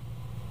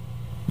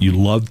 You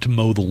love to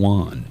mow the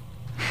lawn.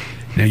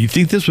 Now, you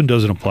think this one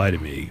doesn't apply to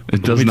me.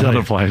 It does Let me not tell you,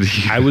 apply to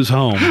you. I was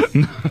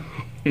home,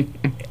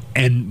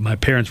 and my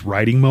parents'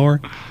 riding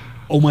mower,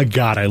 oh my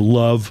God, I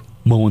love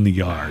mowing the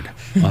yard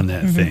on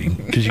that thing.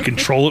 Because you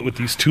control it with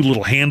these two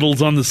little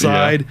handles on the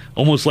side,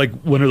 almost like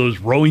one of those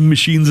rowing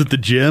machines at the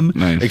gym,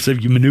 Nice.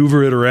 except you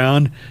maneuver it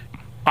around.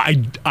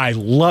 I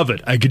love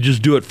it. I could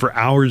just do it for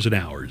hours and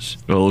hours.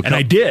 Well, And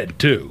I did,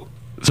 too.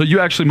 So you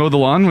actually mow the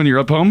lawn when you're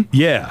up home?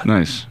 Yeah.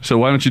 Nice. So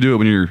why don't you do it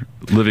when you're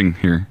living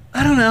here?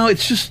 I don't know.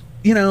 It's just,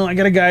 I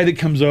got a guy that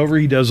comes over.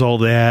 He does all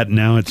that.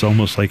 Now it's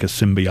almost like a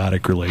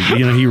symbiotic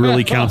relationship. He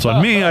really counts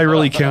on me. I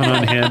really count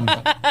on him.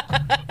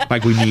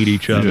 Like we need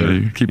each other.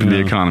 Yeah, keeping the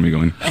economy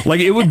going. Like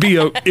it would be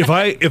if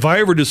I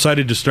ever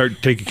decided to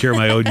start taking care of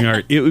my own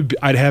yard,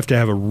 I'd have to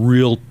have a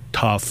real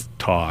tough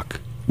talk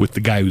with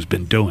the guy who's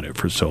been doing it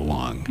for so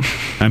long.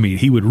 I mean,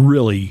 he would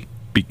really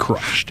be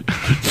crushed.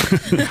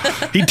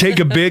 He'd take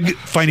a big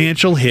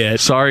financial hit.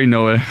 Sorry,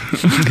 Noah.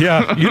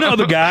 Yeah, you know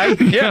the guy.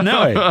 Yeah,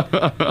 no.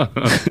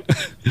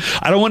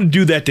 I don't want to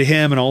do that to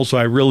him, and also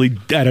I really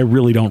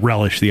don't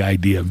relish the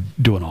idea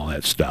of doing all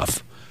that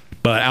stuff.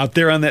 But out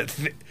there on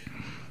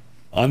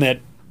that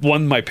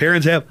one my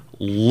parents have,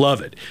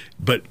 love it.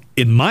 But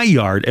in my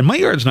yard, and my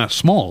yard's not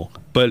small,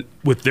 but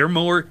with their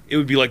mower, it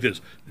would be like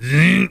this.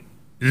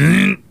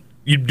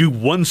 You'd do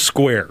one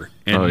square,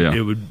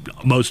 and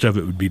most of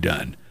it would be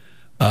done.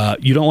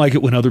 You don't like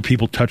it when other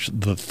people touch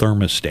the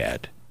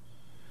thermostat.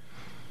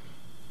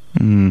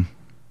 No.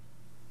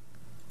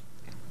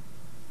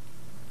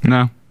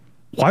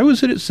 Why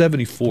was it at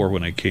 74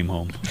 when I came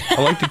home?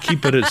 I like to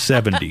keep it at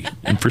 70.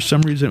 And for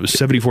some reason, it was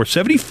 74.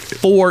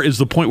 74 is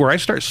the point where I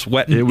start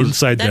sweating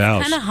inside the That's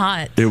house. kind of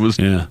hot. It was.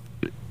 Yeah.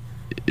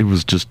 It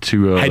was just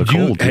too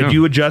cold. Had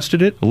you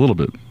adjusted it? A little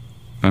bit.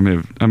 I may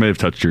have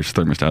touched your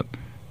thermostat.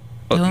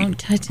 Don't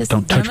touch his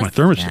Don't touch my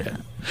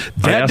thermostat.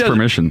 I asked does-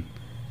 permission.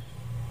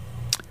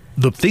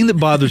 The thing that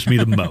bothers me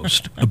the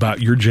most about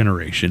your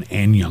generation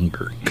and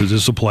younger, because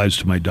this applies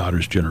to my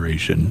daughter's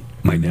generation,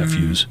 my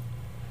nephews,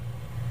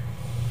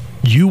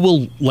 you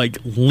will like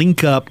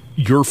link up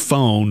your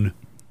phone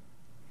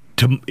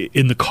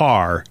in the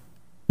car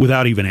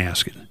without even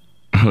asking.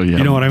 Oh yeah.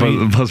 You know what I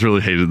mean? Buzz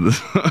really hated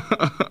this.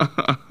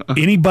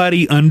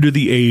 Anybody under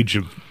the age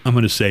of, I'm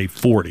going to say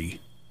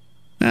 40,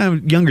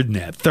 younger than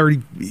that,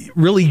 30,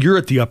 really, you're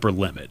at the upper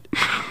limit.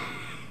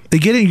 They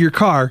get in your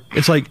car,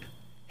 it's like,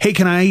 hey,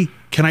 can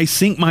I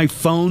sync my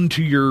phone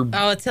to your...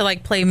 Oh, to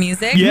like play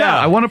music? Yeah.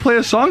 I want to play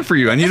a song for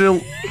you. I need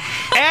to.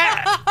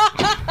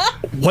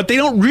 What they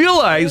don't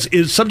realize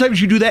is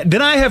sometimes you do that,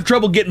 then I have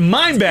trouble getting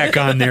mine back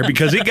on there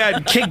because it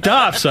got kicked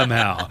off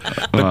somehow.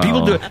 But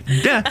people do it.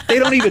 Yeah, they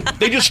don't even,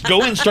 they just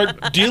go in and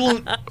start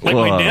dealing, like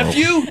my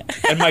nephew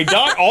and my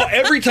dog,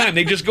 every time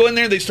they just go in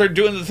there, they start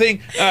doing the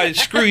thing,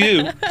 screw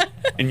you.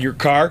 In your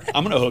car,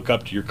 I'm going to hook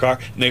up to your car.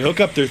 And they hook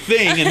up their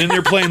thing, and then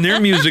they're playing their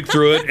music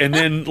through it. And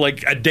then,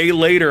 like, a day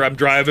later, I'm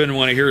driving and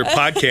want to hear a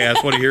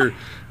podcast, want to hear,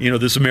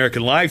 This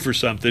American Life or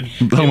something.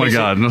 Oh, my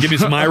God. Give me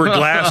some Ira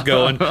Glass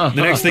going. The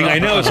next thing I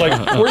know, it's like,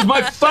 where's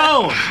my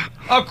phone?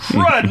 Oh,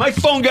 crud. My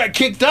phone got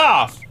kicked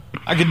off.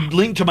 I could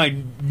link to my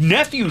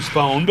nephew's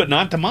phone, but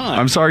not to mine.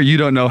 I'm sorry, you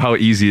don't know how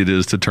easy it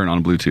is to turn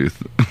on Bluetooth.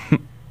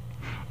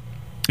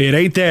 It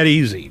ain't that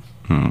easy.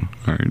 Oh,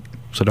 all right.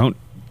 So don't.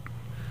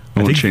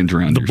 I won't change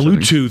around The your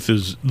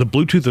settings.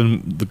 Bluetooth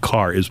in the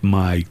car is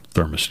my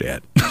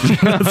thermostat.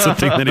 That's the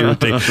thing that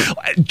irritates.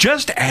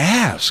 Just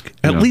ask.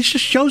 At least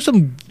just show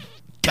some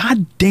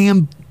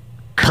goddamn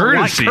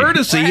courtesy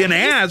and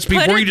ask put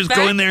before it you just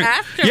go in there.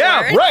 afterwards.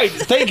 Yeah, right.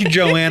 Thank you,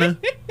 Joanna.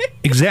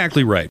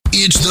 Exactly right.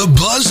 It's the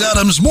Buzz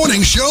Adams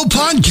Morning Show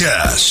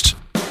podcast.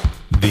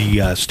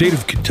 The state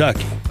of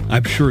Kentucky,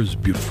 I'm sure, is a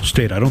beautiful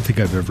state. I don't think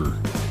I've ever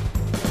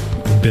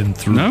been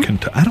through No?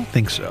 Kentucky. I don't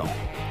think so.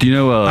 Do you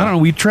know? I don't know.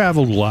 We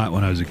traveled a lot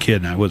when I was a kid,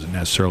 and I wasn't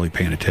necessarily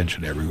paying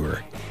attention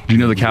everywhere. Do you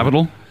know the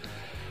capital?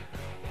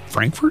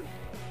 Frankfurt?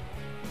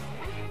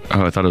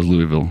 Oh, I thought it was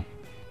Louisville.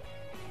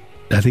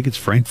 I think it's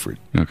Frankfurt.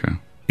 Okay,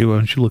 Yeah, why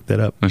don't you look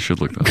that up? I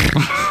should look that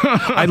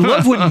up. I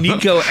love when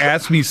Nico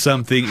asks me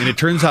something, and it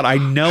turns out I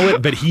know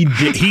it, but he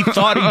did. He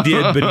thought he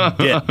did, but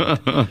he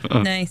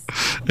didn't. Nice.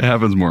 It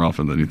happens more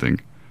often than you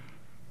think.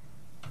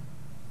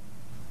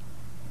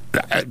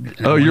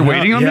 Oh, you're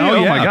waiting on me? Yeah,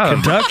 Oh yeah, my God.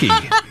 Kentucky.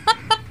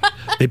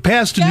 They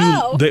passed a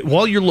Go. new.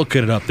 While you're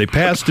looking it up, they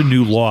passed a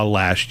new law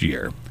last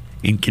year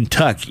in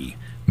Kentucky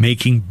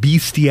making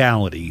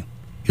bestiality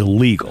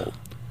illegal.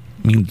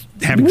 I mean,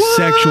 having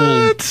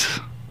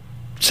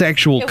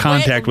sexual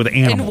contact with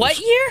animals. In what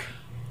year?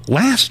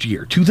 Last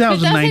year,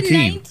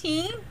 2019.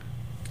 2019?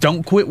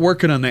 Don't quit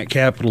working on that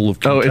capital of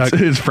Oh,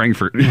 Kentucky. it's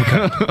Frankfurt.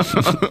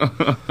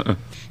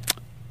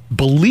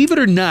 Believe it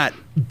or not,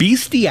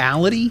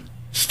 bestiality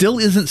still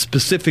isn't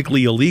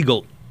specifically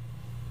illegal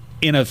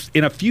in a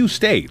few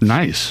states.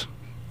 Nice.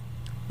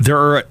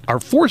 There are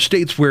 4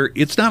 states where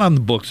it's not on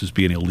the books as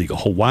being illegal: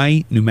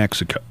 Hawaii, New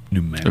Mexico,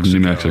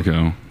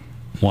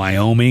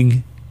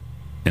 Wyoming,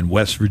 and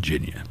West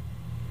Virginia,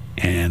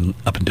 and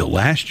up until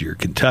last year,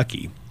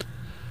 Kentucky.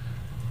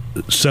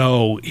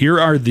 So here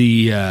are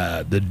the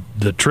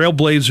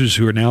trailblazers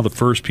who are now the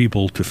first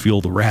people to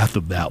feel the wrath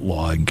of that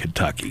law in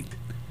Kentucky.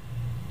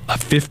 A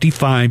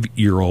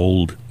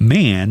 55-year-old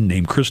man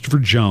named Christopher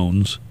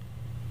Jones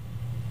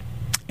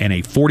and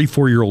a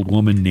 44-year-old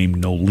woman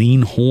named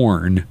Nolene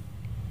Horn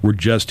were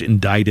just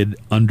indicted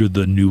under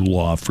the new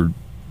law for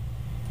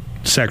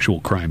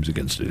sexual crimes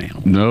against an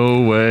animal.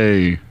 No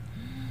way.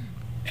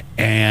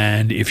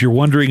 And if you're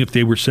wondering if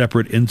they were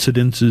separate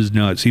incidences,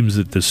 no, it seems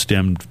that this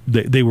stemmed,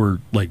 they were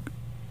like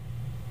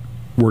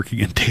working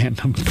in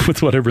tandem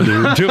with whatever they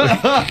were doing.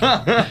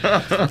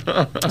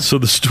 So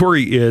the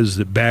story is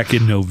that back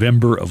in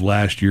November of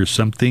last year,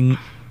 something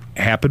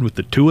happened with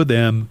the two of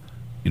them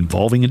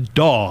involving a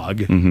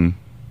dog in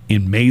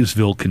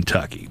Maysville,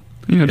 Kentucky.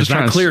 Yeah, It's just not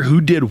trying to clear who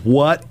did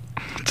what.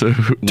 To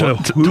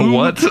who?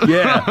 what?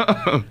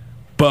 Yeah.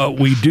 But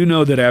we do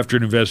know that after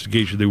an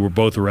investigation, they were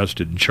both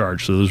arrested and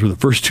charged. So those were the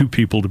first 2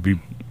 people to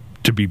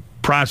be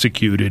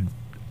prosecuted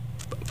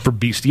for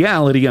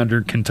bestiality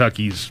under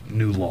Kentucky's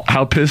new law.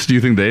 How pissed do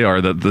you think they are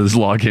that this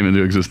law came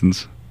into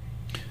existence?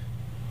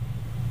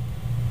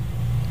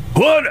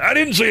 What? I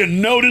didn't see a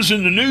notice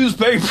in the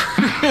newspaper.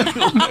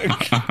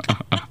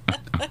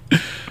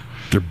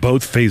 They're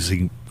both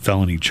facing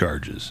felony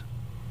charges.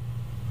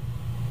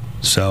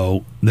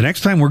 So the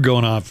next time we're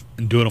going off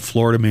and doing a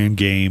Florida Man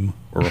game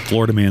or a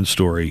Florida Man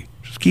story,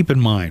 just keep in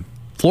mind,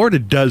 Florida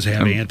does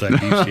have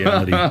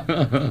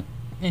anti-bestiality,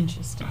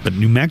 Interesting. but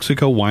New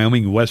Mexico,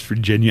 Wyoming, West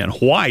Virginia, and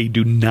Hawaii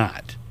do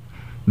not.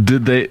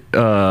 Did they?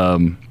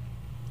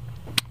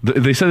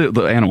 They said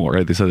the animal,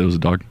 right? They said it was a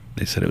dog.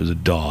 They said it was a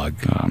dog,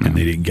 man. and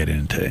they didn't get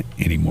into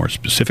any more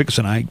specifics.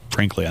 And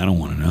frankly, I don't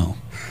want to know.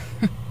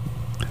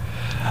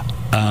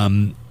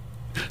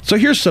 So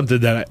here's something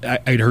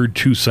that I'd heard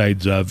two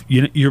sides of.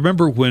 You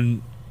remember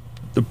when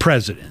the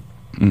president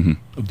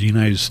of the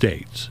United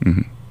States,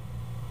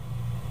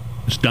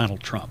 it's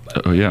Donald Trump,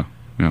 Oh yeah.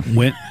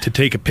 went to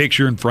take a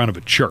picture in front of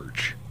a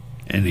church,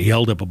 and he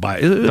held up a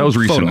Bible. That was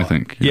recent, I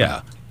think.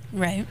 Yeah.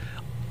 Right.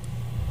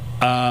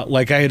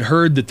 Like I had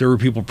heard that there were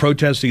people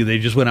protesting, and they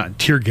just went out and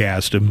tear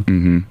gassed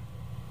him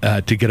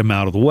to get him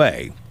out of the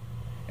way.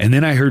 And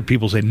then I heard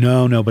people say,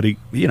 no, nobody,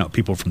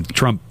 people from the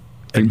Trump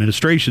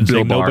administration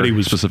saying nobody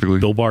was specifically.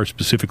 Bill Barr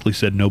specifically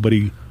said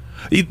nobody.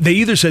 They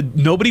either said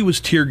nobody was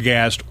tear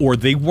gassed or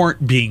they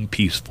weren't being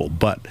peaceful.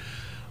 But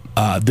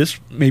this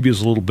maybe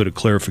is a little bit of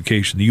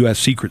clarification. The U.S.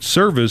 Secret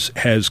Service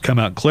has come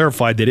out and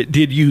clarified that it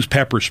did use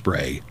pepper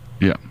spray.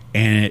 Yeah.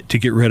 And to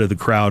get rid of the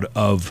crowd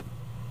of,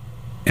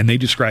 and they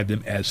described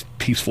them as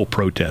peaceful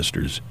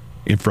protesters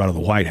in front of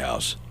the White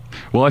House.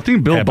 Well, I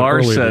think Bill Barr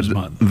earlier said this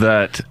month.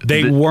 that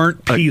They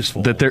weren't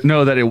peaceful.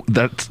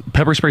 That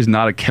pepper spray is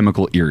not a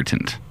chemical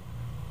irritant.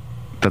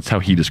 That's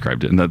how he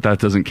described it, and that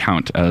doesn't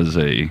count as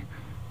a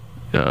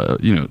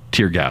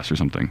tear gas or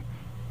something.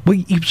 Well,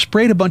 you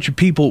sprayed a bunch of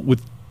people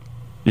with.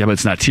 Yeah, but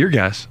it's not tear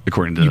gas,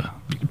 according to.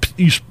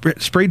 You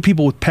sprayed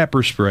people with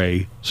pepper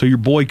spray so your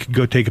boy could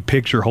go take a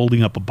picture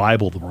holding up a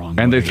Bible the wrong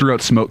way. And they threw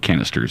out smoke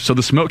canisters. So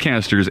the smoke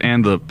canisters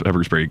and the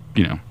pepper spray,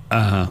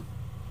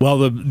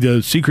 Well,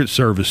 the Secret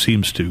Service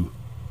seems to.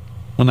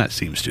 Well, not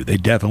seems to. They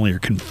definitely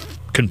are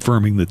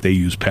confirming that they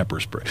use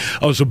pepper spray.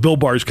 Oh, so Bill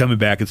Barr's coming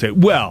back and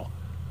saying, well,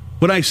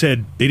 when I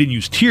said they didn't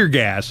use tear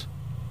gas,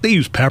 they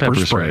used pepper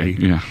spray.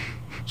 Yeah.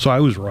 So I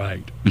was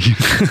right.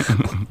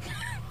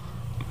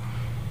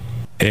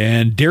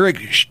 And Derek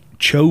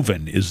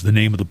Chauvin is the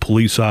name of the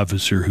police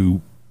officer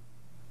who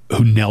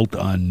knelt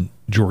on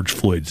George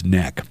Floyd's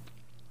neck.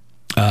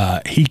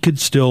 He could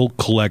still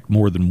collect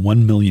more than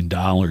 $1 million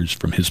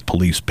from his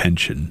police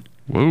pension,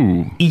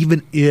 Whoa.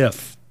 even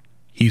if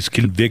he's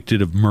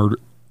convicted of murder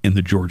in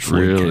the George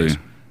Floyd Really? case.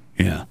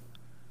 Yeah.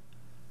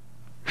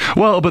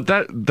 Well, but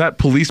that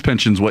police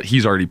pension's what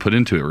he's already put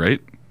into it, right?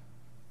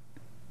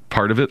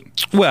 Part of it?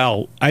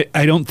 Well,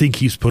 I don't think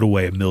he's put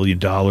away $1 million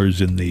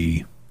in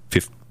the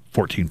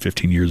 14,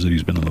 15 years that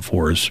he's been in the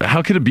force.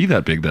 How could it be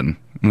that big then?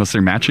 Unless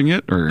they're matching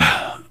it, or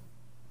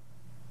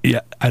Yeah,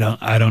 I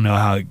don't know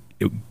how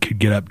it could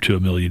get up to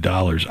 $1 million.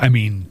 I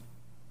mean,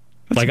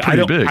 That's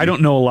pretty big. I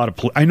don't know a lot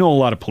of I know a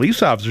lot of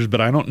police officers,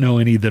 but I don't know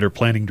any that are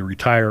planning to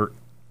retire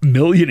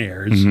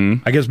millionaires.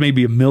 I guess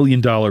maybe $1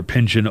 million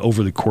pension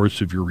over the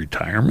course of your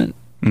retirement,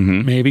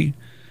 maybe.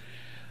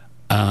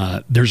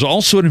 There's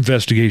also an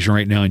investigation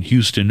right now in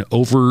Houston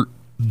over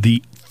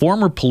the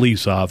former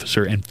police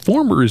officer, and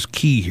former is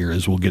key here,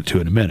 as we'll get to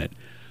in a minute,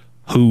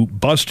 who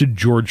busted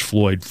George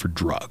Floyd for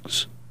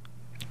drugs.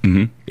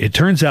 It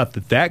turns out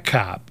that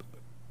cop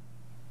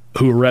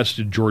who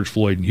arrested George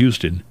Floyd in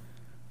Houston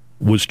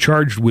was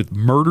charged with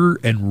murder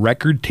and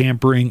record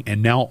tampering,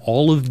 and now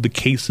all of the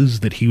cases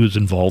that he was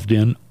involved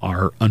in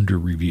are under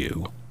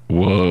review.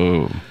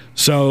 whoa.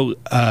 So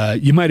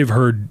you might have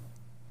heard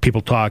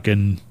people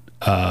talking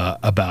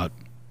about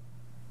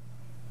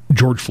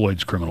George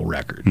Floyd's criminal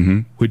record,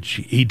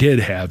 which he did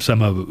have.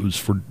 Some of it was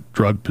for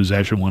drug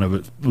possession. One of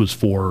it was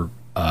for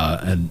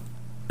an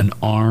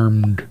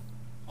armed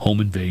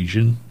home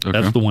invasion. Okay.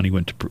 That's the one he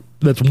went to.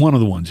 That's one of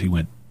the ones he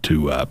went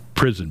to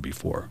prison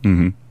before.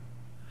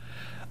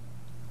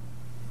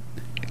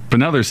 But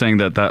now they're saying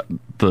that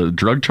the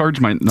drug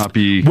charge might not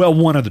be Well,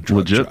 one of the drug.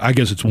 legit. I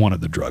guess it's one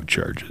of the drug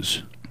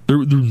charges.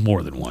 There's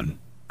more than one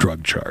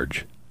drug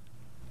charge.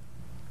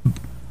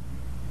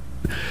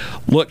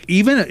 Look,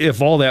 even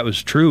if all that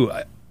was true,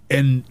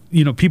 and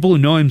people who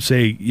know him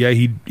say, yeah,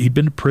 he'd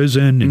been to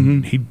prison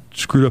and he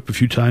screwed up a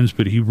few times,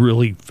 but he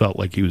really felt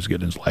like he was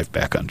getting his life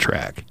back on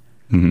track.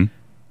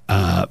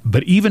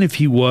 But even if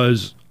he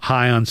was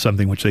high on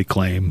something, which they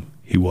claim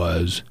he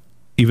was,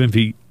 even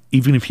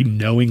if he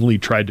knowingly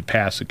tried to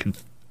pass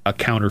a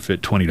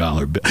counterfeit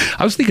 $20 bill,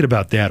 I was thinking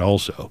about that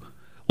also.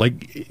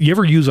 Like, you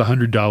ever use a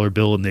 $100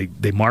 bill and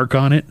they mark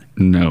on it?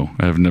 No,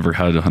 I've never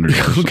had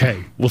 $100.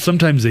 Okay. Well,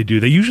 sometimes they do.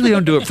 They usually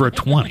don't do it for a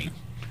 20.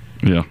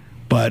 Yeah.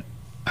 But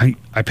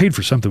I paid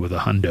for something with a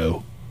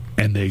hundo,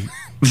 and they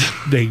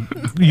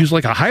use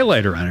like a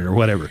highlighter on it or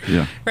whatever.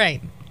 Yeah.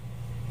 Right.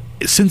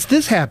 Since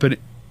this happened,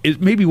 it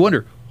made me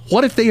wonder,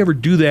 what if they ever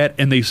do that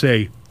and they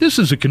say, this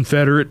is a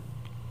counterfeit,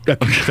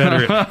 excuse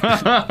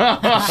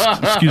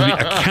me,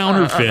 a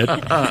counterfeit.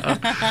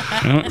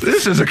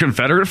 This is a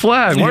Confederate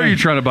flag. Why are you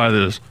trying to buy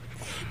this?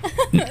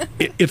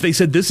 If they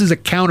said this is a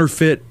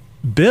counterfeit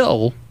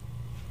bill,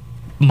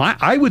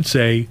 I would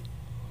say,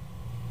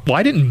 well,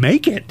 I didn't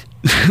make it,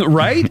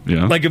 right?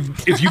 Yeah. Like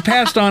if you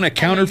passed on a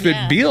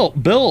counterfeit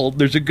bill,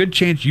 there's a good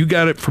chance you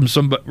got it from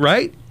somebody,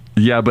 right?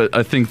 Yeah, but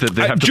I think that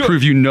they have to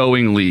prove you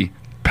knowingly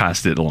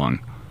passed it along.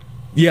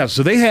 Yeah,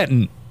 so they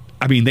hadn't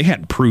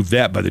proved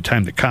that by the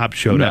time the cops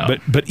showed up. No.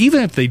 But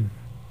even if they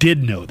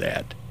did know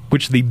that,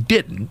 which they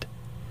didn't,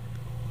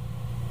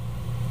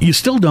 you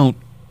still don't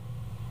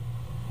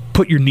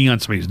put your knee on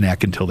somebody's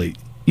neck until they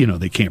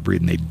can't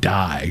breathe and they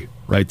die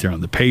right there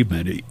on the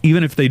pavement.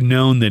 Even if they'd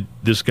known that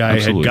this guy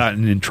Absolutely. had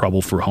gotten in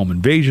trouble for home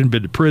invasion,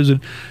 been to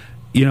prison,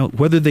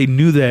 whether they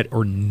knew that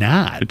or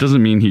not. It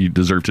doesn't mean he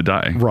deserved to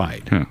die.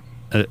 Right. Yeah.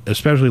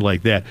 Especially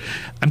like that.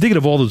 I'm thinking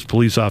of all those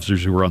police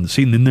officers who were on the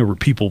scene. Then there were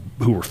people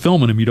who were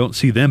filming them. You don't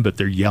see them, but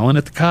they're yelling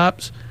at the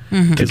cops.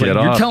 It's Get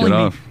off, you're telling get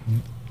me, off.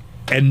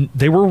 and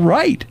they were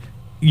right.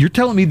 You're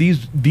telling me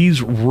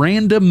these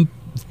random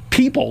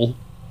people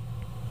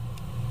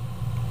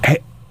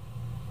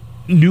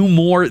knew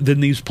more than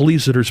these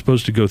police that are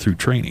supposed to go through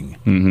training.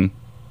 Mm-hmm.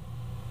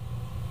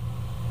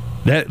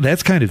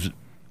 That's kind of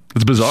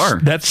It's bizarre.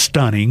 that's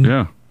stunning.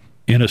 Yeah.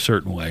 In a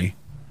certain way.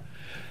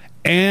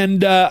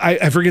 And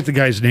I forget the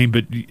guy's name,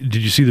 but did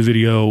you see the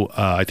video?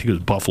 I think it was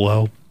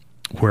Buffalo,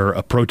 where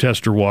a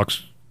protester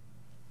walks.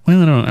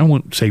 Well, I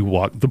won't say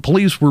walk. The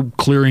police were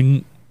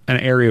clearing an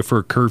area for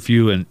a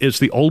curfew, and it's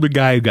the older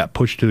guy who got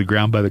pushed to the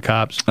ground by the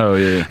cops. Oh,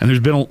 yeah. And there's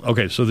been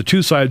so the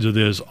two sides of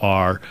this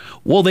are,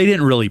 well, they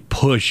didn't really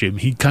push him;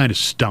 he kind of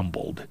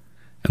stumbled.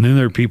 And then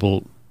there are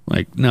people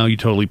like, no, you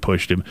totally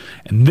pushed him.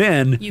 And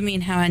then You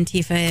mean how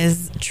Antifa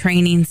is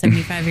training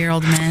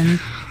 75-year-old men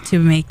to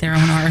make their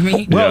own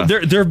army? well, there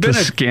have been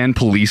to scan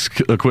police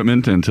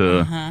equipment and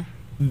to.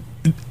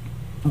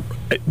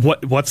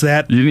 what's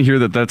that? You didn't hear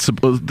that? That's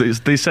supposed.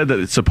 They said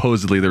that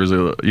supposedly there was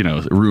a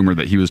rumor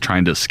that he was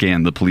trying to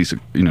scan the police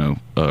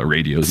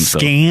radios and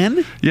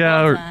Scan? stuff.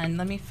 Yeah, Hold or, on,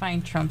 let me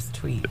find Trump's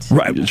tweet.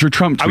 Right. it's for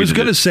Trump. I was tweeted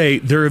going to it. say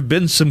there have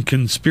been some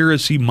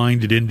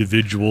conspiracy-minded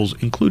individuals,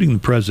 including the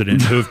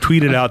president, who have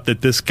tweeted out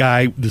that this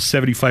guy, the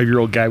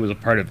 75-year-old guy, was a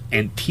part of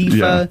Antifa,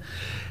 Yeah.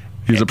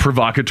 He's a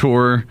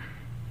provocateur.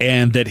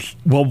 and that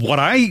what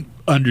I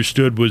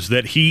understood was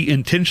that he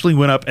intentionally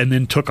went up and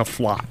then took a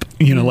flop,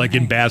 like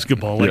in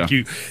basketball, like Yeah.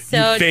 you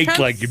So faked Trump's-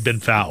 like you'd been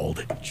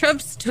fouled.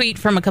 Trump's tweet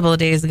from a couple of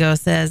days ago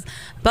says,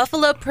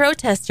 Buffalo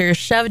protester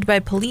shoved by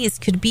police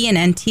could be an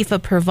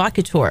Antifa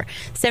provocateur.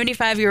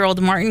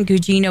 75-year-old Martin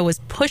Gugino was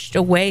pushed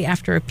away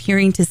after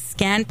appearing to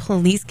scan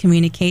police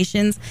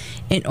communications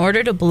in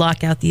order to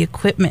block out the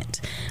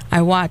equipment.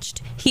 I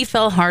watched. He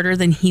fell harder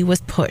than he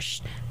was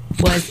pushed.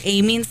 Was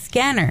aiming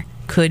scanner.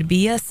 Could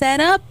be a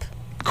setup?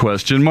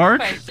 Question mark?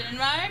 Question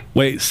mark?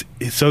 Wait,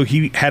 so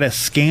he had a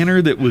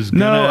scanner that was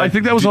gonna No, I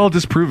think that was all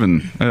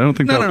disproven. I don't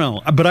think that.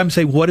 No. But I'm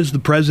saying, what is the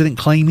president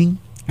claiming?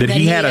 That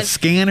he had a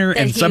scanner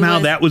and somehow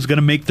that was going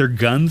to make their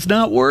guns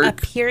not work?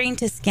 Appearing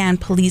to scan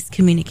police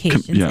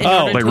communications. Yeah. in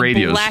Oh, order like to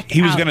radios. black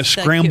He was out going to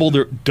the scramble.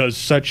 coup. Does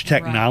such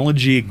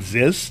technology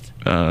exist?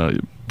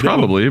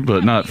 Probably,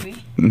 but not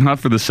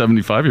for the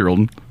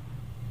 75-year-old.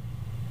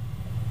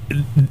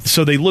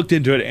 So they looked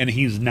into it, and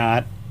he's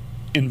not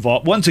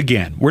involved. Once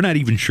again, we're not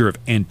even sure if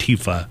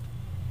Antifa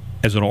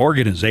as an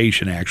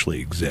organization actually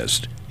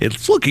exists.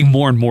 It's looking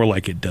more and more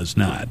like it does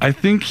not. I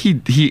think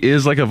he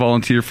is like a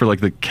volunteer for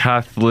like the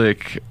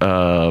Catholic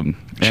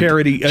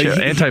Charity,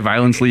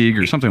 Anti-Violence League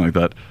or something like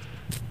that.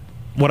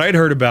 What I'd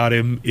heard about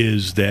him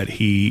is that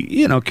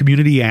he,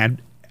 community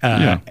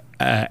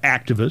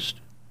activist,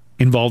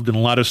 involved in a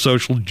lot of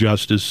social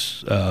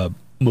justice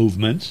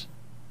movements.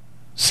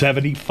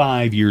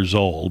 75 years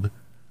old.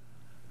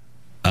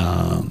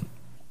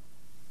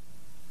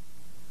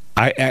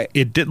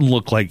 It didn't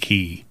look like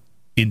he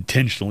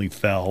intentionally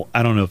fell.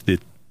 I don't know if the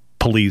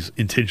police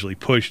intentionally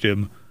pushed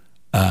him,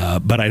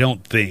 but I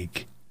don't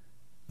think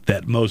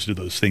that most of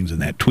those things in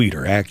that tweet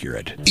are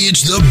accurate.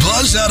 It's the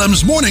Buzz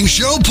Adams Morning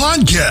Show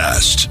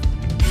podcast.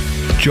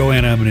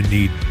 Joanna, I'm going to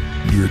need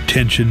your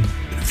attention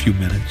in a few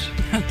minutes.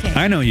 Okay.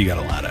 I know you got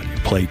a lot on your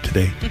plate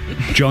today.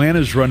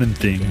 Joanna's running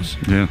things.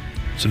 Yeah.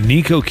 So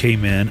Nico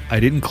came in. I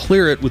didn't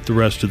clear it with the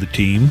rest of the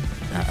team,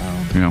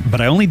 Yeah.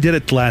 but I only did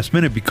it the last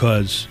minute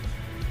because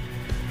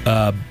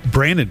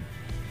Brandon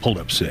pulled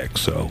up sick,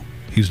 so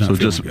he's not So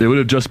feeling it good. would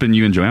have just been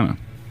you and Joanna.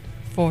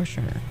 For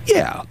sure.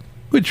 Yeah,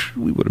 which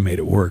we would have made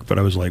it work, but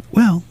I was like,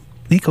 well,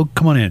 Nico,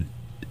 come on in.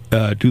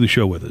 Do the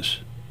show with us.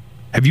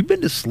 Have you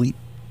been to sleep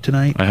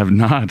tonight? I have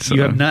not.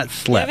 You have not You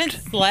slept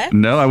haven't slept?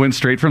 No, I went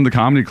straight from the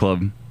comedy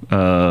club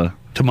to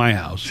my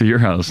house. to your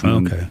house.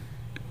 And Okay.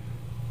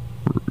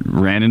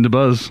 Ran into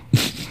Buzz.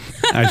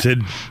 I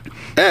said,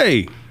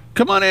 hey,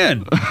 come on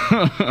in.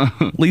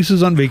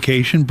 Lisa's on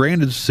vacation.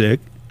 Brandon's sick.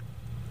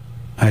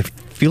 I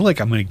feel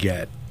like I'm going to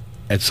get,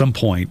 at some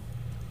point,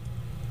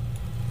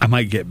 I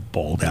might get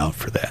bawled out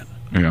for that.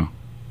 Yeah.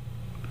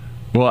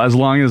 Well, as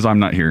long as I'm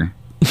not here.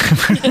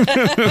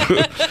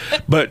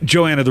 But,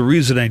 Joanna, the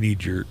reason I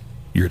need your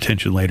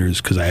attention later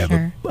is because I have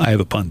Sure.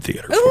 a pun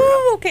theater for you.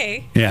 Ooh,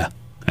 okay. Yeah,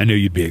 I knew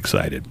you'd be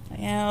excited.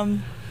 I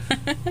am.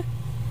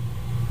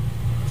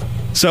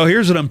 So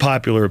here's an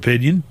unpopular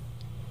opinion.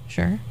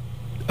 Sure.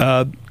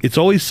 It's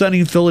Always Sunny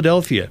in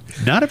Philadelphia.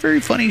 Not a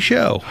very funny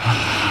show.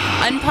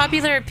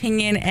 Unpopular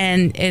opinion,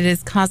 and it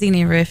is causing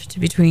a rift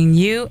between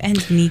you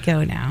and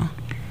Nico now.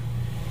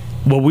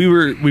 Well, we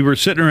were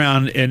sitting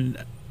around, and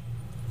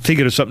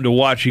thinking of something to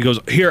watch. He goes,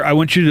 "Here, I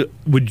want you to.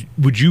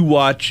 Would you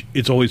watch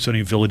It's Always Sunny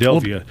in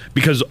Philadelphia?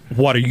 Because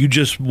what are you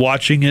just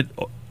watching it?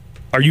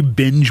 Are you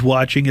binge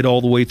watching it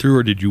all the way through,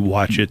 or did you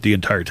watch it the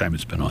entire time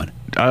it's been on?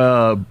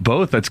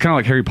 Both. That's kind of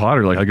like Harry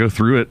Potter. Like I go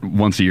through it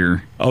once a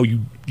year. Oh,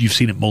 you've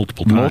seen it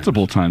multiple times.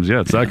 Multiple times,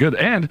 yeah. It's that good.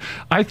 And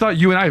I thought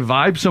you and I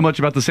vibe so much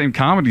about the same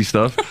comedy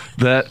stuff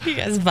that You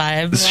guys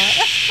vibe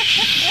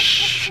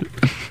a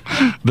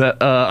lot.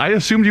 that I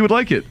assumed you would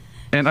like it,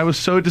 and I was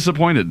so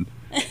disappointed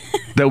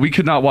that we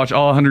could not watch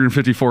all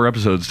 154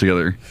 episodes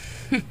together.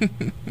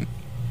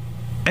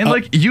 And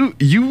like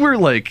you were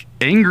like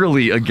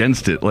angrily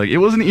against it. Like it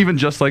wasn't even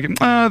just like,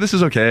 this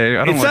is okay.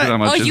 I don't It's like not- it that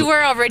much. Oh, you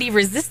were already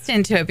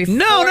resistant to it before.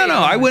 No.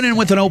 I went in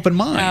with an open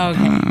mind. Oh,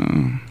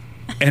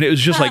 okay. And it was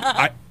just like,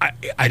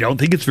 I don't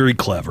think it's very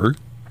clever.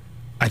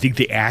 I think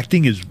the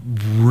acting is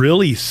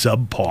really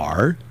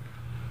subpar.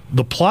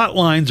 The plot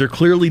lines are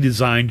clearly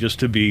designed just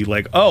to be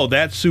like, oh,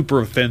 that's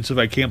super offensive.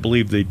 I can't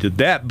believe they did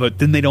that. But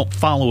then they don't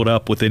follow it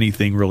up with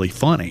anything really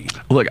funny.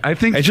 Look, I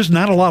think It's just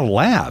not a lot of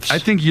laughs. I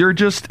think you're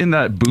just in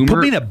that boomer. Put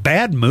me in a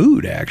bad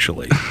mood,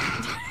 actually.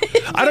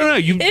 I don't know.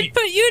 It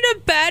put you in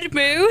a bad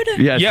mood?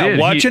 yeah, it Yeah, did.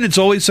 watching It's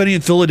Always Sunny in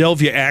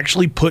Philadelphia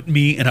actually put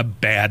me in a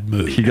bad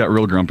mood. He got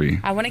real grumpy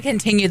I want to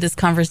continue this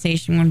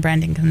conversation when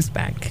Brandon comes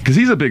back. because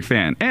he's a big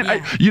fan. And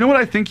Yeah. you know what?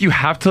 I think you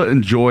have to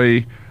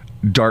enjoy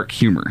dark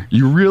humor.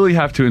 You really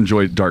have to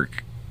enjoy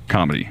dark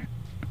comedy.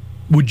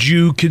 Would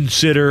you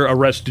consider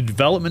Arrested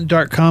Development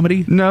dark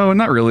comedy? No,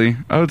 not really.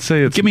 I would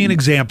say it's. Give me an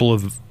example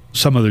of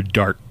some other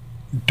dark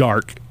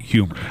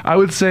humor. I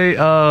would say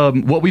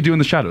What We Do in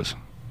the Shadows.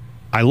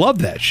 I love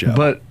that show.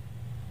 But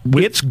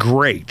it's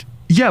great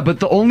yeah, but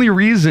the only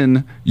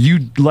reason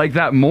you like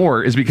that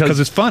more is because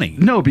it's funny.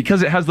 No,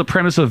 because it has the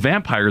premise of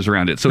vampires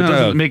around it, so it No.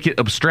 doesn't make it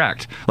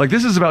abstract. Like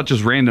this is about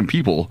just random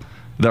people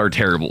that are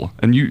terrible,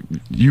 and you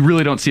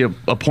really don't see a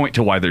point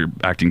to why they're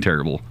acting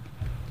terrible.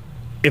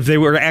 If they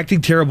were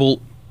acting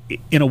terrible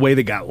in a way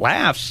that got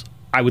laughs,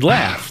 I would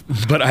laugh.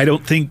 But I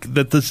don't think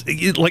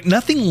that like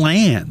nothing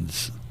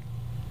lands.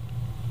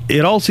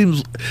 It all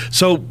seems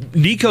so.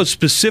 Nico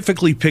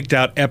specifically picked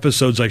out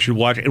episodes I should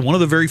watch, and one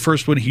of the very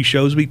first one he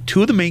shows me,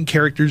 two of the main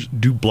characters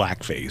do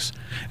blackface,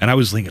 and I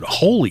was thinking,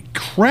 "Holy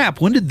crap!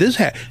 When did this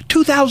happen?"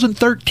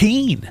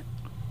 2013.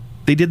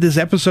 They did this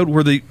episode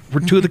where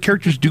two of the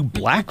characters do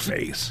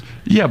blackface.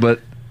 Yeah,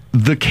 but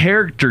the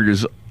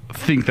characters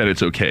think that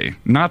it's okay,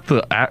 not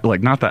the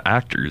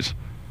actors.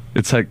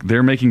 It's like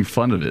they're making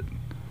fun of it.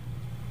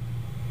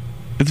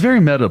 It's very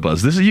meta,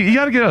 Buzz. This is you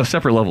got to get on a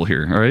separate level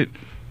here. All right.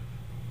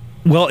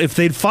 Well, if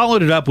they'd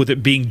followed it up with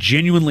it being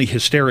genuinely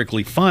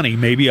hysterically funny,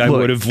 maybe I Look,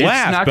 would have it's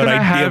laughed, not but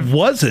gonna it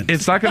wasn't.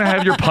 It's not going to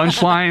have your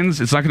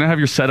punchlines. It's not going to have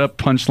your setup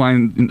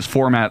punchline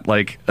format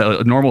like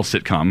a normal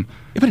sitcom.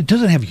 Yeah, but it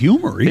doesn't have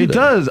humor either. It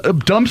does. A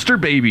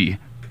Dumpster Baby.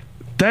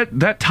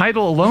 That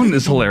title alone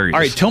is hilarious. All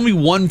right, tell me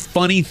one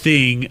funny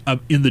thing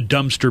in the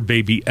Dumpster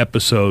Baby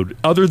episode,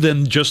 other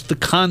than just the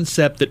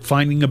concept that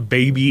finding a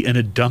baby in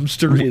a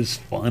dumpster is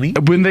funny.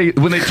 When they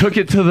took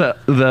it to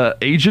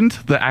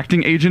the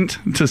acting agent,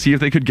 to see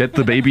if they could get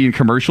the baby in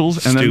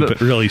commercials, and Stupid,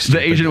 then really stupid.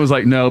 the agent was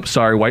like, "Nope,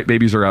 sorry, white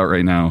babies are out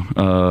right now.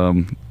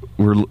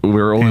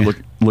 We're only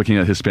looking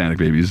at Hispanic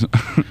babies."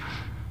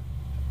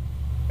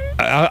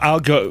 I'll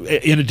go.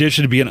 In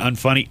addition to being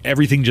unfunny,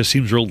 everything just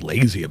seems real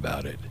lazy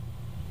about it.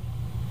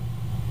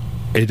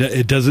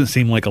 It doesn't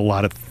seem like a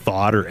lot of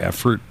thought or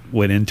effort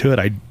went into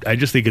it. I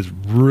just think it's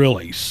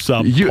really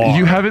subpar.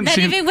 You haven't Not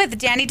seen. even with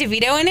Danny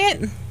DeVito in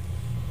it?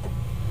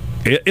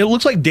 It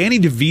looks like Danny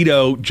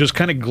DeVito just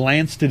kind of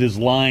glanced at his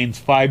lines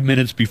 5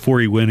 minutes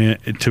before he went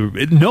into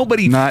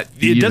nobody. Not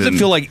it doesn't even.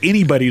 feel like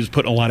anybody was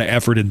putting a lot of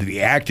effort into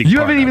the acting. You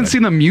part haven't of even it.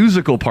 seen the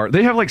musical part.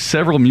 They have like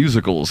several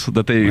musicals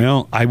that they.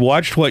 Well, I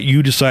watched what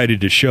you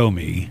decided to show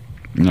me,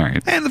 All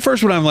right. and the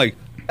first one I'm like,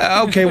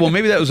 okay, well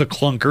maybe that was a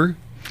clunker.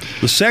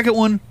 The second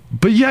one,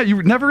 But yeah,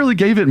 you never really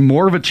gave it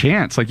more of a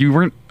chance. Like you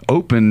weren't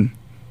open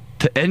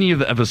to any of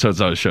the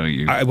episodes I was showing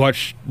you. I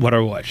watched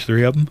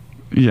 3 of them.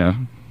 Yeah,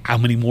 How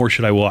many more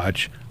should I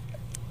watch?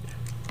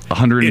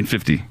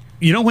 150.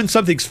 You know when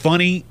something's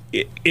funny,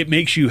 it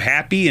makes you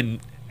happy and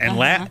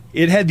laugh.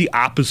 It had the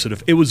opposite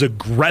of. It was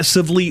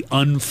aggressively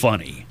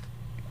unfunny.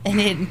 And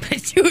it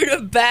put you in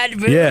a bad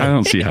mood. I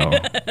don't see how.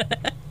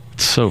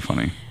 It's so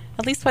funny.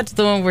 At least watch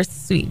the one where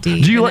Sweet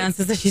D Do you like-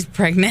 announces that she's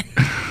pregnant.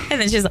 And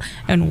then she's like,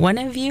 and one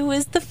of you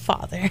is the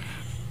father.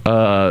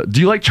 Do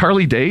you like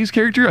Charlie Day's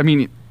character? I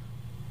mean,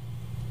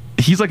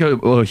 he's like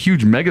a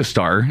huge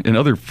megastar in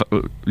other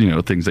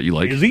things that you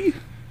like. Is he?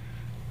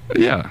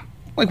 Yeah.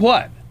 Like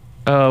what?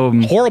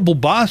 Horrible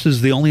Boss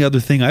is the only other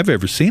thing I've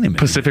ever seen him in.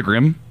 Pacific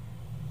Rim.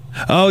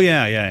 Oh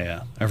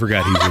yeah. I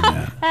forgot he's in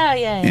that. Oh,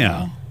 yeah.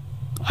 Yeah.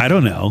 I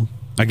don't know.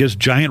 I guess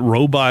giant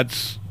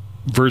robots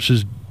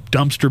versus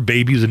dumpster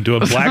babies and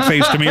doing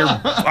blackface to me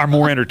are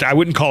more entertaining. I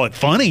wouldn't call it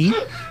funny,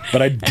 but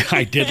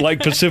I did like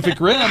Pacific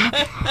Rim.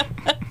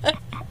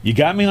 You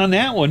got me on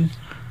that one.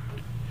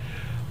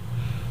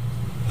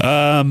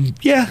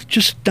 Yeah,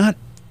 just not.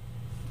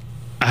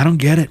 I don't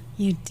get it.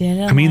 You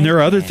didn't. I mean, there are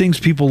like other it. things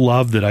people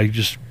love that I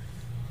just.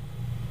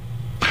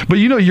 But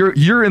you know,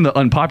 you're in the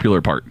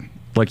unpopular part.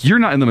 Like, you're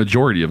not in the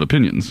majority of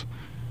opinions.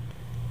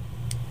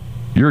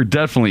 You're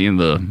definitely in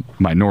the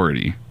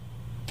minority.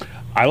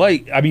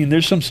 I mean,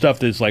 there's some stuff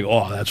that's like,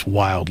 oh, that's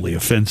wildly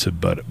offensive,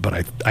 but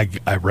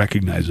I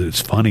recognize that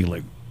it's funny,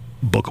 like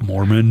Book of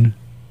Mormon,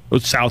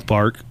 South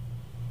Park.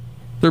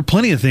 There are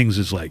plenty of things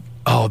that's like,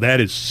 oh, that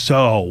is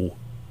so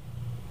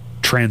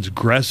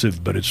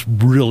transgressive, but it's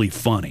really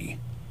funny.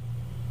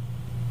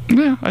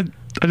 Yeah, I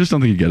just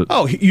don't think you get it.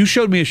 Oh, you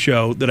showed me a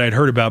show that I'd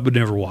heard about but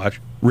never watched,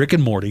 Rick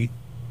and Morty,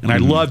 and I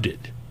loved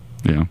it.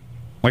 Yeah.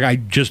 Like, I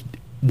just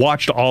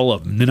watched all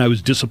of them, then I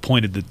was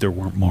disappointed that there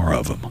weren't more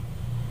of them.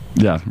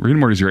 Yeah, Rick and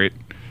Morty's great.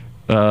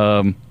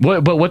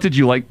 What did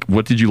you like?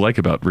 What did you like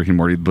about Rick and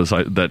Morty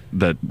besides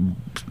that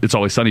It's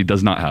Always Sunny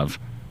does not have?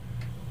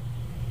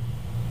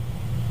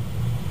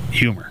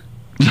 Humor.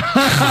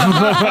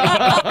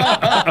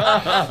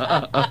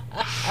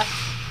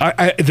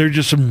 There are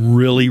just some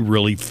really,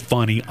 really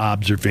funny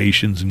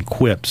observations and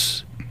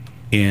quips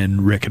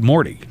in Rick and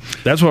Morty.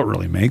 That's what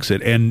really makes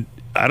it. And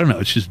I don't know,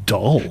 it's just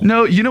dull.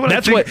 No, you know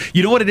what?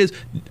 You know what it is?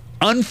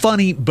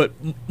 Unfunny, but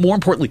more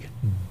importantly,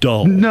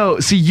 dull. No,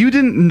 see, you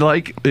didn't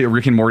like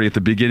Rick and Morty at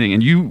the beginning,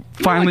 and you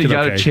finally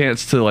got a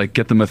chance to like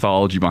get the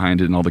mythology behind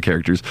it and all the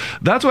characters.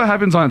 That's what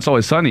happens on It's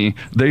Always Sunny.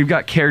 They've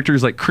got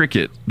characters like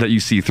Cricket that you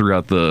see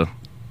throughout the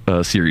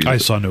series. I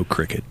saw no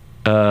Cricket.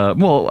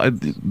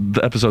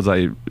 The episodes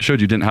I showed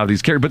you didn't have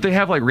these characters, but they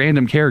have like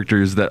random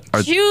characters that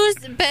are... Choose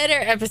better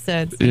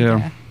episodes.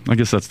 Yeah, I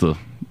guess that's the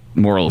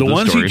moral of the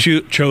the story. ones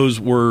he chose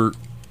were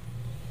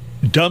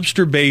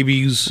Dumpster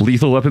Babies.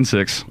 Lethal Weapon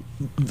 6.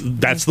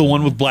 That's the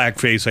one with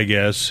blackface, I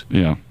guess.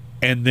 Yeah.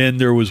 And then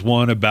there was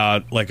one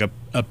about like a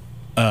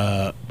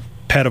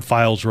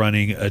pedophiles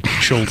running a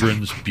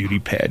children's beauty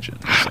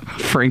pageant.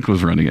 Frank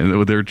was running it.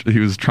 He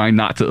was trying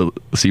not to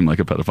seem like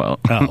a pedophile.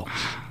 Oh,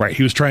 right.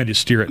 He was trying to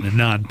steer it in a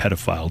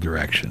non-pedophile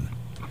direction.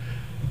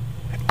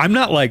 I'm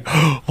not like,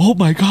 oh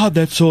my God,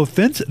 that's so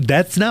offensive.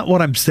 That's not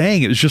what I'm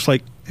saying. It was just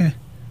like,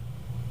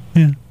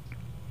 yeah.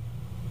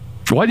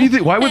 Why do you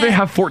think? Why would they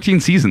have 14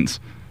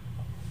 seasons?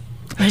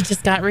 It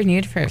just got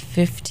renewed for a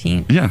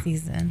 15th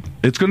season.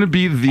 It's going to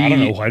be I don't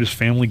know. Why does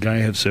Family Guy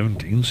have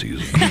 17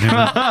 seasons?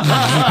 I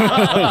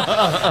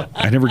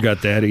never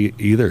got that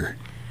either.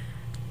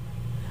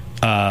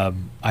 I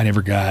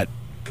never got...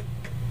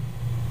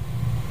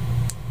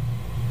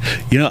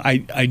 You know,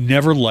 I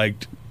never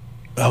liked...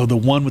 Oh, the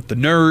one with the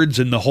nerds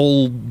and the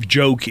whole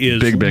joke is...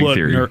 Big Bang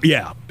Theory.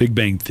 Yeah, Big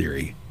Bang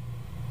Theory.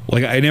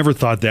 Like, I never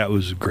thought that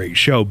was a great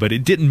show, but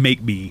it didn't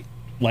make me,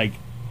 like,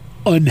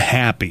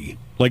 unhappy.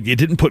 Like, it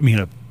didn't put me in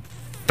a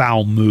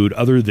foul mood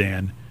other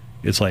than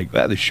it's like,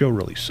 the show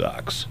really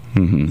sucks.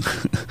 Mm-hmm.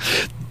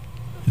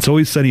 It's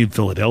Always Sunny in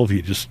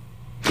Philadelphia. Just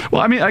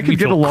well, I mean, I could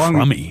get along.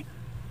 Crummy.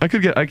 I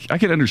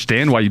could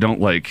understand why you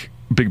don't like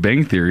Big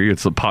Bang Theory.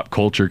 It's a pop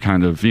culture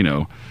kind of,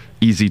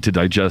 easy to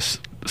digest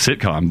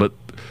sitcom, but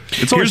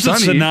it's Always Sunny.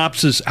 Here's the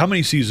synopsis. How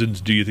many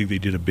seasons do you think they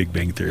did of Big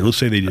Bang Theory? Let's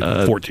say they did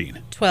 14.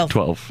 12.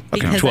 Okay.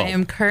 Because 12. I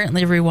am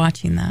currently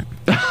rewatching that.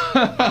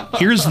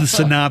 Here's the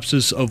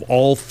synopsis of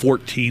all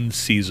 14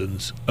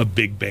 seasons of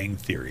Big Bang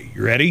Theory.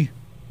 You ready?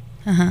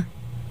 Uh-huh.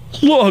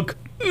 Look,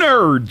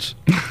 nerds.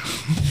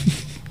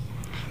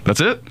 That's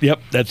it?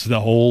 Yep, that's the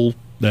whole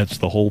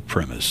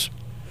premise.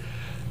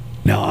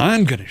 Now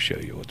I'm going to show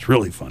you what's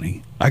really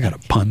funny. I got a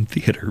pun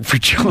theater for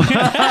children.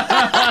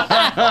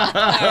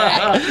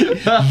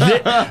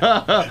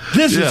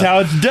 This is how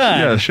it's done.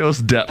 Yeah, show us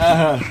depth.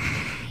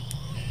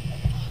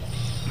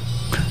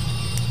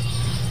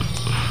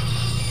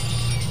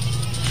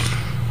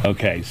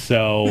 Okay,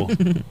 so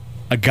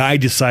a guy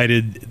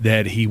decided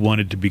that he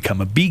wanted to become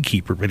a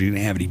beekeeper, but he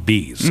didn't have any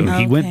bees. So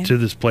he went to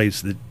this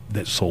place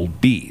that sold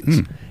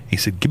bees. He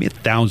said, give me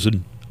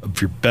 1,000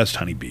 of your best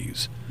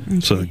honeybees. Okay.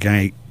 So the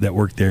guy that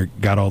worked there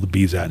got all the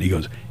bees out, and he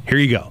goes, here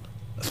you go,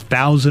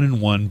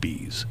 1,001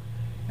 bees.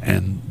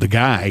 And the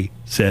guy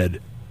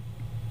said,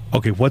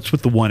 okay, what's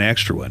with the one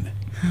extra one?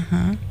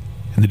 Uh-huh.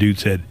 And the dude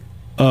said,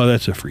 oh,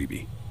 that's a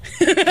freebie.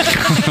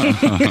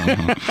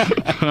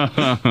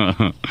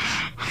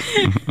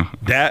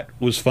 That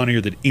was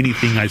funnier than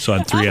anything I saw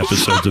in 3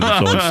 episodes of It's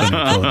Always Sunny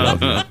in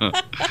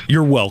Philadelphia.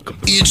 You're welcome.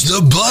 It's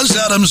the Buzz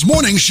Adams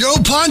Morning Show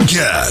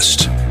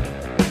podcast.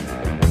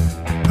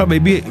 Oh,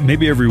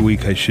 maybe every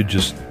week I should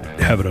just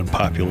have an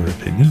unpopular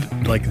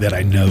opinion, like that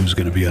I know is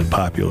going to be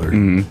unpopular.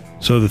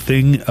 Mm-hmm. So the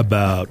thing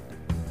about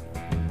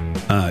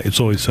It's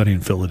Always Sunny in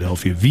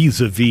Philadelphia,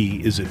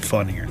 vis-a-vis, is it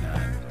funny or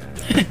not?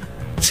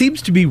 It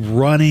seems to be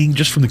running,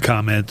 just from the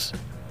comments,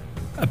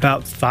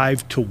 about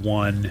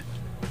 5-1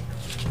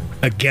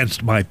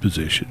 against my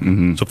position.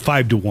 Mm-hmm. So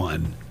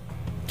 5-1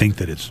 think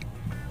that it's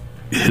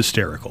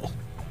hysterical.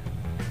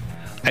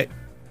 I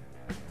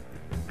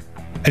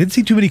didn't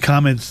see too many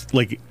comments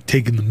like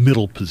taking the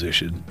middle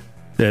position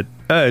that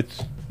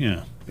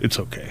it's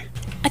okay.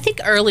 I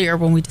think earlier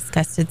when we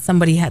discussed it,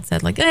 somebody had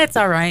said like, it's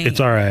all right. It's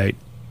all right.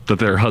 That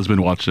their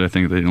husband watched it. I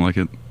think they didn't like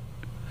it.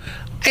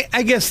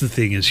 I guess the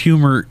thing is,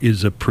 humor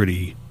is a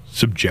pretty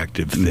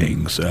subjective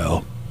thing.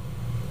 So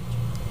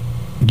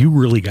you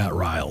really got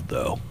riled,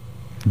 though.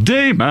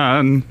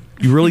 Dayman.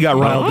 You really got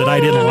riled that I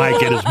didn't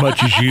like it as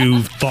much as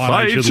you thought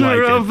I should like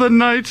Fighter of it. the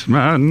night,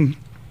 man.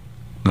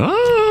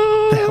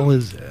 What the hell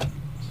is that?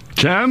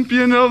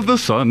 Champion of the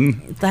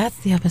sun. That's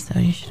the episode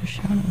you should have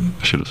shown him.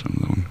 I should have said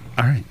that one.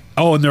 All right.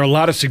 Oh, and there are a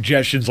lot of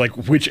suggestions, like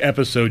which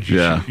episodes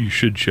you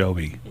should show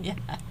me. Yeah.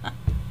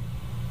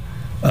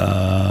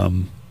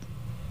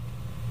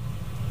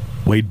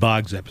 Wade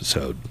Boggs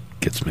episode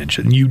gets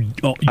mentioned. You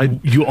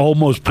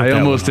almost put I that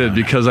almost one did on.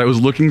 because I was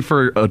looking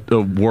for a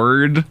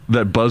word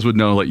that Buzz would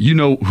know. Like, you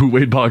know who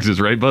Wade Boggs is,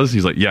 right, Buzz?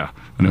 He's like, yeah,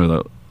 I know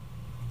that.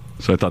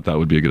 So I thought that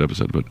would be a good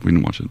episode, but we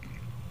didn't watch it.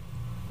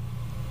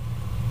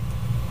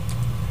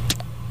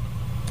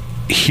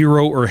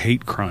 Hero or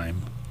hate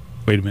crime.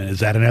 Wait a minute, is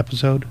that an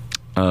episode?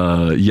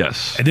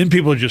 Yes. And then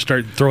people just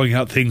start throwing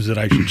out things that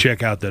I should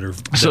check out that are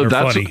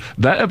funny.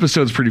 That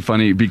episode's pretty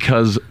funny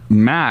because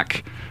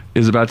Mac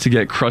is about to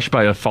get crushed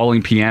by a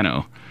falling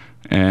piano,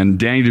 and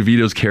Danny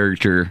DeVito's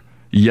character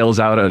yells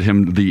out at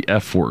him the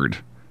F word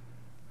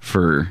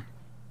for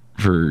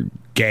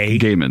Gay?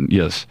 Gaiman,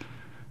 yes,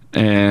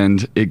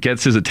 and it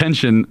gets his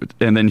attention,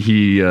 and then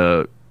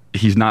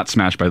he's not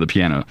smashed by the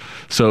piano.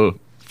 So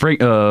Danny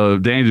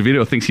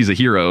DeVito thinks he's a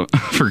hero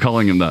for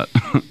calling him that.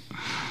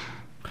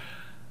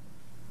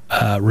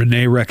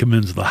 Renee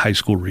recommends the high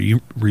school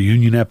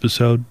reunion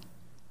episode.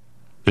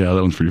 Yeah,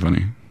 that one's pretty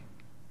funny.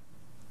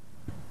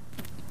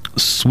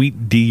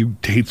 Sweet D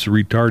dates a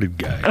retarded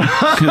guy.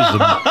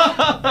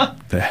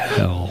 The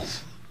hell?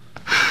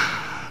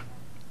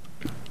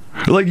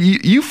 Like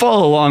you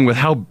follow along with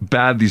how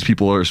bad these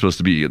people are supposed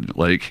to be.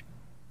 Like,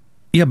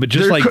 Yeah, but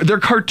just they're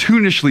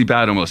cartoonishly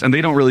bad almost, and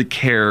they don't really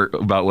care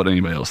about what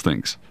anybody else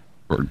thinks.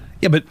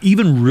 yeah, but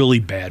even really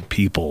bad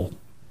people,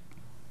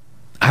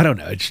 I don't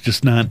know. It's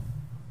just not.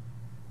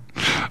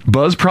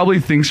 Buzz probably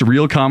thinks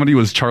real comedy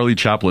was Charlie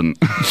Chaplin.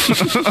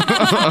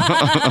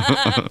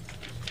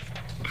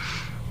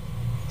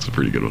 It's a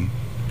pretty good one.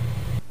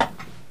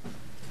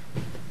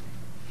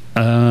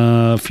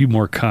 A few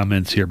more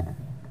comments here.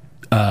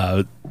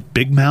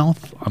 Big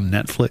Mouth on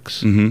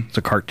Netflix. Mm-hmm. It's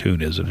a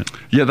cartoon, isn't it?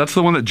 Yeah, that's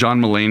the one that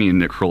John Mulaney and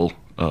Nick Kroll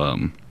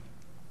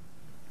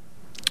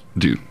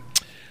do.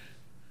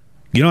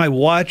 You know, I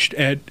watched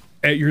at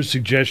your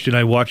suggestion.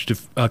 I watched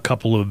a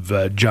couple of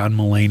John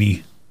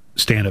Mulaney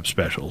stand-up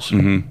specials.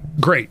 Mm-hmm.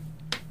 Great,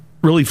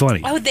 really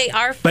funny. Oh, they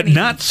are But funny.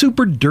 not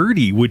super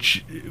dirty,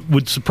 which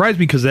would surprise me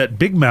because that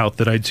Big Mouth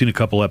that I'd seen a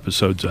couple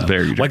episodes of,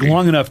 Very like dirty.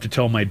 long enough to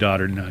tell my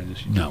daughter, no,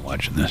 she's not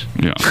watching this.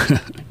 Yeah.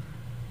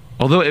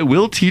 Although it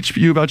will teach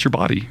you about your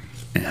body.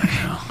 Yeah,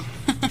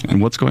 I know.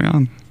 And what's going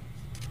on.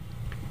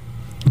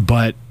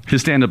 But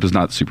His stand-up is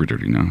not super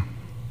dirty, no.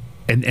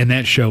 and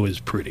that show is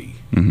pretty.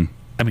 Mm-hmm.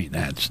 I mean,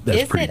 that's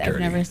Is pretty it?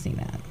 dirty. I've never seen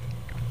that.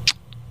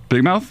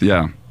 Big Mouth?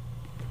 Yeah.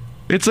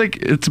 It's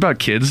about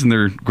kids and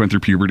they're going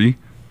through puberty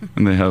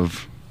and they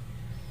have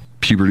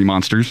puberty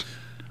monsters.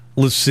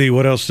 Let's see,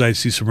 what else did I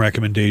see some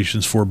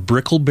recommendations for?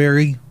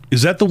 Brickleberry?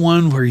 Is that the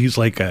one where he's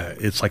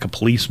it's like a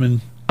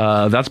policeman?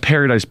 That's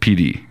Paradise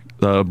PD.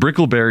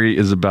 Brickleberry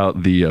is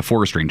about the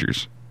forest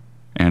rangers.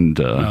 And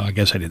Oh, I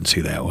guess I didn't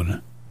see that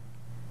one.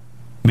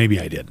 Maybe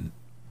I didn't.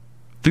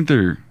 I think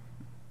they're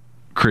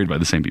created by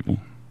the same people.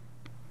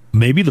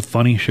 Maybe the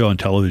funny show on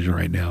television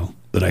right now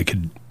that I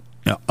could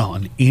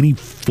on any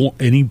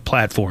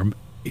platform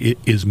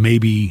is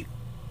maybe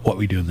What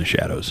We Do in the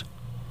Shadows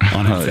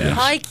on FX. yeah.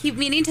 Oh, I keep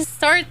meaning to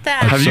start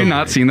that. Have so you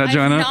not great. seen that, I've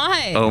Joanna?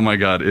 not. Oh my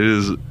God, it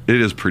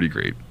is pretty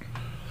great.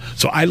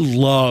 So I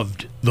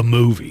loved the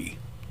movie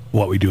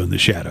What We Do in the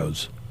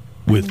Shadows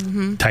with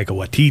Mm-hmm. Taika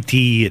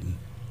Waititi and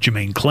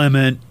Jermaine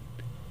Clement.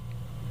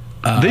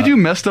 They do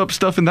messed up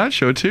stuff in that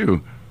show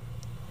too.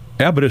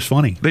 Yeah, but it's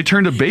funny. They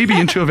turned a baby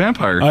into a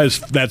vampire.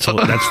 That's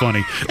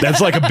funny.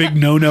 That's like a big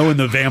no-no in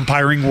the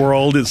vampiring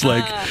world. It's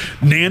like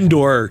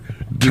Nandor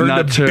turned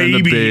not a turn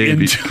the baby baby.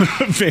 into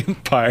a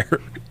vampire.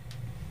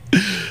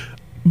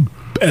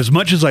 As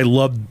much as I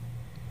loved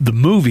the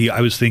movie,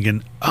 I was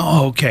thinking,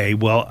 oh, okay,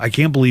 well, I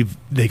can't believe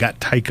they got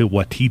Taika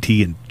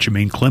Waititi and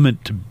Jermaine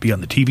Clement to be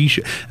on the TV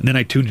show. And then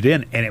I tuned it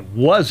in, and it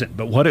wasn't.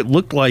 But what it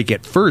looked like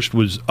at first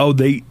was,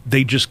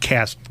 they just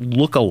cast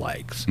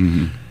lookalikes.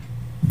 Mm-hmm.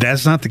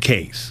 That's not the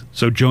case.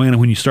 So, Joanna,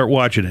 when you start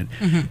watching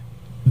it,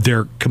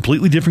 they're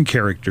completely different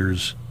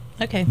characters.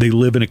 Okay. They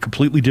live in a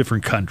completely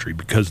different country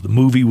because the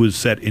movie was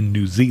set in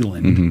New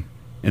Zealand,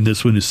 and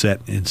this one is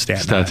set in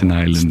Staten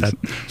Island.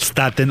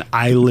 Staten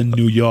Island,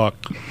 New York.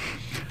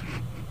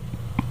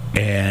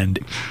 And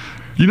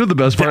You know the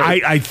best part?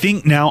 I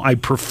think now I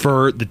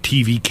prefer the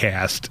TV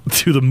cast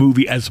to the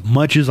movie as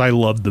much as I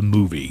love the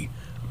movie.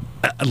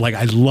 Like,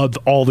 I loved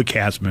all the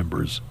cast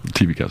members.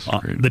 TV cast is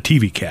great. The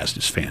TV cast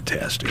is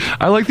fantastic.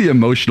 I like the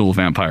emotional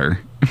vampire.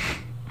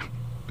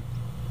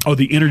 Oh,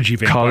 the energy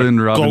vampire.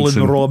 Colin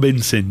Robinson. Colin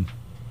Robinson.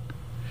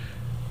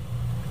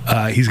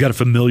 He's got a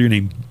familiar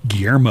named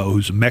Guillermo,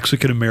 who's a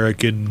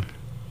Mexican-American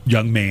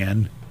young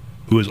man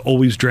who has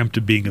always dreamt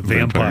of being a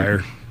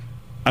vampire.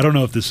 I don't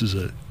know if this is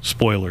a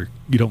spoiler.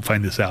 You don't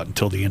find this out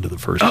until the end of the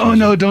first Oh, season.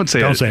 no, don't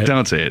say Don't it. say it.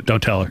 Don't say it.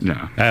 Don't tell her.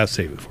 No. I'll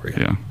save it for you.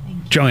 Yeah.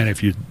 Joanne,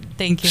 if you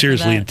Thank you for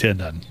seriously that.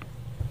 intend on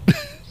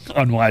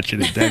on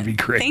watching it. That'd be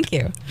great. Thank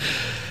you.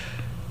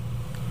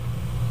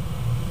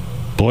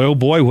 Boy, oh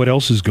boy, what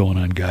else is going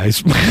on,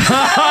 guys?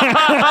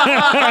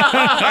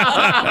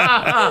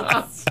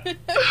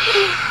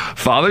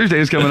 Father's Day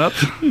is coming up.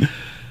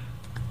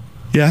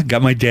 Yeah,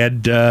 got my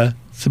dad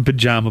some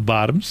pajama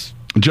bottoms.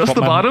 Just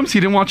the My- bottoms? He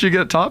didn't want you to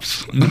get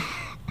tops?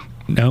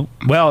 No.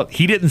 Well,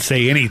 he didn't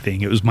say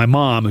anything. It was my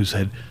mom who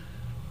said,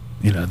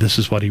 this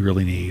is what he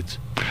really needs.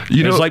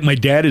 You It's know, like my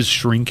dad is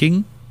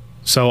shrinking,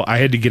 so I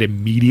had to get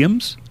him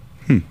mediums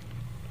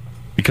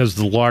because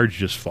the large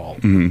just fall.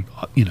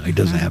 He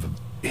doesn't have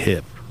a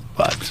hip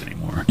butts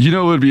anymore. you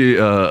know what would be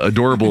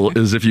adorable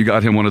is if you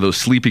got him one of those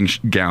sleeping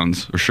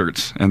gowns or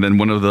shirts, and then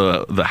one of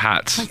the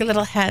hats, Like a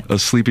little hat. a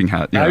sleeping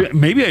hat. Yeah.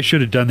 Maybe I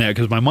should have done that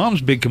because my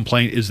mom's big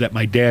complaint is that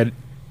my dad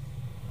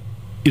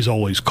is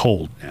always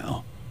cold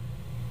now,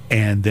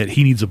 and that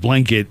he needs a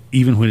blanket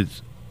even when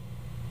it's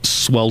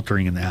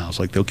sweltering in the house.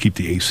 Like they'll keep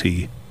the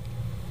AC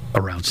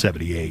around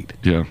 78.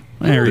 Yeah.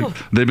 Ooh.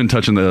 They've been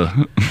touching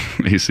the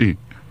AC.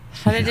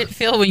 How did it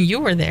feel when you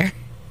were there?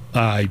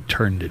 I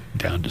turned it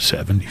down to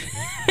 70.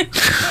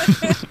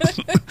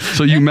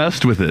 So you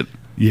messed with it.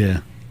 Yeah.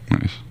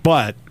 Nice.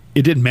 But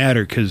it didn't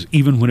matter because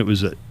even when it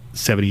was at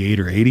 78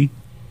 or 80,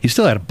 he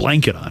still had a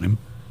blanket on him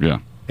Yeah.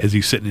 as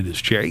he's sitting in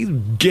his chair.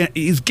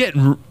 He's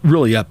getting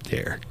really up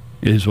there,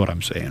 is what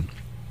I'm saying.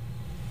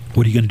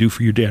 What are you going to do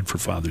for your dad for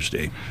Father's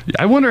Day?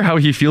 I wonder how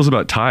he feels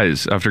about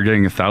ties after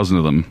getting 1,000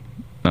 of them.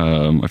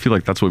 I feel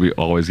like that's what we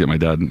always get my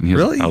dad. He has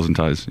Really? 1,000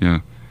 ties.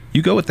 Yeah.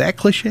 You go with that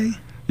cliche?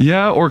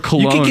 Yeah, or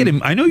cologne. You can get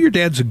him. I know your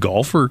dad's a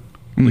golfer.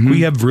 Like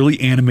we have really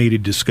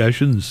animated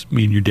discussions,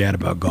 me and your dad,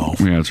 about golf.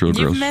 Yeah, it's real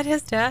You've gross. met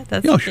his dad?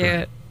 That's Yeah, cute.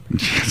 sure.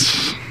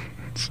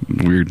 It's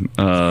weird.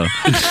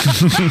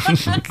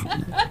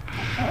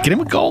 Get him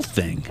a golf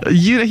thing.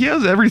 Yeah, he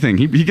has everything.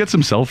 He gets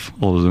himself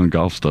all his own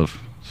golf stuff.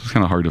 So it's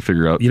kind of hard to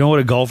figure out. You know what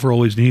a golfer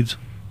always needs?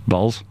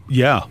 Balls.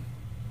 Yeah.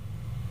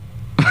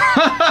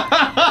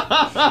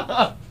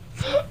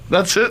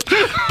 That's it.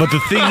 But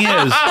the thing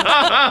is,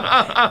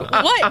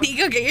 What? You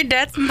go get your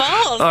dad some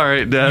balls. All right,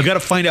 you Dad. got to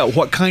find out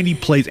what kind he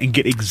plays and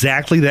get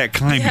exactly that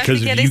kind You have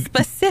because to if get you a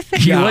specific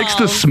He balls. likes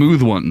the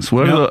smooth ones.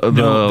 What no, are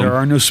the no, there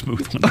are no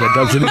smooth ones. That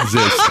doesn't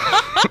exist.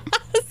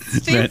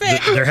 Stupid.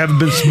 There haven't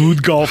been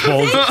smooth golf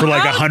balls for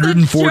like That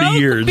was the 140 joke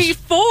years.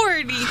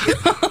 Before, Nico.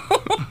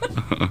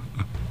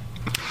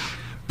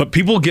 But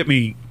people get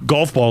me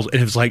golf balls,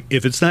 and it's like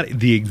if it's not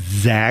the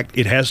exact,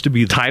 it has to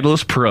be the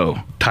Titleist Pro?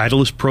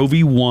 Titleist Pro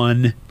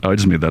V1 Oh, I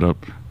just made that up.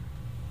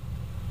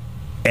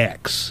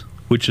 X,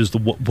 which is the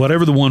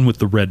whatever the one with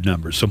the red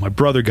numbers. So my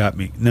brother got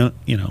me. No,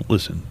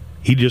 listen,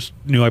 he just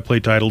knew I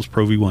played Titleist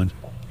Pro V1s.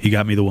 He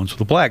got me the ones with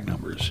the black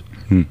numbers.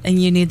 And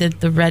you needed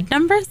the red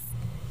numbers?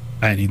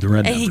 I need the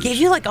red And numbers. he gave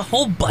you like a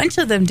whole bunch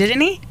of them, didn't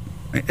he?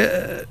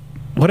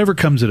 Whatever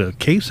comes in a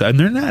case, and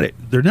they're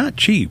not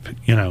cheap.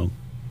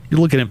 You're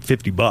looking at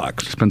 $50.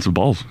 Expensive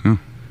balls. Yeah.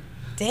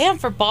 Damn,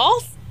 for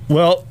balls?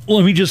 Well,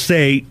 let me just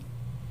say,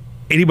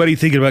 anybody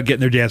thinking about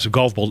getting their dad some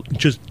golf balls,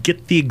 just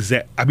get the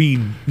exact. I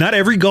mean, not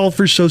every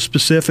golfer's so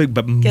specific,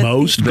 but Get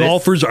most the-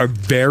 golfers are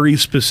very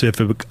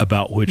specific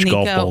about which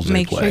golf balls they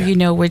make play. sure you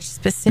know which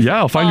specific Yeah,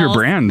 I'll find your balls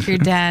brand. your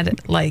dad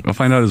likes. I'll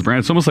find out his brand.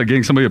 It's almost like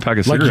getting somebody a pack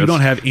of Like cigarettes. you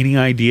don't have any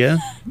idea.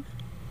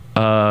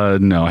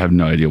 No, I have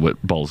no idea what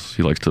balls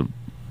he likes to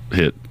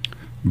hit.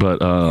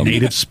 But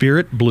Native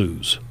Spirit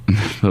Blues.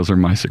 those are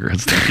my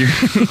cigarettes. Thank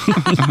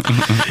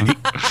you.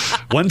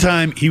 One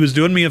time he was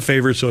doing me a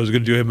favor, so I was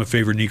going to do him a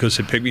favor. Nico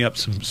said, "Pick me up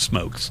some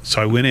smokes."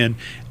 So I went in,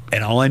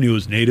 and all I knew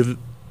was Native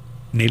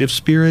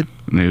Spirit.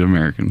 Native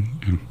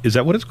American. Is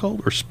that what it's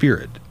called, or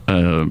Spirit?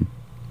 Oh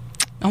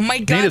my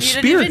God, Native you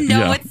Spirit, didn't even know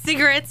yeah. what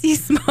cigarettes you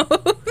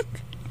smoke.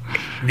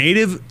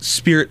 Native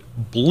Spirit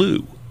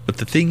Blue. But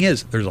the thing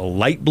is, there's a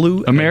light blue,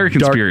 and a American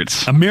dark-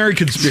 Spirits.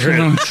 American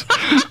Spirits.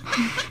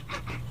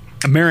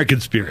 American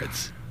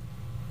Spirits.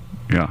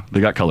 Yeah, they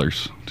got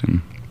colors.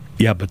 Too.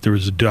 Yeah, but there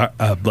was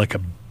a like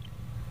a.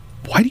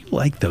 Why do you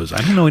like those?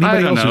 I don't know anybody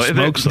I don't else know. who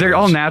smokes They're those.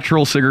 all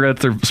natural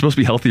cigarettes. They're supposed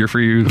to be healthier for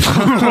you. I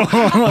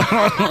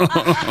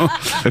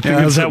think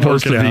how's it's that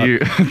supposed to working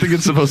be. I think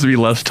it's supposed to be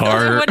less So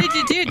tar. what did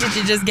you do? Did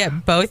you just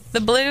get both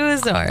the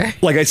blues or?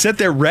 Like I sat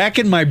there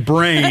racking my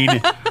brain.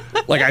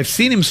 Like I've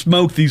seen him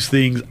smoke these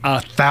things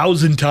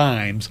 1,000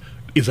 times.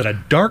 Is it a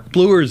dark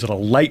blue or is it a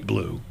light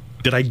blue?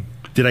 Did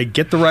I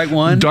get the right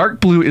one?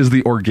 Dark blue is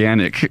the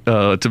organic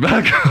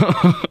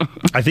tobacco.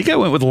 I think I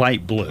went with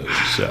light blue.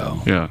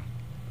 So Yeah.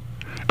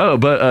 Oh,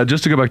 but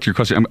just to go back to your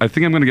question, I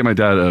think I'm going to get my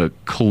dad a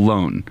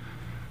cologne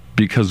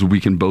because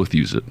we can both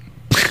use it.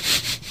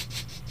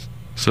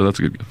 So that's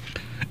a good gift.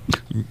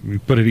 you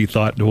put any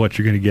thought into what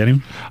you're going to get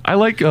him? I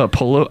like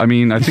polo. I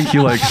mean, I think he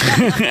likes.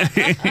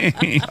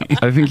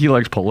 I think he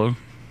likes polo.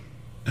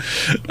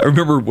 I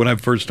remember when I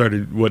first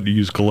started wanting to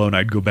use cologne,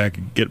 I'd go back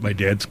and get my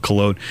dad's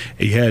cologne.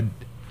 He had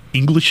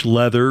English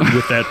leather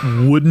with that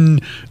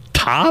wooden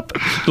top,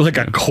 like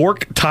a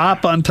cork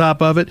top on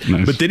top of it.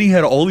 Nice. But then he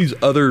had all these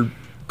other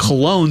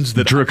colognes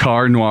that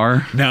Dracar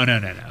Noir. No.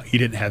 he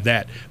didn't have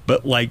that.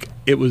 But like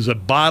it was a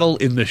bottle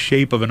in the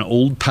shape of an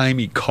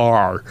old-timey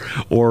car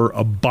or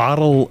a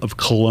bottle of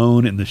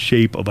cologne in the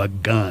shape of a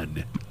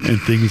gun and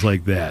things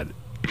like that.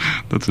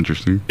 That's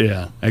interesting.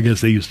 Yeah, I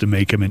guess they used to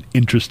make them in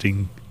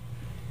interesting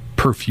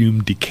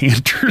perfume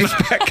decanters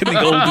back in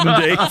the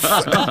olden days.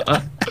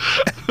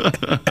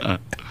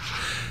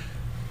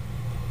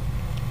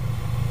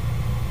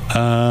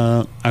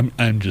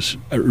 I'm just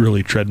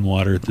really treading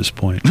water at this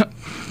point.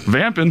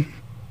 Vamping.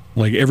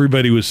 Like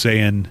everybody was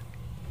saying,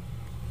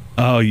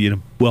 oh,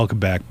 welcome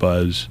back,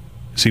 Buzz.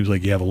 Seems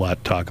like you have a lot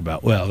to talk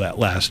about. Well, that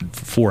lasted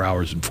 4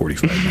 hours and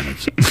 45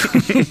 minutes.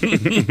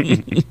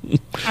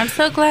 I'm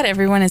so glad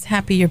everyone is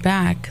happy you're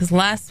back, because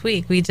last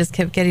week we just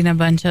kept getting a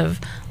bunch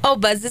of, oh,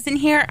 Buzz isn't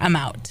here, I'm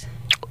out.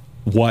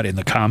 What, in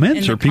the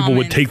comments? In the or people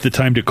would comments. take the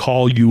time to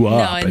call you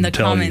up No, in and the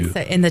tell comments,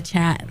 you? in the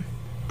chat.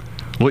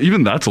 Well,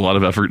 even that's a lot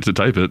of effort to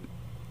type it.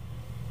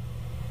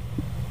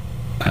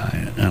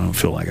 I don't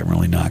feel like I'm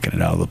really knocking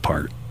it out of the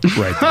park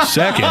right this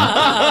second.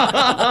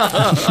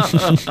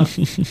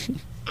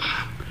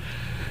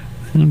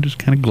 I'm just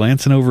kind of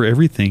glancing over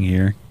everything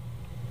here.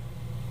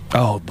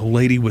 Oh, the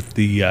lady with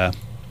the...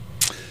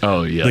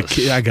 Oh,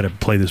 yes. I got to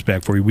play this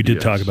back for you. We did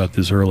Yes. talk about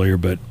this earlier,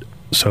 but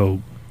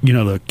so,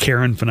 the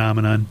Karen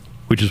phenomenon,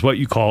 which is what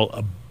you call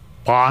a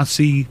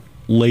bossy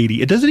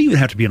lady. It doesn't even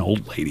have to be an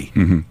old lady.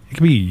 Mm-hmm. It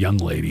can be a young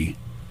lady,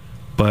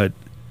 but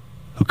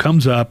who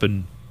comes up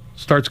and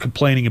starts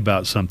complaining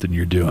about something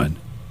you're doing.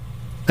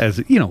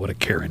 As you know what a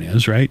Karen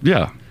is, right?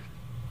 Yeah.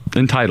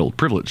 Entitled,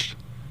 privileged.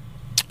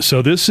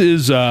 So this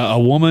is a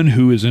woman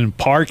who is in a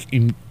park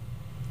in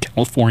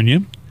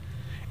California,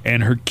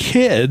 and her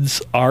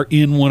kids are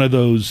in one of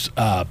those,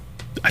 I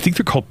think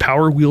they're called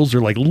Power Wheels. They're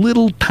like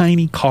little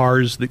tiny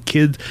cars that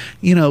kids,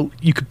 you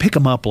could pick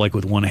them up like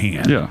with one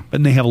hand. Yeah.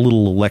 And they have a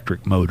little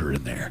electric motor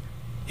in there,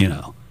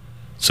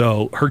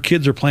 So her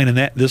kids are playing in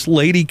that. This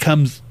lady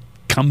comes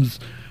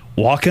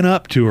walking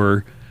up to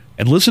her,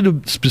 and listen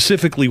to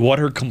specifically what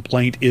her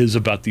complaint is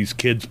about these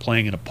kids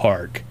playing in a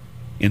park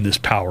in this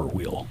Power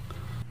Wheel.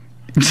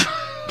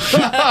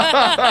 I'm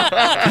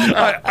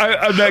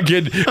not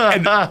kidding.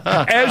 And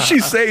as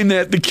she's saying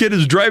that, the kid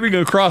is driving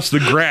across the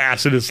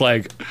grass, and it's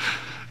like,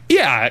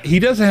 yeah, he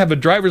doesn't have a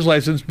driver's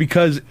license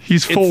because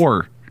He's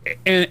 4.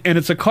 and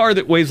it's a car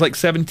that weighs like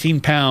 17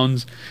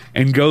 pounds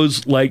and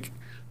goes like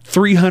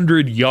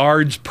 300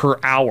 yards per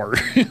hour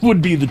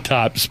would be the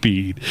top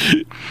speed.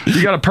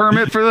 You got a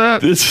permit for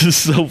that? This is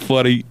so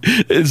funny.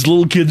 This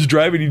little kid's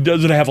driving. He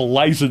doesn't have a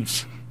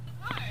license.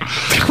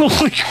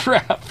 Holy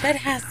crap. That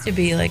has to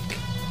be like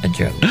a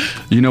joke.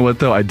 You know what,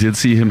 though? I did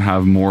see him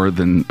have more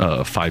than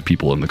 5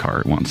 people in the car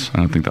at once. I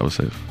don't think that was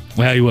safe.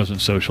 Well, he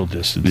wasn't social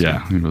distancing.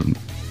 Yeah, he wasn't.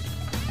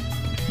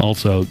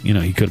 Also,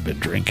 he could have been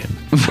drinking.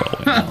 For all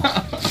we know.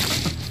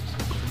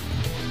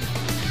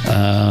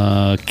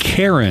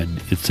 Karen,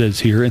 it says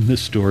here in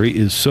this story,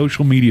 is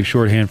social media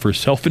shorthand for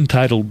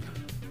self-entitled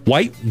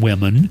white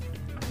women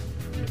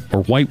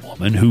or white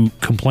woman who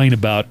complain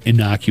about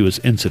innocuous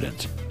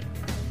incidents.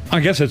 I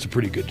guess that's a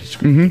pretty good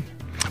description.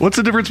 What's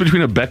the difference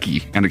between a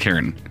Becky and a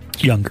Karen?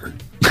 Younger.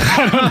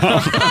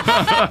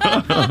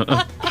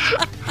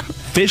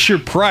 Fisher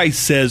Price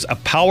says a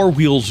Power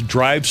Wheels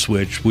drive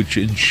switch, which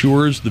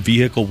ensures the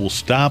vehicle will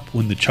stop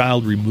when the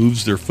child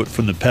removes their foot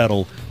from the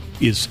pedal,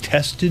 is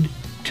tested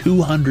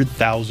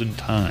 200,000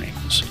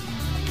 times.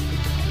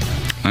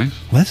 Nice.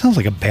 Well, that sounds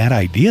like a bad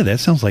idea. That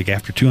sounds like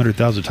after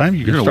 200,000 times,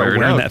 you're going to gonna start wear it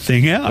wearing out. that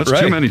thing out. That's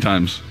right? too many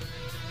times.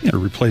 You got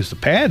to replace the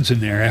pads in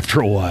there after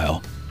a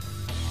while.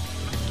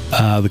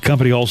 The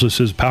company also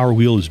says Power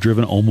Wheel is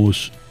driven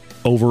almost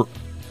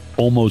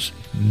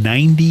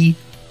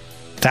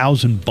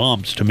 90,000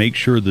 bumps to make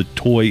sure the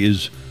toy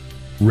is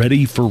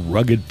ready for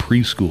rugged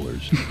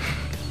preschoolers.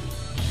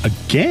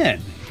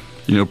 Again,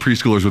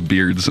 Preschoolers with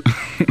beards.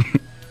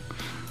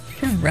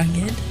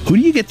 Rugged. who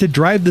do you get to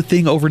drive the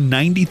thing over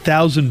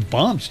 90,000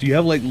 bumps? Do you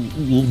have like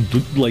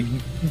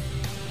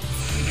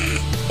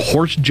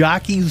horse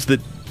jockeys that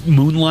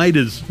moonlight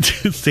as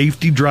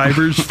safety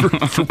drivers for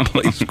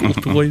play school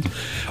toys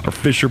or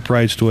Fisher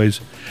Price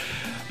toys?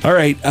 All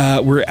right,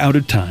 we're out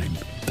of time,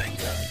 thank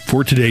God,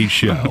 for today's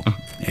show.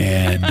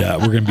 And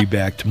we're going to be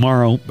back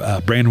tomorrow.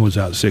 Brandon was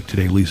out sick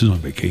today. Lisa's on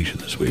vacation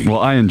this week. Well,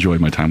 I enjoyed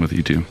my time with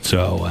you, too.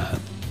 So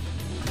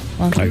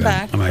Welcome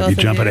back. I might both be of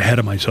jumping you. ahead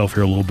of myself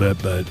here a little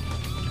bit, but do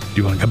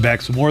you want to come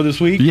back some more this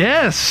week?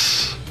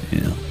 Yes.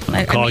 Yeah. I'll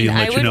I call you and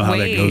mean, let I you know would how that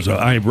wait. goes.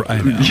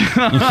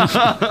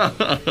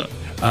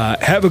 I know.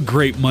 Have a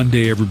great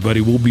Monday, everybody.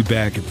 We'll be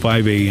back at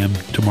 5 a.m.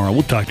 tomorrow.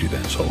 We'll talk to you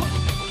then. So long.